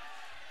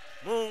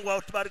 Mungu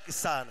atubariki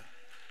sana.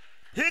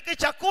 Hiki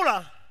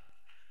chakula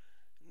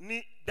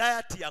ni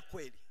diet ya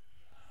kweli.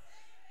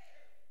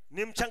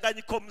 Ni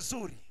mchanganyiko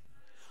mzuri.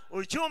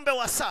 Ujumbe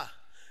wa saa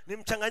ni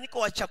mchanganyiko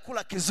wa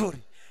chakula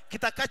kizuri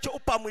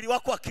kitakachoupa mwili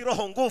wako wa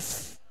kiroho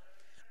nguvu,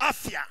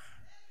 afya.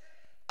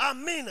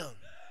 Amina.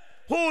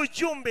 Huu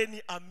ujumbe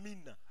ni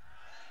amina.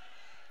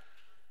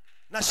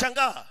 Na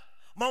shangaa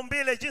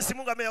maumbile jinsi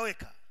Mungu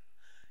ameyaweka.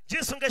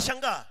 Jinsi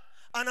ungeshangaa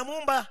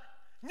anamuumba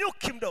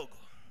nyuki mdogo.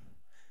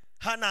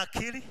 Hana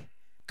akili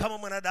kama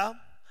mwanadamu,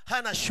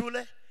 hana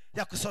shule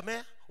ya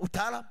kusomea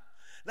utaalamu,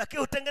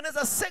 lakini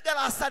utengeneza sega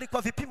la asali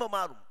kwa vipimo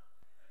maalum.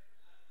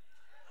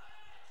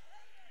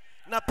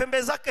 Na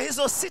pembe zake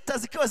hizo 6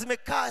 zikiwa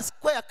zimekaa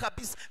square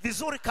kabisa,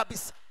 vizuri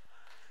kabisa.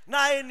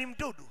 Naye ni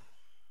mdudu.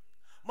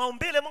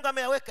 Maumbile Mungu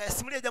ameyaweka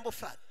yasimulie jambo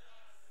fulani.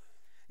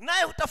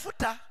 Naye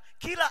utafuta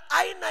kila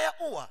aina ya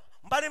ua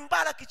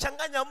mbalimbali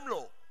akichanganya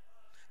mlo.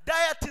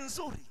 Diet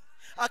nzuri.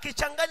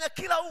 Akichanganya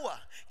kila ua,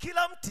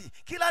 kila mti,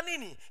 kila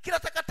nini, kila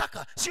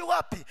takataka, si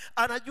wapi,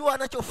 anajua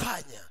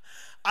anachofanya.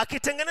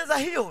 Akitengeneza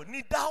hiyo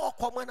ni dawa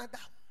kwa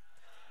mwanadamu.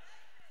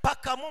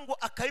 Paka Mungu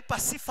akaipa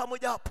sifa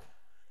moja hapo.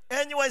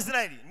 Enyi wa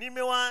Israeli,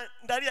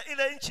 nimewaandalia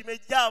ile nchi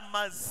imejaa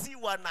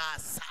maziwa na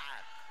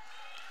asali.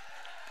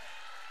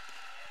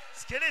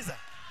 Sikiliza.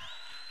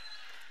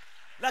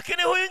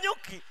 Lakini huyu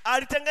nyuki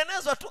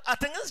alitengenezwa tu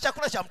atengeneze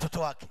chakula cha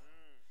mtoto wake.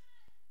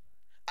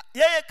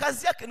 Yeye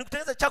kazi yake ni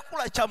kutengeneza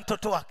chakula cha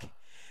mtoto wake.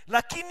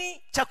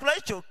 Lakini chakula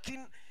hicho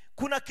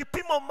kuna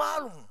kipimo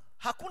maalum.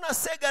 Hakuna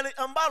sega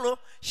ambalo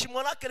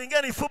shimo lake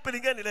lingine ni fupi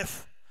lingine ni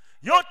refu.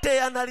 Yote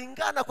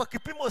yanalingana kwa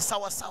kipimo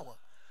sawa sawa.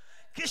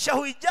 Kisha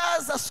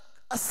huijaza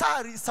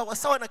asali sawa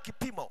sawa na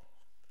kipimo.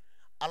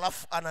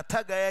 Alafu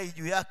anataga yai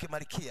juu yake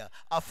malkia,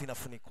 afu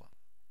inafunikwa.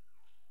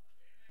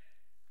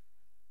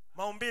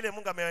 Maumbile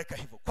Mungu ameweka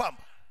hivyo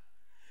kwamba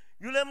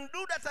yule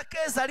mdudu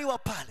atakayezaliwa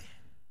pale,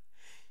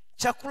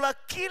 chakula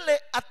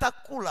kile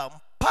atakula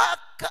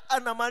mpaka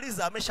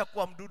anamaliza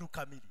ameshakuwa mdudu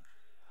kamili.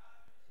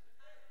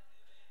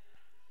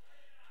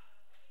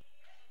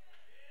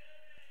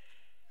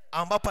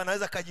 Ambapo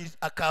anaweza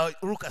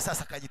akaruka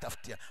sasa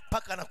kajitafutia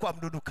mpaka anakuwa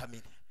mdudu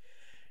kamili.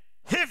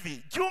 Hivi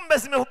jumbe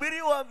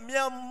zimehubiriwa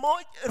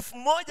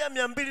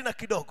 1200 na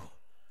kidogo.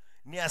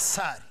 Ni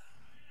asali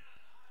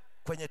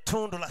kwenye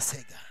tundu la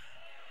sega.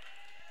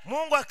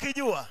 Mungu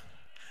akijua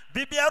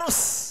bibi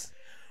harusi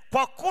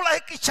kwa kula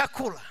hiki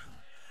chakula,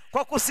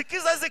 kwa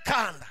kusikiza hizi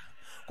kanda,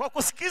 kwa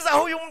kusikiza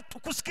huyu mtu,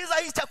 kusikiza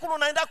hii chakula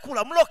unaenda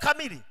kula mlo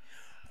kamili,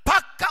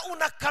 mpaka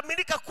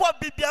unakamilika kuwa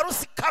bibi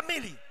harusi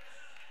kamili,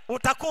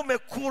 utakuwa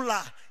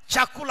umekula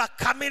chakula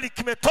kamili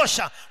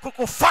kimetosha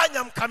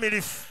kukufanya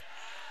mkamilifu.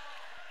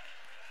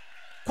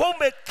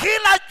 Kumbe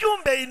kila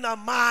jumbe ina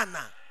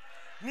maana.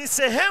 Ni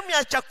sehemu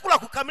ya chakula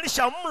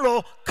kukamilisha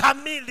mlo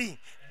kamili,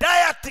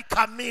 diet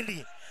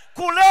kamili.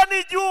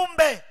 Kuleni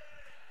jumbe,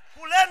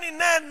 kuleni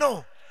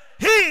neno.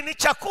 Hii ni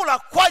chakula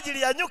kwa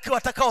ajili ya nyuki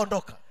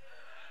watakaoondoka.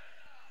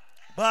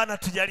 Bwana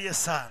tujalie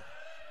sana.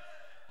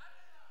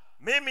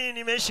 Mimi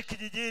nimeishi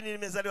kijijini,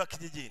 nimezaliwa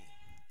kijijini.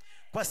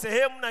 Kwa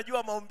sehemu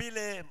najua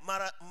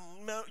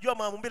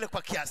maumbile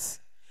kwa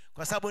kiasi.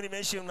 Kwa sababu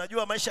nimeishi,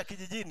 unajua maisha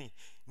kijijini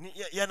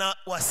yana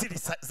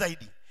wasili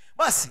zaidi.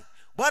 Basi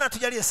Bwana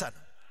tujalie sana.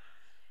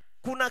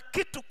 Kuna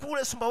kitu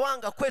kule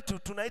Sumbawanga kwetu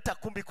tunaita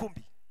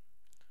kumbikumbi.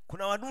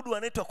 Kuna wadudu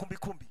wanaitwa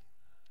kumbikumbi.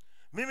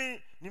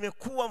 Mimi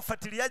nimekuwa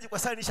mfuatiliaji kwa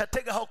sababu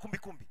nishatega hao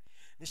kumbikumbi.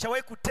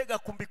 Nishawahi kutega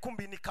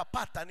kumbikumbi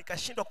nikapata,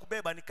 nikashindwa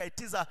kubeba,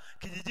 nikaitiza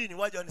kijijini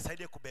waje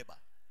wanisaidie kubeba.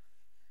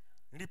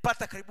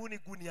 Nilipata karibuni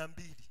gunia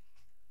 2.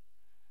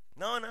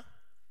 Naona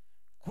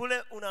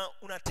kule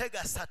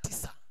unatega saa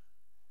 9.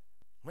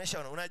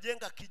 Umeshaona,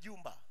 unajenga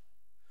kijumba.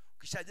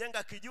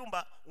 Ukishajenga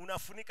kijumba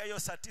unafunika hiyo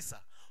saa 9.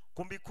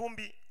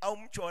 Kumbikumbi au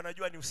mchwa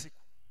wanajua ni usiku.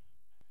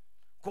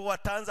 Kwa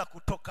wataanza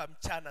kutoka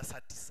mchana saa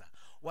 9.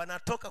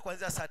 Wanatoka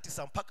kuanzia saa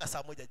 9 mpaka saa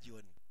 1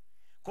 jioni.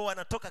 Kwa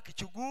wanatoka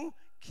kichuguu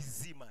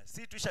kizima.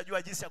 Sisi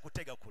tushajua jinsi ya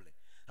kutega kule.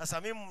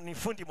 Sasa mimi ni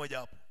fundi moja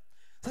hapo.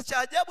 Sasa cha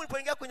ajabu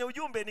nilipoingia kwenye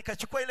ujumbe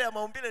nikachukua ile ya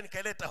maumbile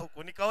nikaileta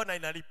huku, nikaona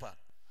inalipa.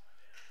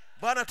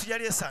 Bwana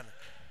tujalie sana.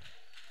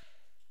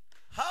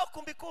 Hao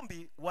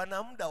kumbikumbi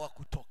wana muda wa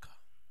kutoka.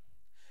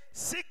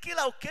 Si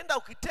kila ukenda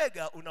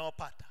ukitega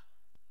unawapata.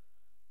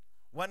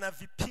 Wana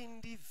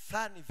vipindi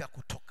fulani vya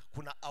kutoka.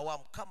 Kuna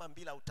awamu kama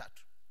 2 au 3.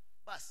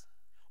 Basi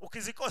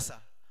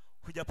ukizikosa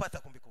hujapata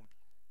kumbikumbi.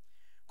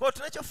 Kwa hiyo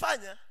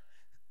tunachofanya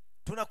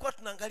tunakuwa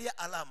tunaangalia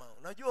alama.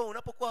 Unajua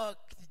unapokuwa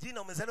kijijini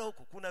umezaliwa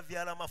huko, kuna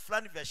vialama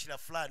fulani vya shira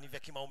fulani vya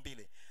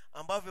kimaumbile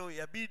ambavyo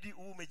yabidi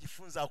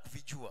umejifunza au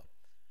kuvijua.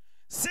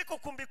 Siku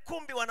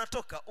kumbikumbi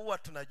wanatoka huwa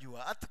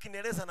tunajua. Hata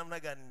kinieleza namna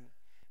gani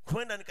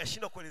kwenda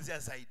nikashindwa kuelezea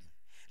zaidi.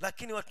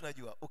 Lakini watu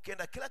tunajua.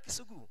 Ukienda kila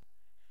Kisugu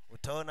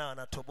utaona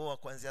wanatoboa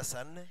kuanzia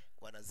saa 4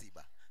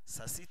 wanaziba.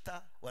 saa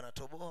 6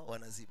 wanatoboa,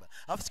 wanaziba.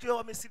 Alafu siku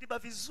wamesiliba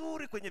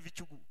vizuri kwenye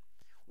vichuguu,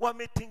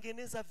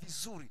 wametengeneza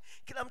vizuri,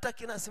 kila mtu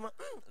akinasema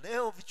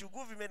leo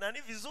vichuguu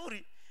vimenani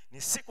vizuri,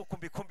 ni siku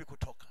kumbikumbi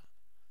kutoka.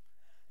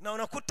 Na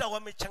unakuta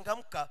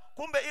wamechangamka,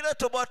 kumbe ile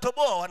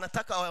toboa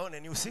wanataka waone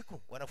ni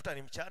usiku, wanakuta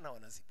ni mchana,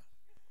 wanaziba.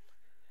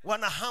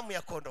 Wana hamu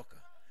ya kuondoka.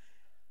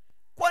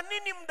 Kwa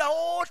nini muda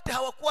wote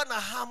hawakuwa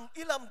na hamu,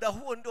 ila muda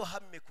huo ndio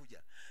hamu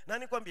imekuja? Na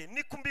nikwambie,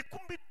 ni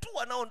kumbikumbi tu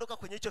wanaondoka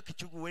kwenye hicho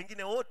kichuguu,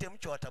 wengine wote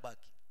mcho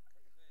watabaki.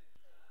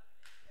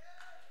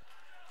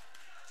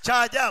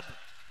 Cha ajabu,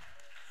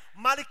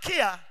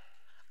 Malkia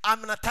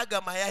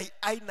amnataga mayai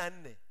aina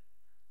 4.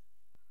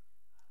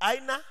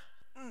 Aina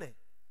 4.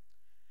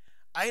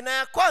 Aina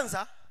ya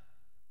kwanza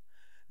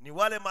ni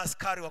wale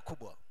maaskari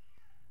wakubwa.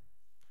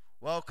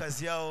 Wao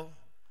kazi yao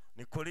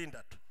ni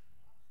kulinda tu,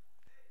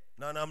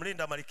 na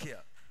wanamlinda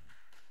Malkia,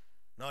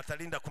 na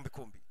watalinda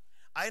kumbikumbi.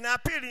 Aina ya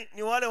pili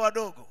ni wale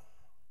wadogo,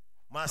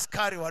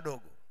 maaskari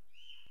wadogo.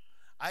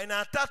 Aina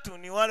ya tatu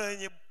ni wale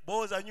wenye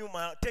boza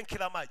nyuma, tenki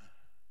la maji,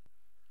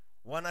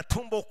 wana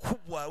tumbo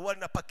kubwa,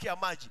 wanapakia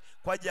maji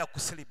kwa ajili ya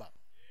kusiliba.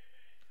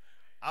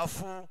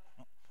 Afu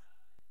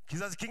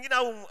kizazi kingine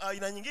au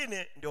aina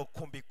nyingine ndio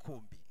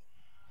kumbikumbi.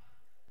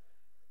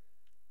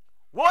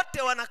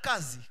 Wote wana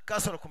kazi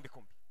kasoro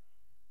kumbikumbi.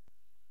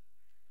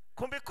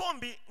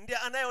 Kumbikumbi ndiye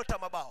anayeota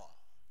mabawa,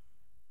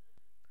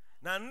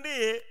 na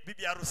ndiye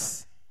bibi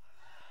harusi,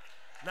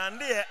 na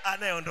ndiye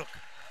anayeondoka.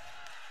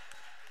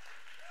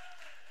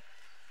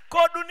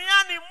 Kwa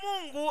duniani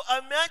Mungu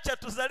ameacha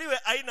tuzaliwe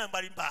aina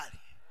mbalimbali,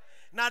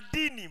 na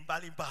dini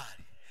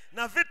mbalimbali,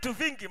 na vitu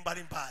vingi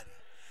mbalimbali,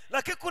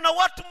 lakini kuna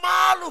watu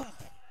maalum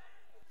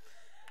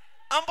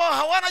ambao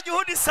hawana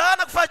juhudi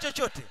sana kufanya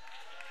chochote.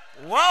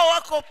 Wao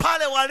wako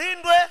pale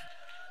walindwe,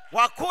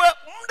 wakuwe,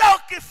 muda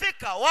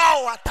ukifika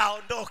wao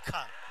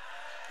wataondoka.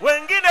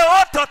 Wengine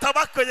wote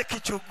watabaki kwenye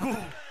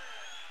kichuguu.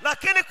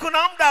 Lakini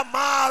kuna muda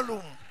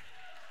maalum.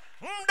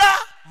 Muda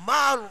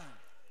maalum.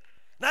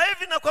 Na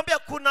hivi nakwambia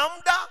kuna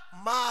muda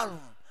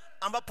maalum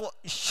ambapo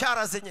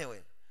ishara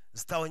zenyewe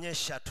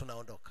zitaonyesha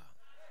tunaondoka.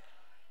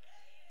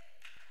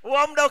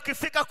 Huo muda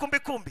ukifika,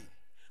 kumbikumbi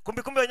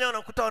wenyewe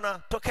wanakuta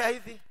wanatokea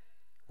hivi,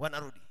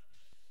 wanarudi.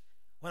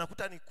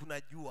 Wanakuta ni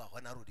kuna jua,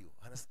 wanarudi.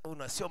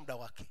 Sio muda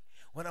wake.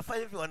 Wanafanya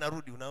hivi,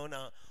 wanarudi.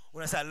 Unaona,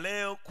 unasema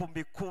leo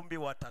kumbikumbi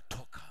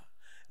watatoka.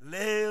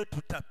 Leo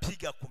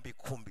tutapiga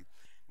kumbikumbi.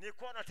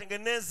 Nilikuwa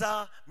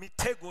natengeneza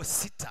mitego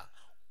 6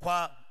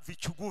 kwa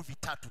vichuguu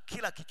 3.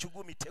 Kila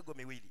kichuguu mitego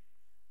 2.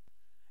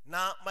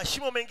 Na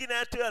mashimo mengine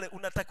yote yale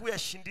unatakiwa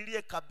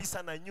yashindilie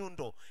kabisa na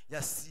nyundo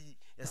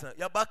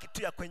ya baki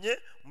tu ya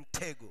kwenye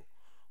mtego.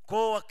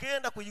 Kwa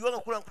wakienda kujigonga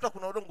kula, nakuta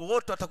kuna udongo,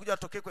 wote watakuja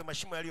watokee kwenye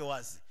mashimo yaliyo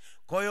wazi.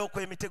 Kwa hiyo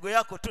kwenye mitego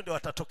yako tu ndio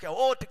watatokea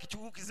wote,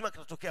 kichuguu kizima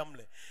kitatokea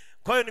mle.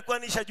 Kwa hiyo nilikuwa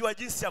nishajua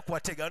jinsi ya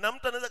kuwatega. Na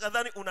mtu anaweza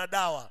kadhani una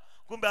dawa,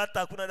 kumbe hata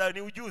hakuna dawa,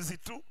 ni ujuzi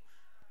tu.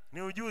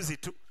 Ni ujuzi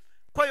tu.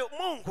 Kwa hiyo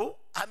Mungu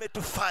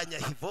ametufanya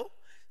hivyo.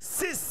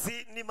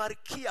 Sisi ni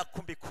Malkia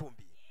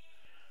kumbikumbi.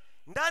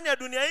 Ndani ya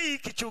dunia hii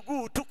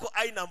kichuguu tuko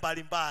aina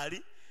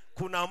mbalimbali.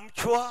 Kuna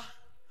mchwa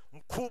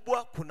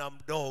mkubwa, kuna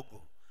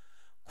mdogo.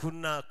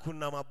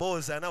 Kuna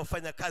maboza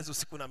yanayofanya kazi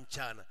usiku na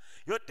mchana.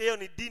 Yote hiyo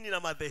ni dini na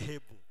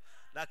madhehebu.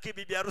 Lakini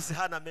bibi harusi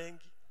hana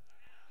mengi.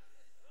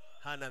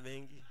 Hana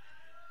mengi.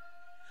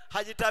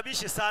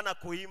 Hajitabishi sana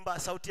kuimba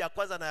sauti ya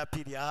kwanza na ya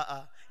pili.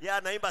 Yeye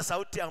anaimba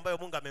sauti ambayo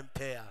Mungu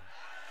amempea.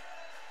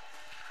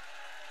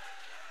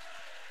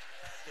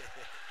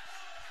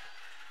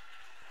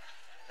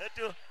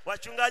 Eti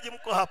wachungaji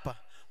mko hapa,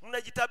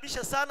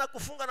 mnajitabisha sana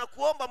kufunga na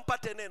kuomba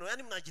mpate neno.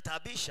 Yaani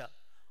mnajitabisha.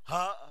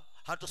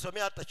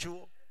 Hatusomea hata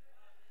chuo.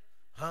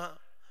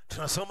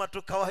 Tunasoma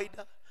tu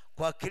kawaida,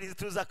 kwa akili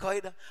tu za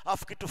kawaida.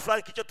 Afu kitu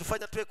fulani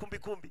kichotufanya tuwe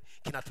kumbikumbi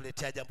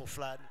kinatuletea jambo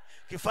fulani.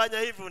 Ukifanya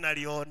hivi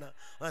unaliona.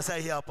 Unasema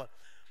hii hapa.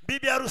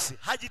 Bibi harusi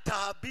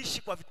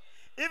hajitabishi kwa vitu.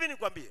 Hivi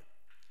nikwambie,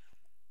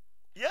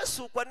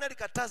 Yesu kwa nini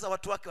alikataza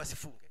watu wake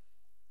wasifunge?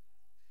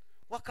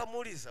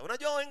 Wakamuuliza.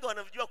 Unajua wengi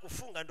wanajua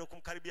kufunga ndio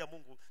kumkaribia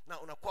Mungu na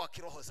unakuwa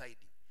kiroho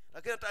zaidi.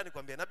 Lakini nataka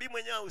nikwambie, nabii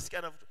mwenyewe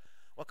usikia na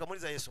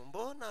wakamuuliza Yesu,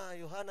 mbona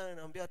Yohana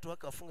anamwambia watu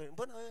wake wafunge?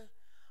 Mbona wewe?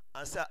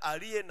 Asa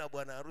aliye na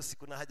bwana harusi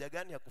kuna haja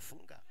gani ya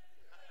kufunga?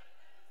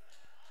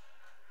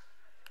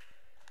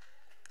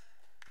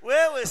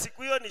 Wewe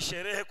siku hiyo ni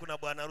sherehe, kuna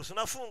bwana harusi,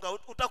 unafunga,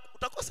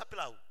 utakosa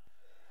pilau.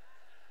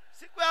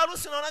 Siku ya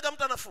harusi unaonaga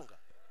mtu anafunga.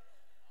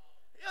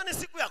 Hiyo ni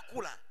siku ya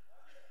kula.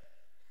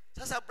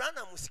 Sasa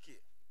brana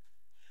msikie.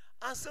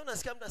 Asa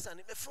unasikia mtu sana,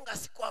 nimefunga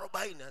siku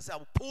 40. Asa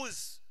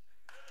upuzi.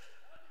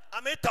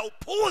 Ameita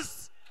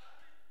upuzi.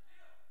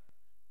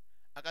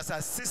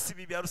 Akasema sisi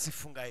bibi harusi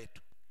funga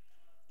yetu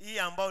hii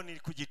ambao ni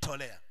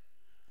kujitolea.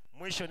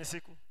 Mwisho ni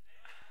siku.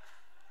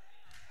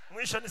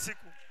 Mwisho ni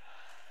siku.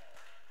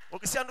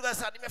 Ukisikia ndugu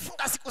sasa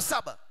nimefunga siku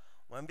 7,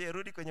 mwambie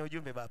rudi kwenye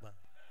ujumbe baba.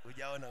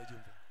 Hujaona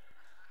ujumbe.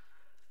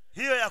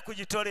 Hiyo ya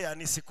kujitolea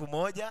ni siku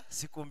 1,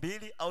 siku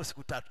 2 au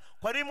siku 3.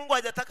 Kwa nini Mungu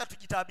hajataka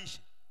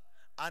tujitabishe?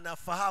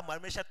 Anafahamu,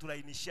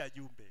 ameshatulainishia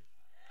jumbe.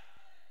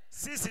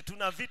 Sisi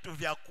tuna vitu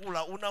vya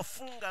kula,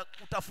 unafunga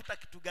utafuta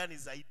kitu gani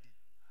zaidi?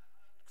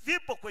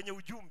 vipo kwenye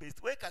ujumbe,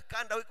 weka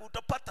kanda,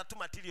 utapata tu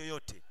material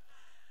yote.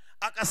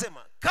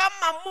 Akasema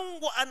kama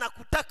Mungu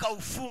anakutaka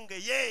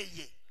ufunge,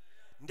 yeye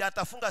ndiye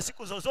atafunga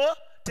siku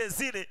zozote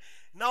zile,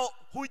 na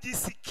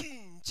hujisikii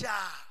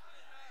njaa.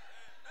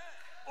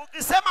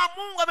 Ukisema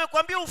Mungu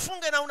amekwambia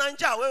ufunge na una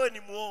njaa, wewe ni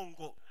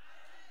muongo.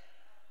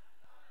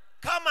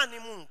 Kama ni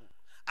Mungu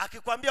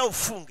akikwambia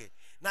ufunge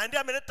na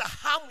ndiye ameleta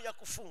hamu ya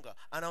kufunga,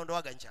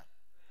 anaondoaga njaa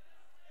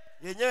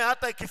yenyewe.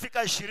 Hata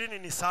ikifika 20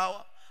 ni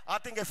sawa,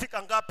 hata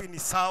ingefika ngapi ni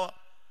sawa.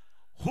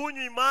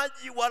 Hunywi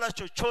maji wala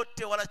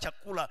chochote wala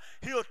chakula,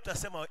 hiyo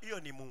tutasema hiyo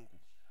ni Mungu.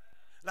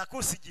 Lakini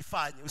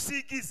usijifanye,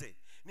 usiigize,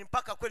 ni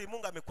mpaka kweli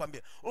Mungu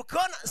amekwambia.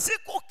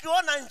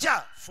 Ukiona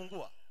njaa,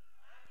 fungua.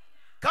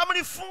 Kama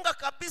ulifunga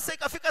kabisa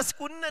ikafika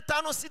siku 4,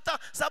 5, 6,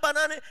 7,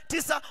 8,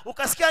 9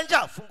 ukasikia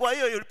njaa, fungua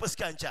hiyo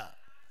uliposikia njaa.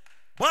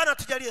 Bwana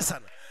tujalie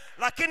sana.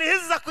 Lakini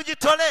hizi za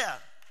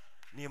kujitolea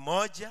ni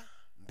 1,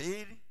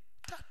 2,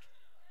 3.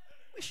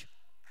 Mwisho.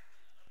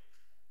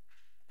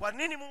 Kwa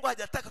nini Mungu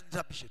hajataka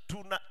tujapishe?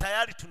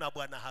 Tayari tuna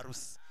bwana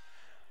harusi.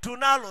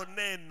 Tunalo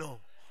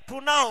neno,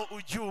 tunao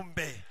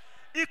ujumbe.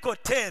 Iko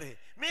tere.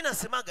 Mimi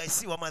nasemaga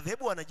isi wa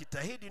madhehebu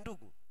wanajitahidi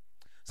ndugu.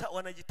 Sasa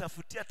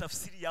wanajitafutia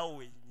tafsiri yao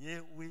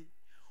wenyewe.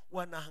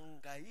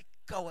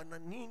 Wanahangaika, wana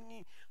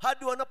nini?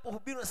 Hadi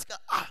wanapohubiri unasikia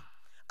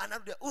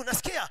anarudia,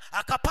 unasikia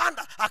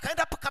akapanda,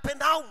 akaenda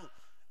Kapenaumu.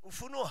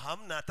 Ufunuo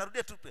hamna,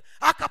 atarudia tu.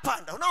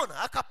 Akapanda,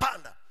 unaona?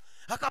 Akapanda.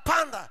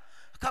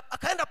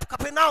 Akaenda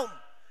Kapenaumu.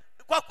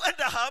 Kwa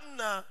kwenda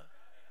hamna.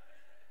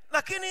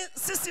 Lakini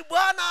sisi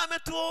Bwana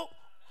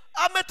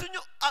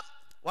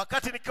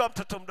wakati nikiwa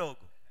mtoto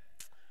mdogo,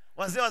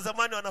 wazee wa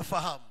zamani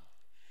wanafahamu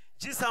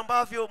jinsi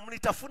ambavyo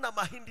mlitafuna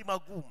mahindi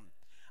magumu,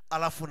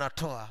 alafu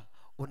natoa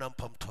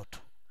unampa mtoto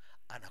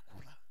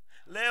anakula.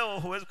 Leo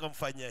huwezi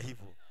kumfanyia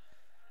hivyo.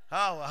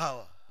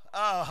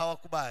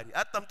 Hawakubali.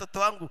 Hata mtoto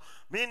wangu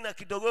mimi na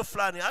kidogo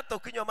fulani, hata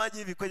ukinywa maji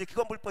hivi kwenye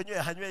kikombe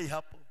uliponywea hanywei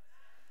hapo.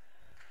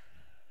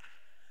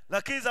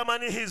 Lakini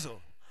zamani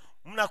hizo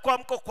mnakuwa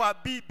mko kwa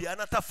bibi,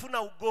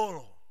 anatafuna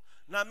ugoro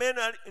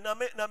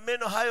na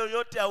meno hayo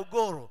yote ya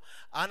ugoro,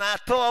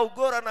 anatoa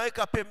ugoro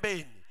anaweka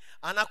pembeni,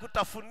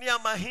 anakutafunia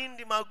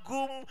mahindi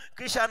magumu,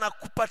 kisha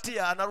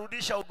anakupatia,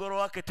 anarudisha ugoro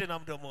wake tena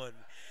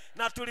mdomoni.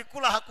 Na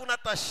tulikula, hakuna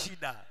hata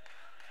shida,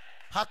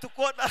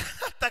 hatukuona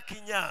hata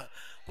kinyaa,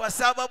 kwa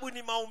sababu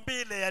ni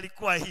maumbile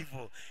yalikuwa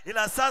hivyo.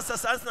 Ila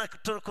sasa na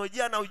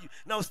teknolojia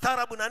na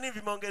ustaarabu na nini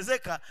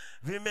vimeongezeka,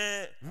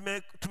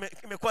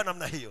 imekuwa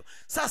namna hiyo.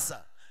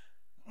 Sasa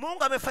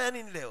Mungu amefanya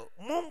nini leo?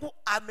 Mungu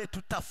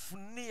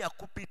ametutafunia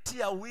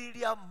kupitia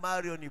William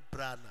Marion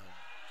Branham.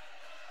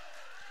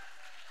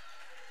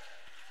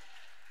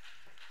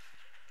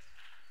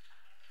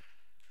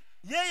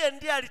 Yeye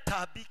ndiye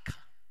alitaabika.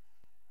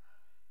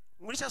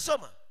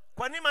 Mlishasoma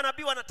kwa nini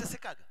manabii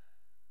wanatesekaga?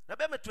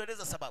 Nabii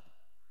ametueleza sababu.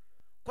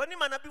 Kwa nini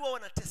manabii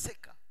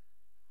wanateseka?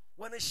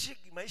 Wanaishi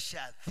maisha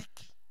ya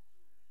dhiki.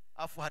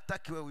 Afu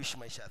hataki wewe uishi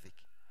maisha ya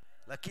dhiki,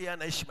 lakini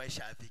anaishi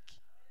maisha ya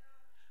dhiki.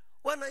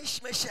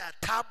 Wanaishi maisha ya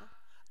taabu.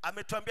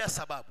 Ametuambia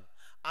sababu.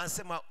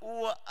 Anasema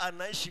huwa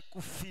anaishi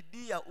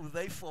kufidia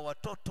udhaifu wa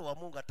watoto wa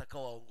Mungu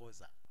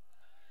atakaowaongoza.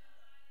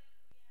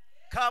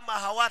 Kama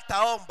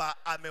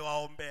hawataomba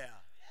amewaombea,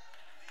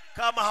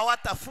 kama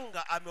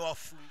hawatafunga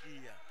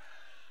amewafungia.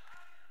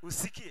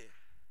 Usikie,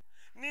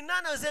 ni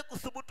nani aweze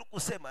kuthubutu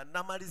kusema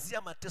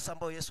namalizia mateso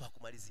ambayo Yesu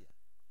hakumalizia?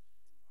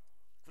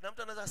 Kuna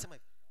mtu anaweza kusema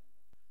hivyo?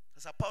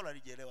 Sasa Paulo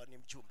alijielewa, ni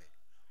mjumbe.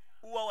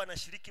 Huwa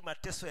wanashiriki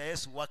mateso ya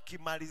Yesu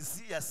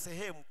wakimalizia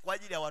sehemu kwa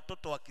ajili ya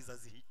watoto wa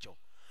kizazi hicho.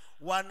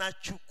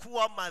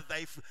 Wanachukua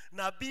madhaifu.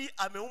 Nabii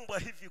ameumbwa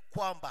hivi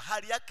kwamba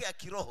hali yake ya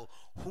kiroho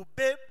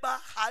hubeba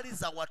hali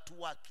za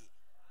watu wake.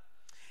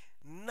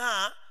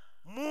 Na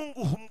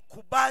Mungu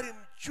humkubali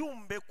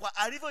mjumbe kwa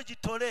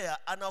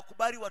alivyojitolea,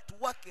 anawakubali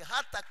watu wake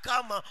hata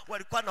kama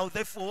walikuwa na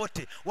udhaifu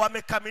wote,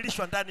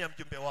 wamekamilishwa ndani ya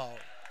mjumbe wao.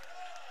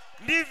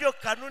 Ndivyo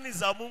kanuni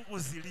za Mungu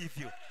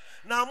zilivyo.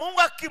 Na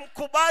Mungu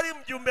akimkubali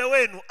mjumbe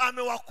wenu,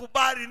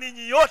 amewakubali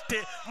ninyi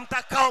yote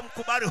mtakao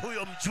mkubali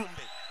huyo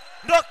mjumbe.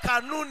 Ndio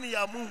kanuni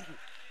ya Mungu.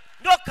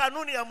 Ndio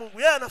kanuni ya Mungu.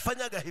 Yeye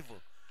anafanyaga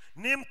hivyo.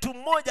 Ni mtu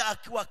mmoja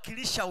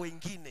akiwakilisha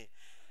wengine.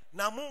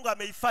 Na Mungu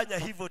ameifanya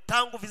hivyo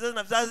tangu vizazi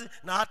na vizazi,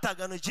 na hata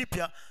Agano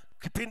Jipya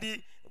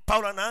kipindi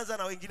Paulo anaanza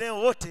na wengineo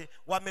wote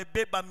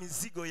wamebeba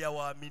mizigo ya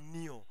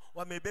waaminio,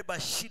 wamebeba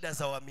shida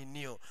za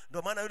waaminio.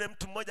 Ndio maana yule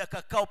mtu mmoja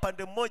akakaa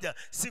upande mmoja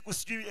siku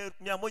sijui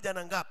 100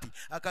 na ngapi,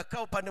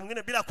 akakaa upande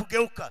mwingine bila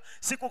kugeuka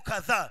siku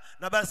kadhaa,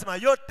 na basi sema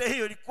yote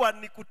hiyo ilikuwa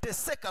ni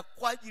kuteseka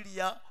kwa ajili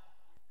ya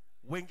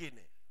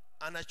wengine.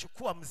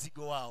 Anachukua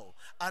mzigo wao,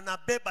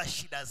 anabeba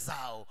shida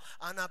zao,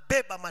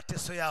 anabeba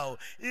mateso yao,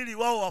 ili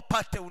wao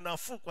wapate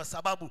unafuu, kwa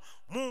sababu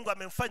Mungu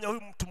amemfanya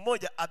huyu mtu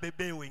mmoja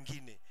abebee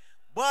wengine.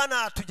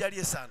 Bwana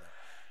atujalie sana.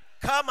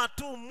 Kama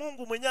tu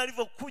Mungu mwenyewe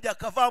alivyokuja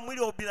akavaa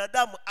mwili wa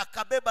binadamu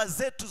akabeba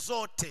zetu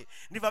zote,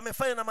 ndivyo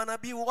amefanya na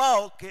manabii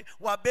wao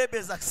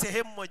wabebe za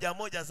sehemu moja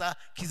moja za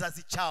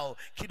kizazi chao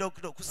kidogo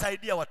kidogo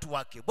kusaidia watu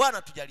wake. Bwana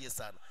atujalie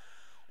sana.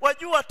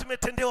 Wajua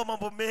tumetendewa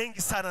mambo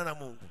mengi sana na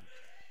Mungu.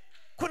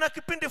 Kuna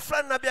kipindi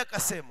fulani nabii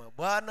akasema,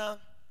 Bwana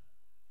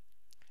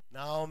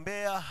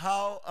naombea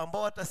hao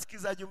ambao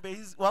watasikiza jumbe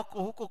hizi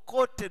wako huko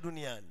kote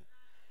duniani.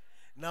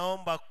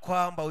 Naomba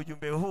kwamba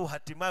ujumbe huu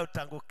hatimaye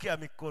utangukia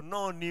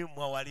mikononi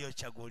mwa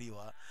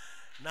waliochaguliwa.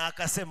 Na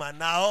akasema,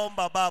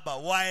 naomba Baba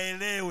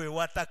waelewe,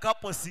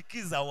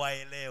 watakaposikiza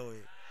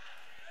waelewe.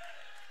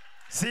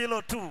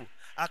 Silo tu,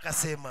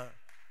 akasema,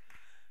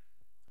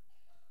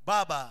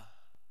 Baba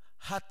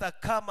hata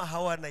kama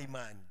hawana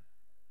imani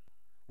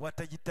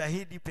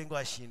watajitahidi pengo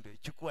ashindwe,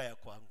 chukua ya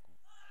kwangu.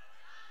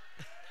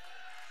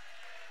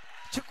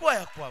 Chukua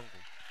ya kwangu.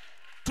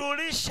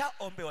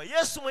 Tulishaombewa.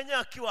 Yesu mwenyewe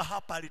akiwa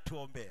hapa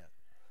alituombea.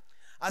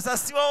 Sasa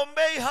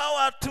siwaombei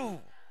hawa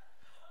tu,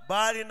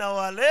 bali na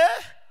wale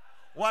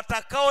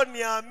watakao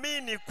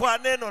niamini kwa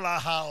neno la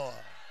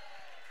hawa.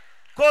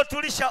 Kwa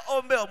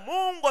tulishaombewa.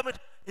 Mungu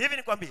hivi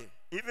nikwambie,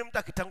 hivi mtu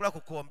akitangulia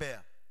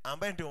kukuombea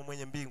ambaye ndio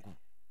mwenye mbingu,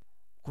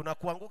 kuna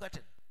kuanguka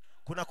tena?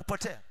 Kuna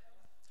kupotea?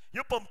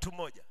 Yupo mtu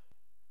mmoja,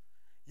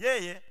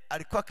 yeye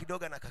alikuwa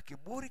kidogo na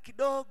kakiburi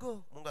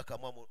kidogo, Mungu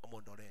akamwamua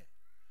amuondolee.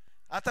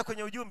 Hata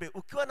kwenye ujumbe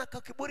ukiwa na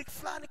kakiburi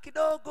fulani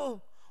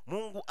kidogo,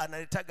 Mungu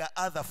analetaga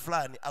adha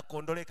fulani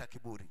akuondolee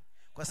kakiburi,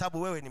 kwa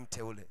sababu wewe ni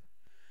mteule.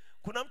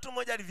 Kuna mtu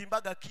mmoja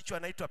alivimbaga kichwa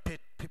anaitwa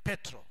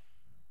Petro.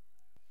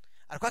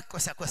 Alikuwa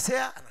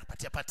akikosea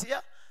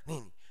anapatia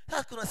nini.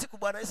 Sasa kuna siku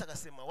Bwana Yesu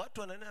akasema,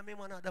 watu wananena mimi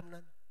mwanadamu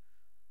nani?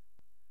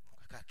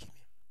 Akakaa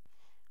kimya.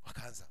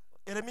 Wakaanza,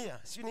 Yeremia,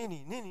 si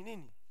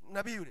nini?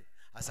 Nabii yule.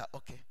 Sasa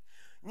okay.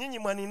 Nyinyi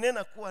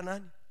mwaninena kuwa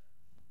nani?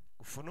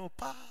 Ufunuo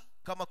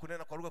kama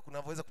kunena kwa lugha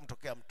kunavyoweza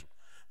kumtokea mtu.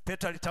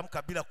 Petro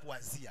alitamka bila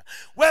kuwazia,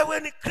 wewe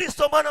ni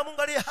Kristo mwana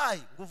Mungu aliye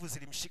hai. Nguvu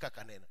zilimshika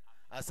kanena.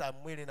 Sasa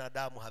mwili na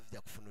damu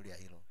havijakufunulia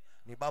hilo,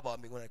 ni Baba wa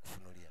mbinguni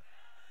alikufunulia.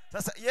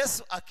 Sasa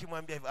Yesu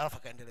akimwambia hivyo, alafu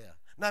akaendelea,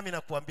 nami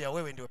nakuambia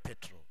wewe ndio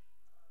Petro,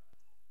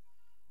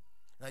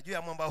 na juu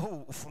ya mwamba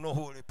huu, ufunuo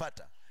huu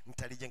ulipata,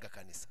 nitalijenga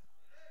kanisa.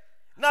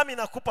 Nami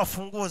nakupa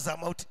funguo za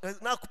mauti,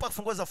 nakupa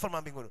funguo za ufalme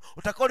wa mbinguni.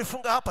 Utakao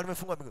lifunga hapa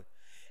limefunga mbinguni.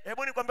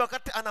 Hebu nikwambie,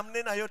 wakati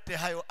anamnena yote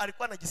hayo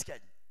alikuwa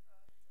anajisikiaje?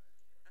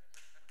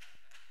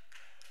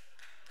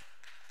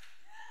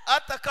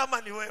 Hata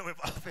kama ni wewe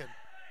Baba,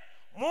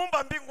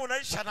 Muumba mbingu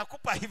unaisha,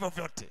 nakupa hivyo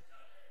vyote.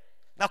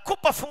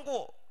 Nakupa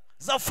funguo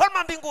za ufalme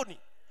wa mbinguni.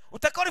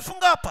 Utakao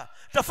lifunga hapa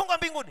utafunga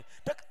mbinguni.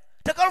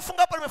 Utakao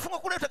lifunga hapa limefunga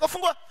kule. Utakao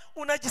funga,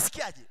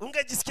 unajisikiaje?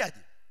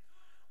 Ungejisikiaje?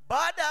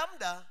 Baada ya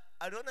muda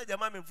aliona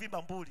jamaa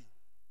amevimba mbuli,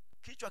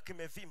 kichwa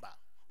kimevimba,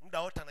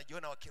 muda wote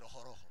anajiona wa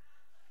kirohoroho.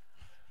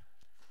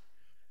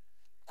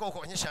 Kwa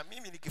kuonyesha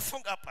mimi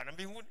nikifunga hapa na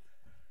mbinguni.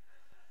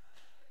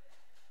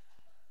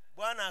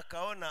 Bwana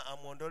akaona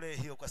amuondolee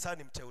hiyo, kwa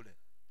sababu ni mteule.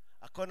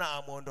 Akaona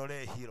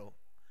amuondolee hilo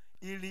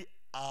ili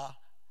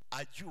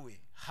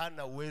ajue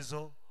hana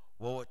uwezo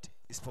wowote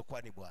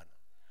isipokuwa ni Bwana.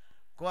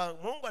 Kwa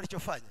Mungu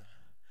alichofanya,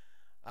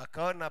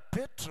 akaona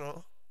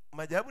Petro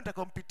majaribu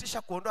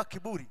nitakompitisha kuondoa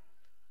kiburi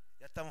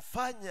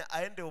yatamfanya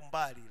aende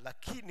umbali,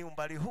 lakini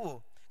umbali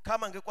huo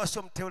kama angekuwa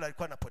sio mteule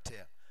alikuwa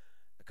anapotea.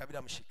 Ikabidi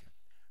amshike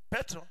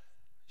Petro.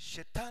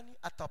 Shetani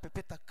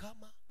atawapepeta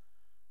kama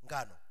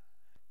ngano.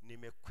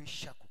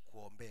 Nimekwisha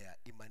kukuombea,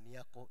 imani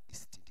yako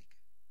isitindike.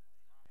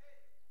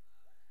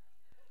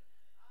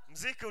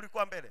 Mziki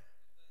ulikuwa mbele,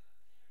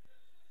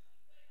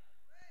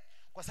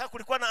 kwa sababu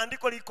kulikuwa na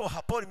andiko liko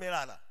hapo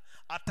limelala,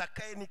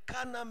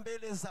 atakayenikana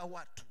mbele za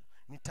watu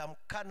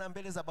nitamkana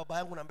mbele za Baba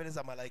yangu na mbele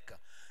za malaika.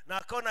 Na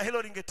akaona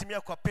hilo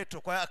lingetimia kwa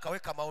Petro, kwa hiyo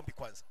akaweka maombi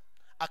kwanza,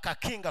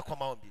 akakinga kwa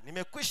maombi.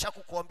 Nimekwisha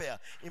kukuombea,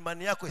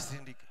 imani yako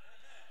isitindike,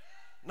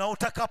 na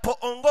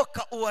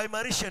utakapoongoka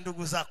uwaimarishe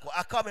ndugu zako.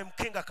 Akawa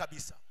amemkinga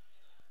kabisa.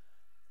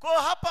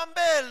 Kwa hapa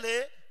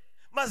mbele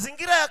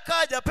mazingira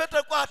yakaja, Petro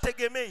alikuwa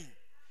hategemei.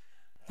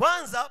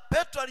 Kwanza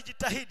Petro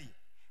alijitahidi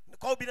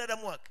kwa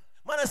ubinadamu wake.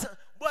 Maana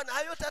Bwana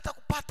hayo yote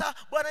hatakupata,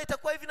 Bwana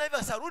itakuwa hivi na hivi.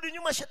 Sasa rudi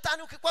nyuma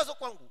shetani, ukikwazo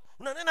kwangu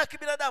unanena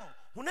kibinadamu,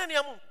 uneni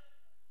ya Mungu.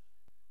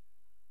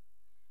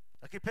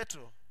 Lakini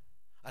Petro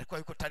alikuwa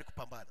yuko tayari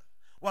kupambana.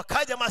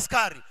 Wakaja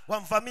maskari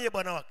wamvamie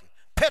bwana wake.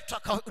 Petro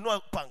akainua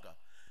upanga.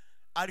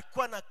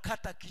 Alikuwa na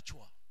kata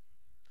kichwa.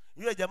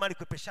 Yule jamaa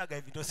alikwepeshaga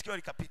hivi ndio sikio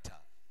likapita.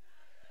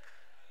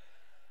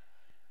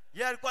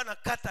 Yeye alikuwa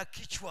anakata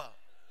kichwa.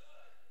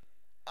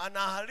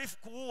 Anahalifu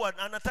kuua,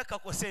 anataka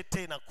kosee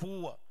tena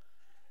kuua.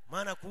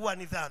 Maana kuua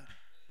ni dhambi.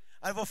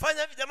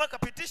 Alipofanya hivi jamaa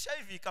kapitisha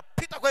hivi,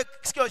 kapita kwa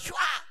sikio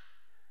shwa.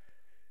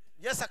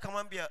 Yesu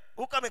akamwambia,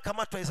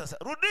 "Ukamekamatwa hivi sasa.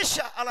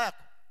 Rudisha ala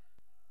yako.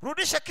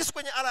 Rudisha kisu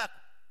kwenye ala yako."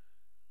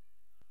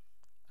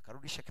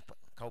 Akarudisha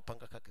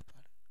kaupanga kake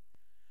pale.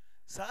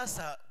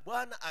 Sasa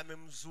Bwana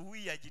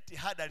amemzuia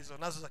jitihada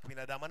alizonazo za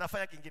kibinadamu.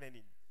 Anafanya kingine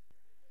nini?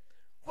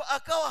 Kwa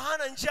akawa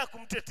hana njia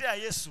kumtetea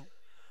Yesu.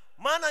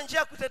 Maana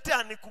njia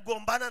kutetea ni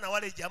kugombana na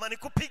wale jamaa, ni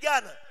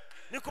kupigana.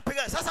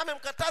 Sasa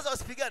amemkataza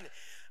wasipigane.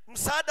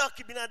 Msaada wa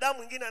kibinadamu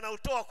mwingine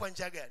anautoa kwa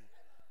njia gani?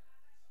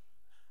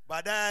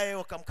 Baadaye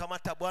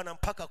wakamkamata Bwana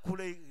mpaka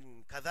kule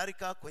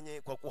kadhalika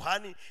kwa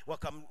kuhani,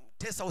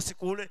 wakamtesa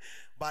usiku ule.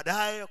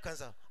 Baadaye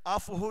wakaanza,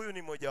 "Afu huyu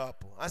ni mmoja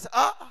wapo."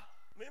 Sasa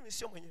mimi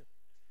sio mwenyewe.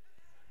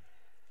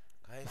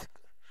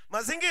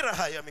 Mazingira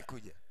haya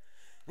yamekuja.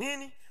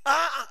 Nini?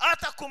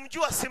 Hata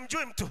kumjua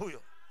simjui mtu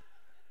huyo.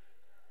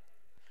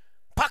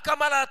 mpaka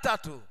mara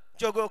 3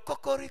 jogoo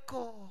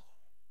kokoriko.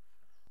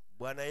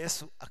 Bwana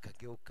Yesu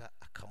akageuka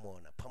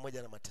akamwona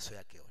pamoja na mateso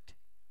yake yote.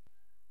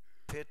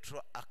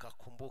 Petro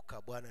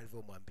akakumbuka Bwana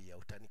alivyomwambia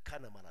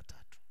utanikana mara 3.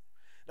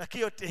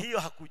 Lakini yote hiyo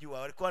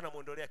hakujua, walikuwa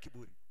wanamuondolea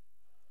kiburi.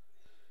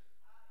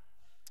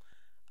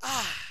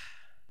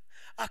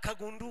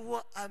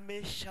 Akagundua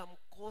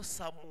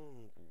ameshamkosa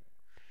Mungu.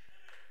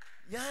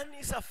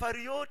 Yaani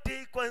safari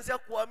yote kuanzia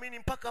kuamini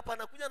mpaka hapa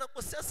anakuja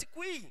nakosea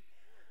siku hii.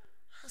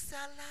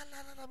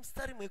 Asalala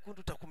mstari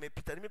mwekundu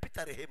takumepita,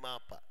 nimepita rehema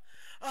hapa.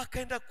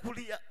 Akaenda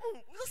kulia,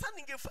 sasa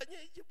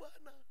ningefanyaje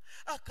Bwana?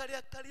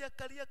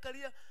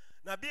 Akalia.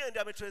 Nabii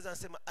ndiye ametueleza,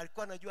 anasema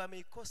alikuwa anajua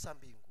ameikosa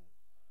mbingu.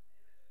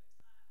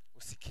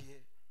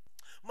 Usikie.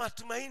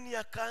 Matumaini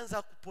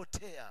yakaanza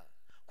kupotea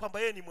kwamba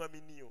yeye ni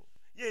mwaminio,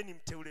 yeye ni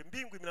mteule,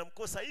 mbingu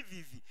imemkosa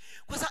hivi.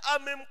 Kwa sababu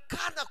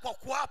amemkana kwa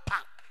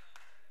kuapa.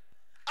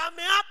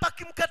 Ameapa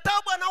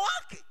kimkataa Bwana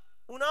wake.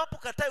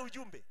 Unapokataa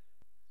ujumbe,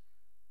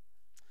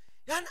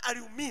 yaani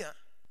aliumia,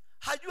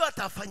 hajua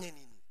atafanya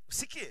nini.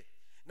 Usikie.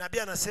 Nabii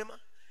anasema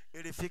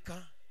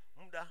ilifika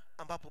muda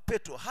ambapo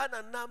Petro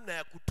hana namna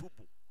ya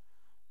kutubu.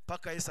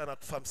 Mpaka Yesu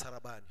anakufa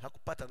msalabani,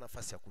 hakupata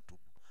nafasi ya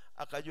kutubu.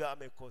 Akajua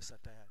amekosa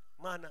tayari.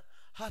 Maana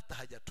hata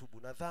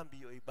hajatubu na dhambi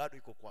hiyo bado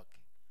iko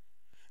kwake.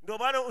 Ndio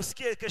maana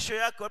usikie kesho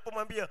yake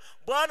walipomwambia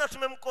Bwana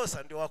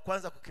tumemkosa, ndio wa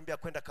kwanza kukimbia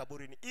kwenda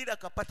kaburini ili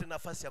akapate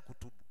nafasi ya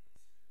kutubu.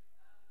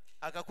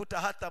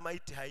 Akakuta hata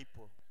maiti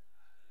haipo.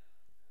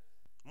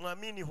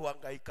 Muamini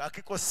huhangaika,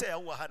 akikosea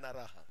huwa hana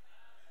raha.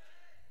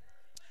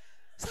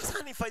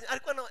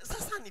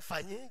 Sasa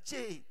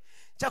nifanyeje?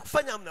 Cha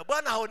kufanya hamna.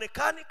 Bwana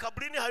haonekani,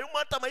 kaburini hayumo,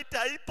 hata maiti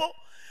haipo.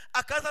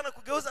 Akaanza na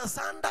kugeuza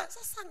sanda.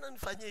 Sasa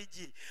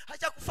nifanyeje?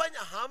 Hacha kufanya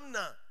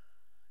hamna.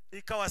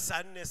 Ikawa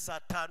saa 4, saa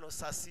 5,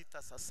 saa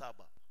 6, saa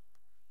 7.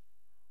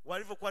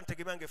 Walivyokuwa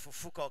nategemea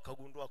angefufuka,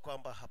 wakagundua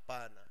kwamba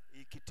hapana,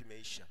 hii kitu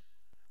imeisha.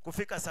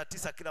 Kufika saa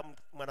 9 kila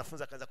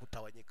mwanafunzi akaanza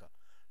kutawanyika.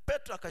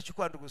 Petro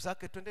akachukua ndugu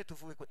zake, twende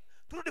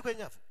turudi kwenye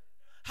nyavu.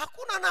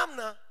 Hakuna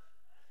namna.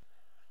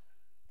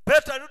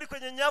 Petro alirudi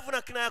kwenye nyavu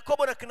na kina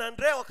Yakobo na kina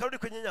Andrea wakarudi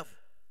kwenye nyavu.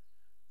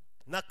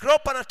 Na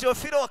Klopa na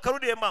Teofilo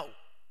wakarudi Emau.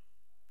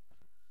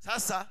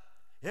 Sasa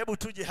hebu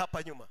tuje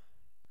hapa nyuma.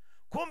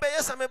 Kumbe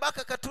Yesu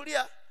amebaki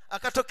katulia,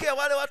 akatokea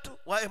wale watu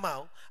wa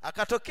Emau,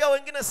 akatokea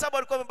wengine 7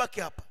 walikuwa wamebaki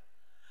hapa.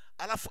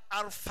 Alafu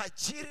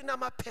alfajiri na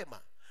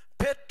mapema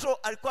Petro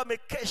alikuwa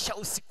amekesha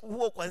usiku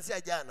huo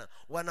kuanzia jana,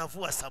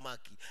 wanavua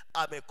samaki,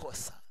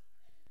 amekosa.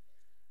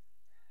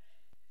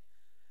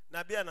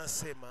 Nabii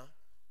anasema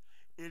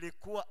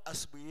ilikuwa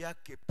asubuhi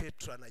yake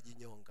Petro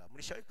anajinyonga.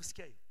 Mlishawahi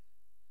kusikia hiyo?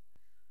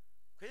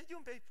 Kwenye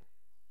jumbe ipo.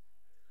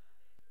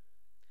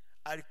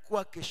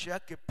 Alikuwa kesho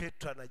yake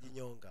Petro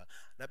anajinyonga.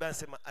 Nabii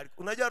anasema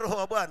unajua Roho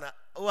wa Bwana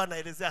huwa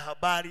anaelezea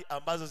habari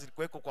ambazo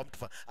zilikuweko kwa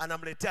mtu.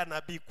 Anamletea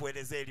nabii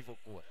kuelezea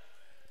ilivyokuwa.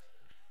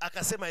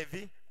 Akasema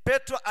hivi,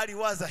 Petro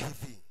aliwaza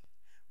hivi,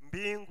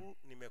 mbingu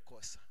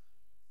nimekosa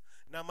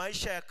na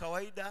maisha ya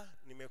kawaida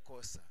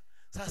nimekosa.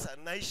 Sasa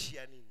naishi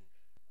ya nini?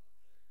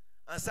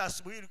 Asa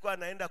asubuhi ilikuwa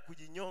anaenda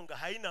kujinyonga,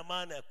 haina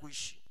maana ya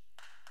kuishi.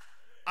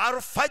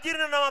 Alfajiri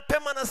na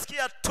mapema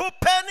nasikia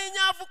tupeni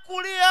nyavu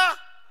kulia.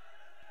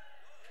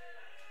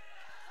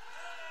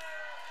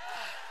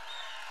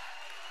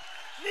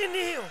 Nini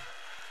hiyo?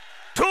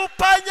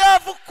 Tupa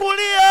nyavu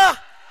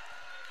kulia.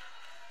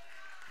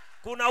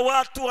 Kuna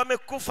watu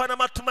wamekufa na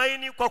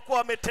matumaini kwa kuwa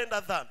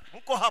wametenda dhambi.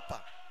 Mko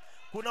hapa.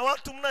 Kuna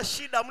watu mna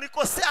shida,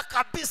 mlikosea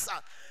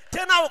kabisa.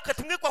 Tena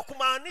wakati mwingine kwa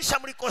kumaanisha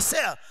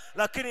mlikosea,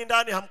 lakini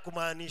ndani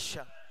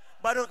hamkumaanisha.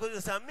 Bado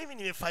unasema mimi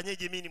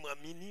nimefanyaje, mimi ni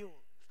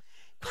Waaminio?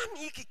 Kwani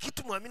hiki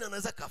kitu Muamini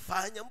anaweza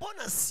kafanya?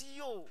 Mbona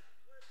sio?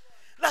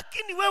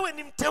 Lakini wewe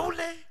ni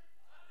mteule.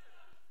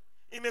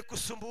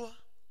 Imekusumbua,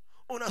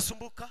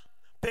 unasumbuka.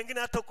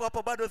 Pengine hata uko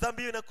hapo bado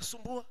dhambi hiyo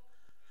inakusumbua.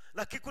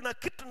 Lakini kuna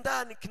kitu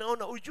ndani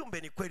kinaona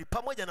ujumbe ni kweli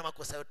pamoja na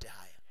makosa yote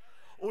haya.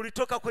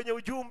 Ulitoka kwenye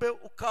ujumbe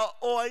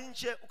ukaoa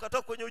nje,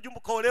 ukatoka kwenye ujumbe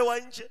ukaolewa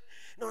nje.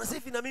 Na unasema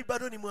hivi na mimi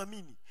bado ni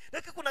Muamini.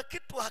 Lakini kuna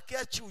kitu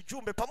hakiachi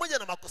ujumbe pamoja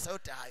na makosa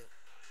yote hayo.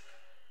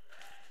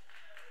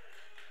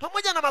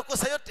 Pamoja na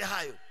makosa yote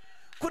hayo,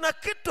 kuna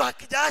kitu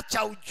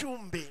hakijaacha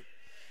ujumbe.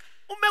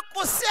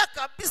 Umekosea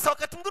kabisa,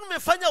 wakati mwingine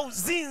umefanya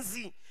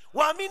uzinzi,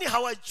 Waamini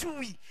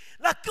hawajui.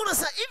 Lakini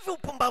unasema hivi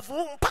upumbavu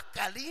huu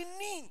mpaka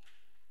lini?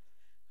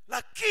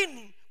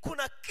 Lakini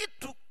kuna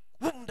kitu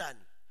humu ndani.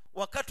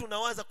 Wakati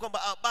unawaza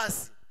kwamba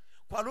basi,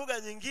 kwa lugha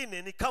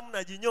nyingine ni kama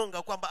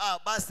unajinyonga kwamba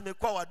basi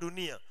nimekuwa wa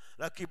dunia,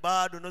 lakini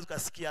bado unaweza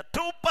kusikia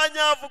tupa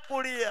nyavu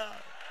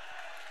kulia.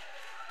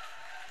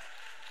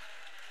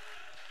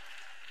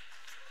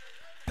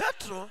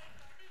 Petro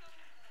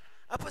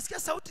aposikia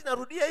sauti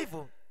narudia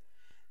hivyo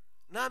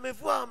na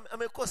amevua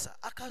amekosa,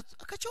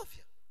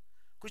 akachovya.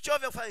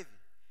 Kuchovya kufanya hivi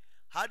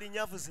hadi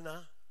nyavu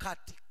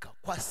zinakatika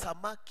kwa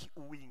samaki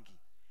uwingi.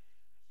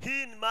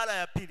 Hii ni mara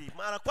ya pili.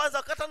 Mara kwanza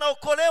wakati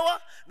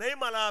anaokolewa, na hii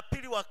mara ya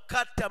pili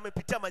wakati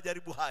amepitia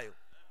majaribu hayo.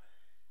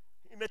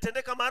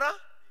 Imetendeka mara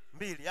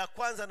 2, ya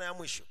kwanza na ya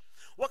mwisho.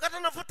 Wakati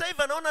anafuta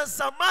hivi anaona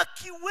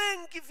samaki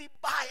wengi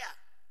vibaya.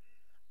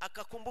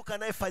 Akakumbuka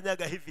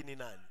anayefanyaga hivi ni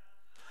nani?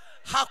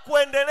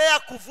 hakuendelea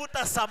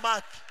kuvuta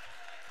samaki.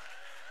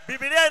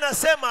 Biblia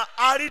inasema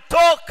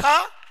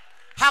alitoka,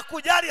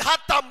 hakujali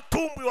hata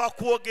mtumbwi wa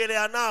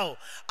kuogelea nao.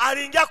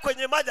 Aliingia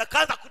kwenye maji,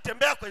 akaanza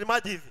kutembea kwenye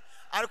maji hivi.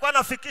 Alikuwa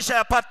anafikisha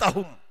yapata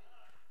humu.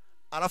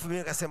 Alafu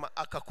Biblia ikasema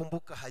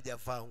akakumbuka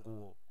hajavaa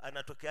nguo.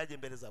 Anatokeaje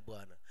mbele za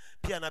Bwana?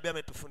 Pia nabii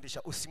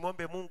ametufundisha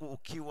usimwombe Mungu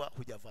ukiwa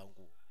hujavaa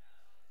nguo.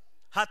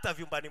 Hata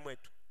vyumbani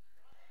mwetu.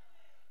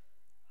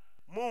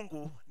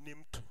 Mungu ni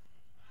mtu.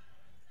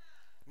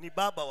 Ni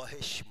baba wa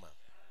heshima.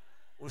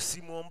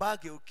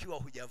 Usimuombage ukiwa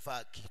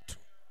hujavaa kitu.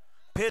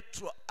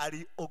 Petro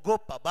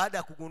aliogopa baada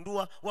ya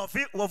kugundua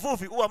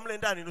wavuvi huwa mle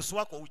ndani nusu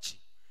wako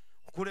uchi.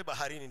 Kule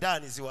baharini,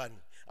 ndani ziwani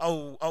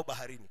au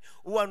baharini,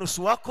 huwa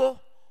nusu wako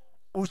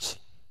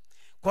uchi.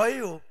 Kwa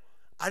hiyo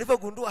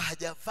alipogundua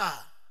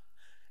hajavaa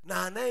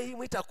na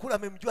anayemwita kula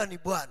amemjua ni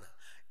Bwana,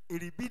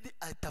 ilibidi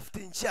atafute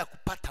njia ya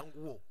kupata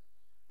nguo.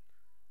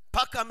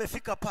 Paka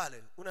amefika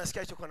pale,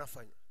 unasikia hicho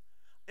anafanya.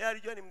 Yeye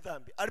alijua ni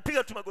mdhambi.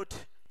 Alipiga tu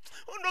magoti.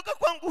 Ondoka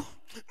kwangu,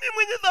 mimi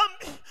mwenye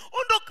dhambi.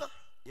 Ondoka.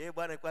 Yeye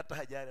Bwana alikuwa hata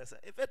hajali.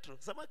 Sasa, Petro,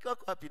 samaki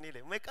wako wapi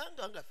nile?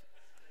 Umekaanga ngapi?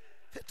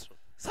 Petro,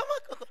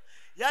 samaki wako.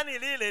 Yaani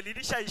lile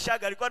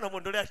lilishaishaga, alikuwa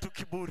anamuondolea tu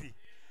kiburi.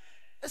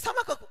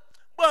 Samaki wako.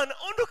 Bwana,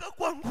 ondoka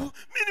kwangu,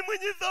 mimi ni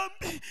mwenye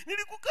dhambi.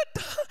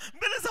 Nilikukataa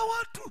mbele za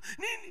watu.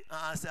 Nini?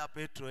 Sasa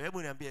Petro,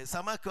 hebu niambie,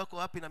 samaki wako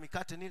wapi na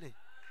mikate nile?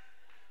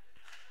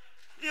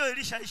 Hiyo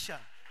ilishaisha.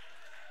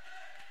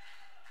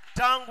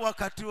 Tangu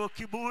wakati huo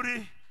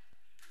kiburi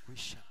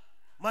kuisha.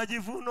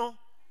 Majivuno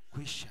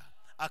kuisha.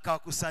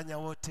 Akawakusanya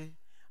wote,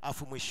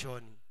 afu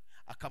mwishoni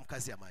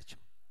akamkazia macho.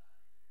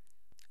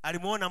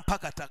 Alimuona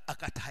mpaka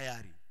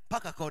akatayari,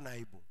 mpaka akaona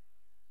aibu.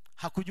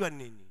 Hakujua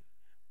nini.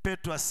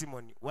 Petro wa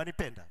Simoni,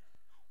 wanipenda?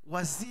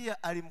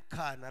 Wazia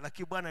alimkana,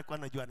 lakini Bwana alikuwa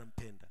anajua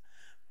anampenda.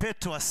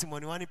 Petro wa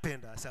Simoni,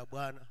 wanipenda? Asema,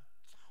 Bwana,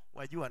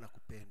 wajua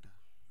nakupenda.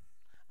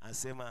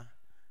 Anasema,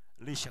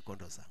 lisha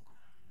kondoo zangu.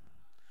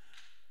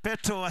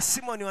 Petro wa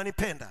Simoni,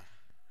 wanipenda?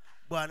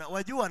 Bwana,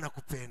 wajua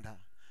nakupenda.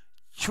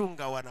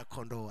 Chunga wana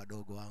kondoo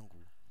wadogo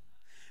wangu.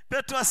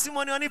 Petro wa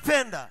Simoni,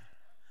 wanipenda?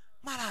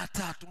 Mara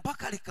 3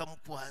 mpaka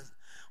likampwaza.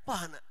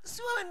 Bwana,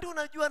 si wewe ndio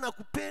unajua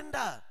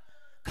nakupenda?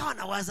 Kawa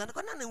nawaza,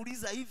 kwa nini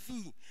nauliza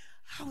hivi?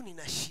 Au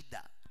nina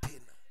shida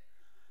tena?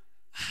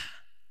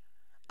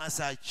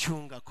 Asa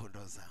chunga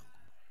kondoo zangu.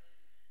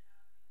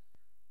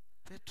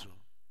 Petro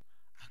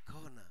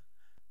akaona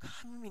kama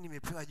mimi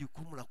nimepewa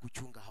jukumu la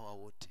kuchunga hawa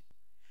wote.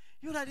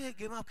 Yule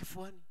aliyegemea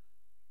kifuani.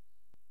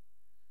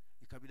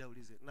 Ikabidi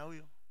aulize, na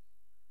huyo?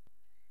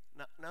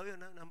 Na huyo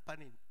nampa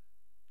nini?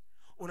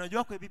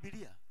 Unajua kwa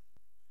Biblia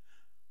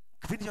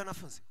kipindi cha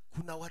wanafunzi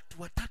kuna watu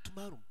 3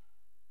 maalum.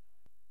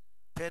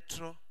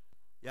 Petro,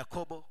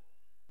 Yakobo,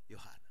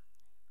 Yohana.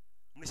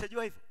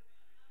 Mnishajua hivyo?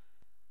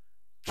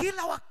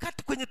 Kila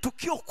wakati kwenye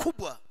tukio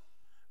kubwa,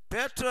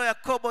 Petro,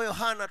 Yakobo,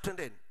 Yohana,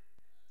 twendeni.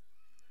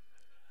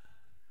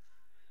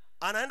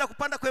 Anaenda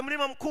kupanda kwenye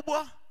mlima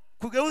mkubwa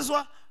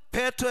kugeuzwa,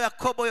 Petro,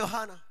 Yakobo,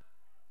 Yohana.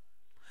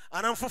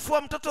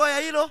 Anamfufua mtoto wa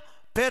Yairo,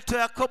 Petro,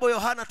 Yakobo,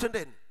 Yohana,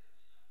 twendeni.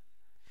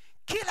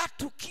 Kila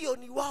tukio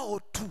ni wao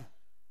tu.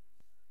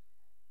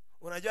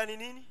 Unajua ni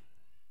nini?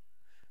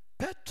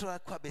 Petro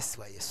alikuwa besi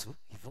wa Yesu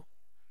hivyo.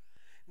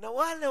 Na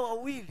wale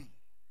wawili,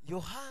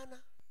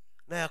 Yohana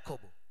na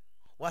Yakobo,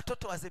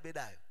 watoto wa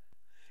Zebedayo,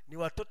 ni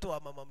watoto wa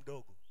mama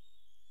mdogo.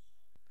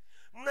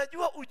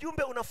 Mnajua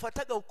ujumbe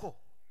unafuataga ukoo.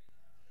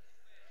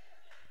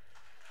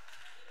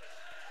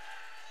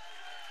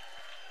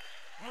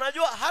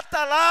 Mnajua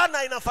hata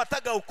laana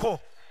inafuataga ukoo.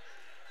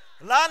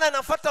 Laana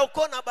inafuata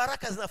ukoo na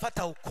baraka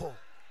zinafuata ukoo.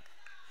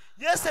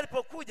 Yesu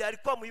alipokuja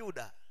alikuwa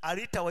Myuda,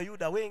 aliita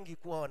Wayuda wengi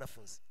kuwa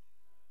wanafunzi.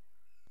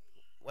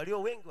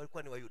 Walio wengi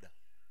walikuwa ni Wayuda.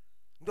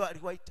 Ndio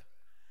aliwaita.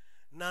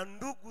 Na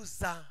ndugu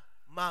za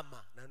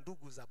mama na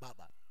ndugu za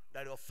baba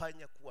ndio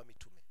aliwafanya kuwa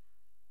mitume.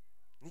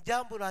 Ni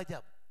jambo la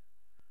ajabu.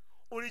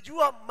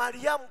 Ulijua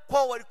Mariamu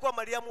kwao walikuwa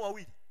Mariamu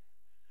wawili.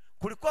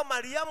 Kulikuwa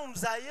Mariamu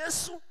mzaa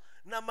Yesu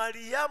na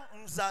Mariamu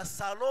mzaa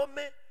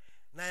Salome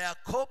na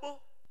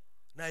Yakobo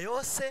na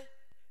Yose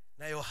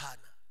na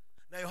Yohana.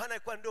 Na Yohana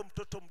alikuwa ndio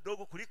mtoto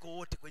mdogo kuliko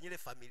wote kwenye ile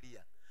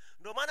familia.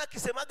 Ndio maana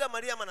akisemaga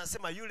Mariamu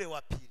anasema yule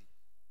wa pili.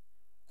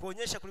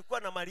 Kuonyesha kulikuwa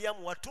na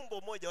Mariamu wa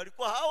tumbo moja,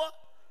 walikuwa hawa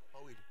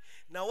wawili.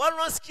 Na wale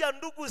wanaosikia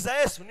ndugu za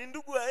Yesu ni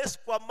ndugu ya Yesu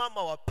kwa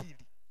mama wa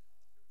pili.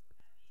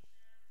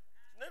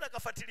 Nenda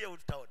kafuatilia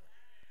utaona.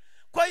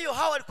 Kwa hiyo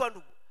hawa walikuwa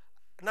ndugu.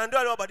 Na ndio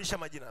aliwabadilisha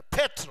majina.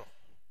 Petro,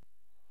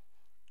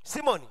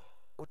 Simoni,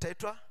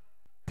 utaitwa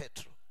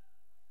Petro.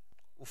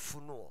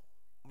 Ufunuo.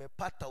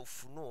 Umepata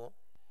ufunuo.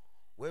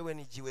 Wewe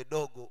ni jiwe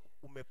dogo,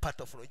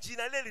 umepata ufunuo.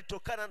 Jina lile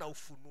litokana na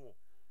ufunuo.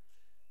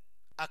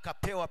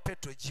 Akapewa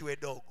Petro jiwe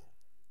dogo.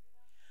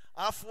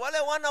 Alafu wale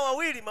wana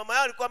wawili mama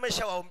yao alikuwa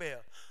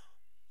ameshawaombea.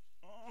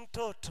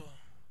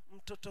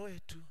 Mtoto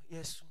wetu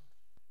Yesu,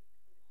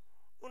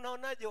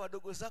 unaonaje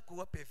wadogo zako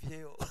wape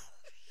vyeo?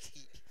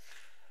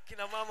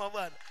 Kina mama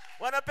bwana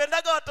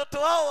wanapendaga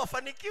watoto wao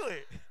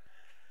wafanikiwe.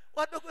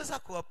 wadogo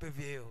zako wape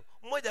vyeo.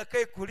 Mmoja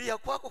akae kulia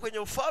kwako kwenye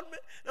ufalme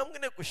na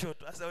mwingine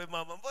kushoto. Sasa wewe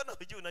mama, mbona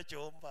hujui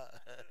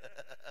unachoomba?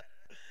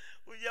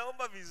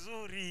 Hujaomba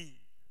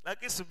vizuri.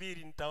 Lakini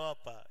subiri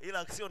nitawapa.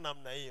 Ila sio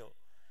namna hiyo.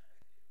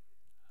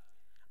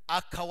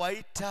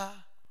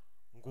 Akawaita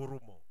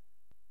ngurumo.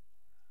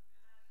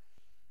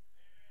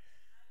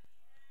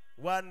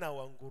 Wana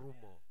wa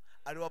ngurumo.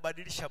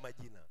 Aliwabadilisha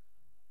majina.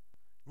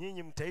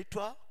 Nyinyi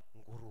mtaitwa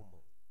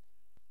ngurumo.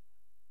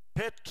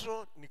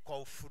 Petro ni kwa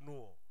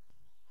ufunuo.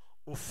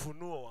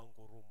 Ufunuo wa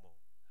ngurumo.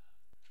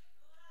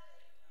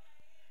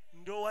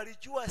 Ndio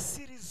walijua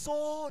siri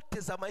zote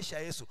za maisha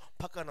ya Yesu,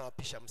 mpaka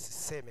nawapisha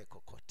msiseme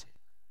kokote.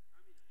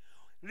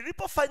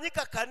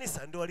 Lilipofanyika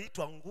kanisa ndio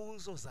waliitwa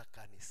nguzo za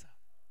kanisa.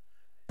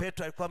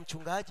 Petro alikuwa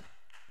mchungaji.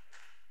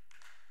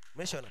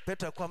 Umeshaona,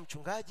 Petro alikuwa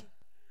mchungaji.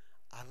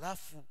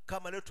 Alafu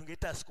kama leo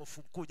tungeita askofu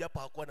mkuu, japo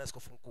hakuwa na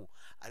askofu mkuu,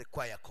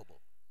 alikuwa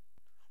Yakobo,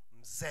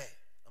 mzee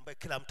ambaye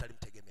kila mtu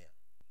alimtegemea.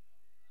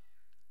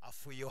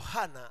 Afu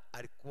Yohana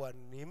alikuwa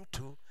ni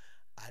mtu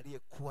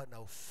aliyekuwa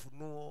na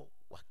ufunuo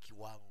wa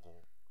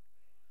kiwango,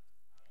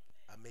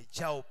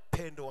 amejaa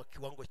upendo wa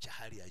kiwango cha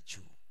hali ya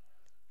juu.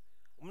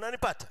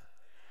 Mnanipata?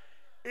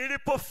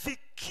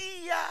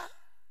 Ilipofikia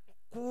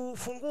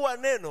kufungua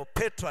neno,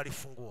 Petro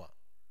alifungua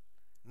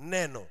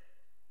neno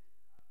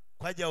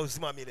kwa ajili ya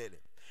uzima wa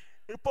milele.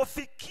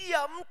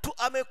 Ilipofikia mtu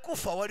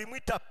amekufa,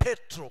 walimuita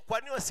Petro. Kwa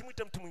nini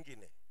wasimuite mtu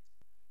mwingine?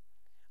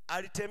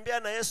 Alitembea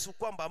na Yesu,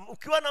 kwamba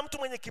ukiwa na mtu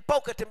mwenye kipawa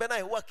ukatembea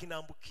naye huwa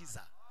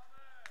kinaambukiza.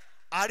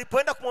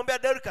 Alipoenda kumwombea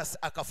Dorcas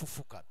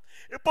akafufuka.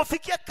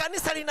 Ilipofikia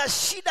kanisa lina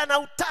shida na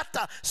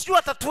utata, sijui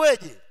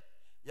atatueje,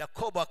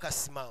 Yakobo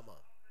akasimama.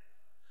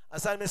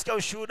 Sasa nimesikia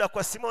ushuhuda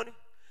kwa Simoni,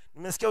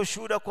 nimesikia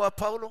ushuhuda kwa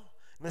Paulo,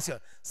 nimesikia.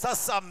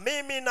 Sasa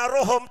mimi na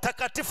Roho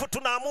Mtakatifu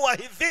tunaamua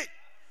hivi,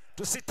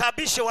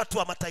 tusitabishe watu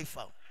wa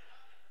mataifa.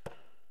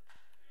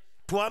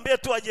 Tuambie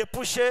tu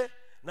wajiepushe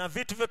na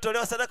vitu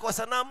vyotolewa sadaka kwa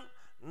sanamu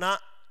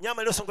na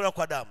nyama iliyosongolewa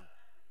kwa damu.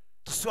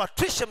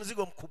 Tusiwatwishe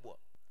mzigo mkubwa.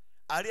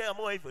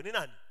 Aliyeamua hivyo ni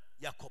nani?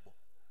 Yakobo.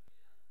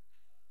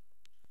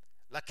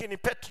 Lakini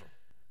Petro,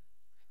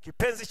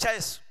 kipenzi cha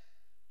Yesu,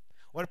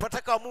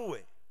 walipotaka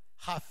muue,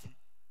 hafi.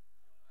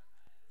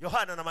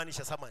 Yohana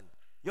anamaanisha samani.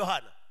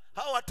 Yohana,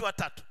 hao watu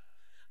watatu,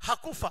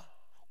 hakufa.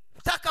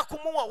 Taka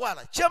kumuua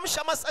wala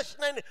chemsha masaa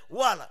 24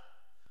 wala.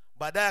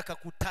 Baadaye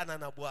akakutana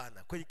na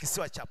Bwana kwenye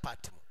kisiwa cha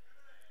Patmo.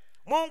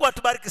 Mungu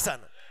atubariki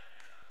sana.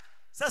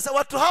 Sasa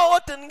watu hao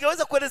wote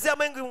ningeweza kuelezea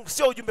mengi,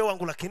 sio ujumbe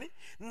wangu, lakini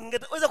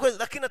ningeweza kuelezea,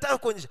 lakini nataka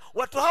kuonyesha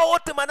watu hao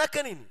wote maana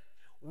yake nini.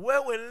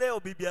 Wewe leo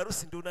bibi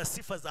harusi ndio una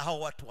sifa za hao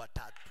watu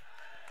watatu.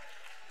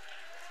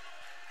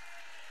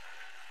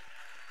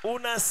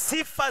 Una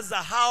sifa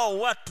za hao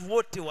watu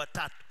wote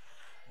watatu.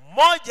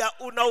 Moja,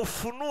 una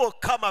ufunuo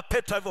kama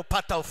Petro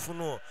alivyopata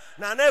ufunuo,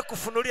 na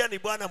anayekufunulia ni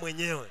Bwana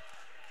mwenyewe.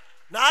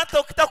 Na hata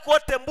ukitaka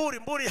kuote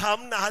mburi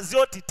hamna,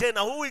 hazioti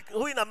tena.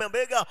 Hui na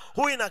mabega,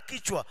 hui na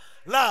kichwa.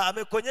 La,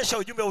 amekuonyesha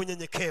ujumbe wa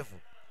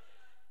unyenyekevu.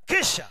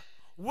 Kisha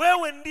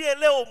wewe ndiye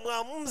leo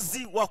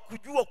mwamuzi wa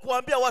kujua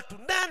kuambia watu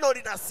neno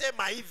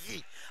linasema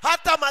hivi.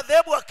 Hata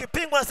madhehebu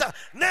yakipingwa sasa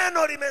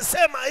neno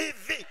limesema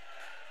hivi.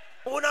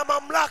 Una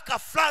mamlaka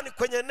fulani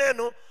kwenye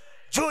neno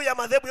juu ya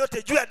madhehebu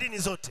yote, juu ya dini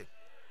zote.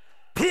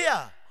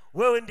 Pia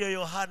wewe ndiye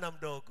Yohana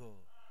mdogo,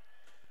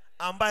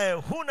 ambaye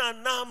huna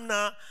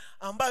namna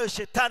ambayo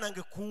shetani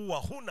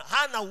angekuua.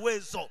 Hana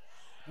uwezo.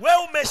 Wewe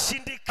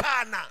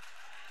umeshindikana.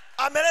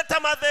 Ameleta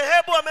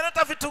madhehebu,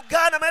 ameleta vitu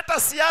gani, ameleta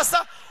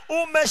siasa,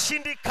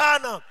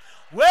 umeshindikana.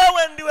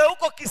 Wewe ndiwe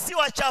uko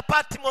kisiwa cha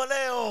Patmo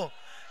leo.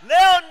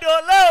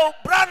 Leo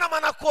Branham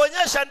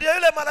anakuonyesha ndio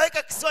yule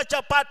malaika kisiwa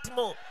cha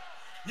Patmo.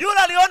 Yule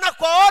aliona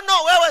kwa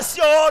ono, wewe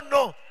sio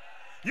ono.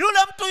 Yule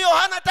mtu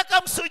Yohana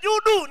ataka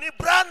msujudu ni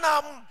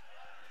Branham.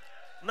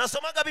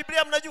 Nasomaga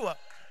Biblia mnajua.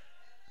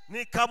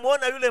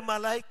 Nikamwona yule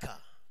malaika.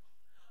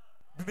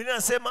 Biblia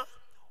inasema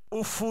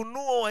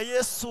ufunuo wa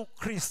Yesu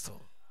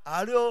Kristo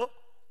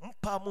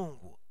aliompa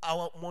Mungu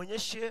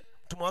amuonyeshe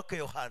mtume wake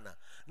Yohana,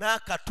 na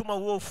akatuma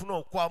huo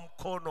ufunuo kwa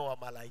mkono wa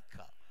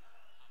malaika.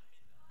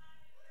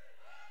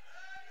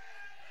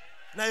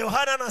 Na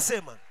Yohana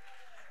anasema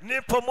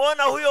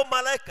nilipomwona huyo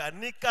malaika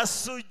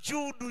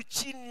nikasujudu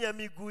chini ya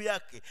miguu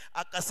yake.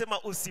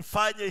 Akasema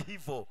usifanye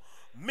hivyo,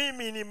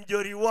 mimi ni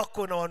mjori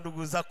wako na wa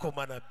ndugu zako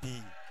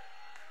manabii.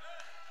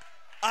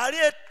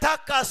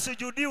 Aliyetaka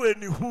asujudiwe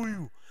ni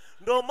huyu.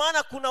 Ndio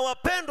maana kuna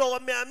wapendwa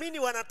wameamini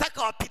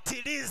wanataka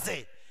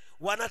wapitilize,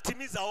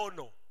 wanatimiza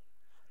ono,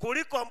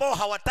 kuliko ambao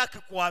hawataki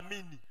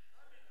kuamini.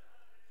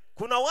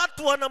 Kuna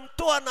watu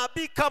wanamtoa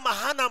nabii kama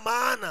hana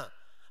maana.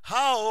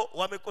 Hao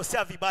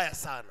wamekosea vibaya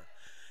sana.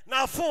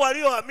 Nafuu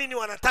walioamini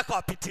wanataka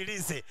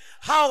wapitilize,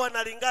 hao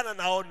wanalingana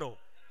na ono.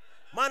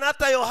 Maana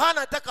hata Yohana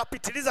anataka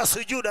pitiliza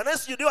sujuda, na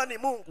sujudiwa ni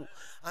Mungu.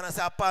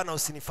 Anasema hapana,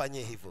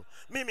 usinifanyie hivyo.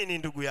 Mimi ni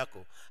ndugu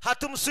yako.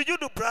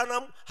 Hatumsujudu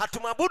Branham,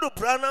 hatumabudu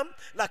Branham,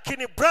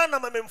 lakini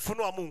Branham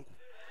amemfunua Mungu.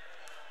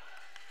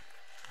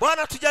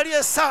 Bwana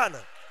tujalie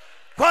sana.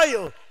 Kwa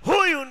hiyo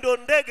huyu ndio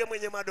ndege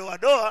mwenye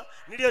madoadoa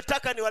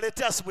niliyotaka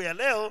niwaletea asubuhi ya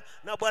leo,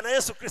 na Bwana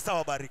Yesu Kristo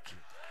awabariki.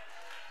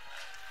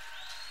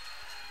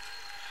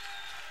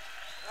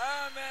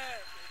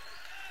 Amen.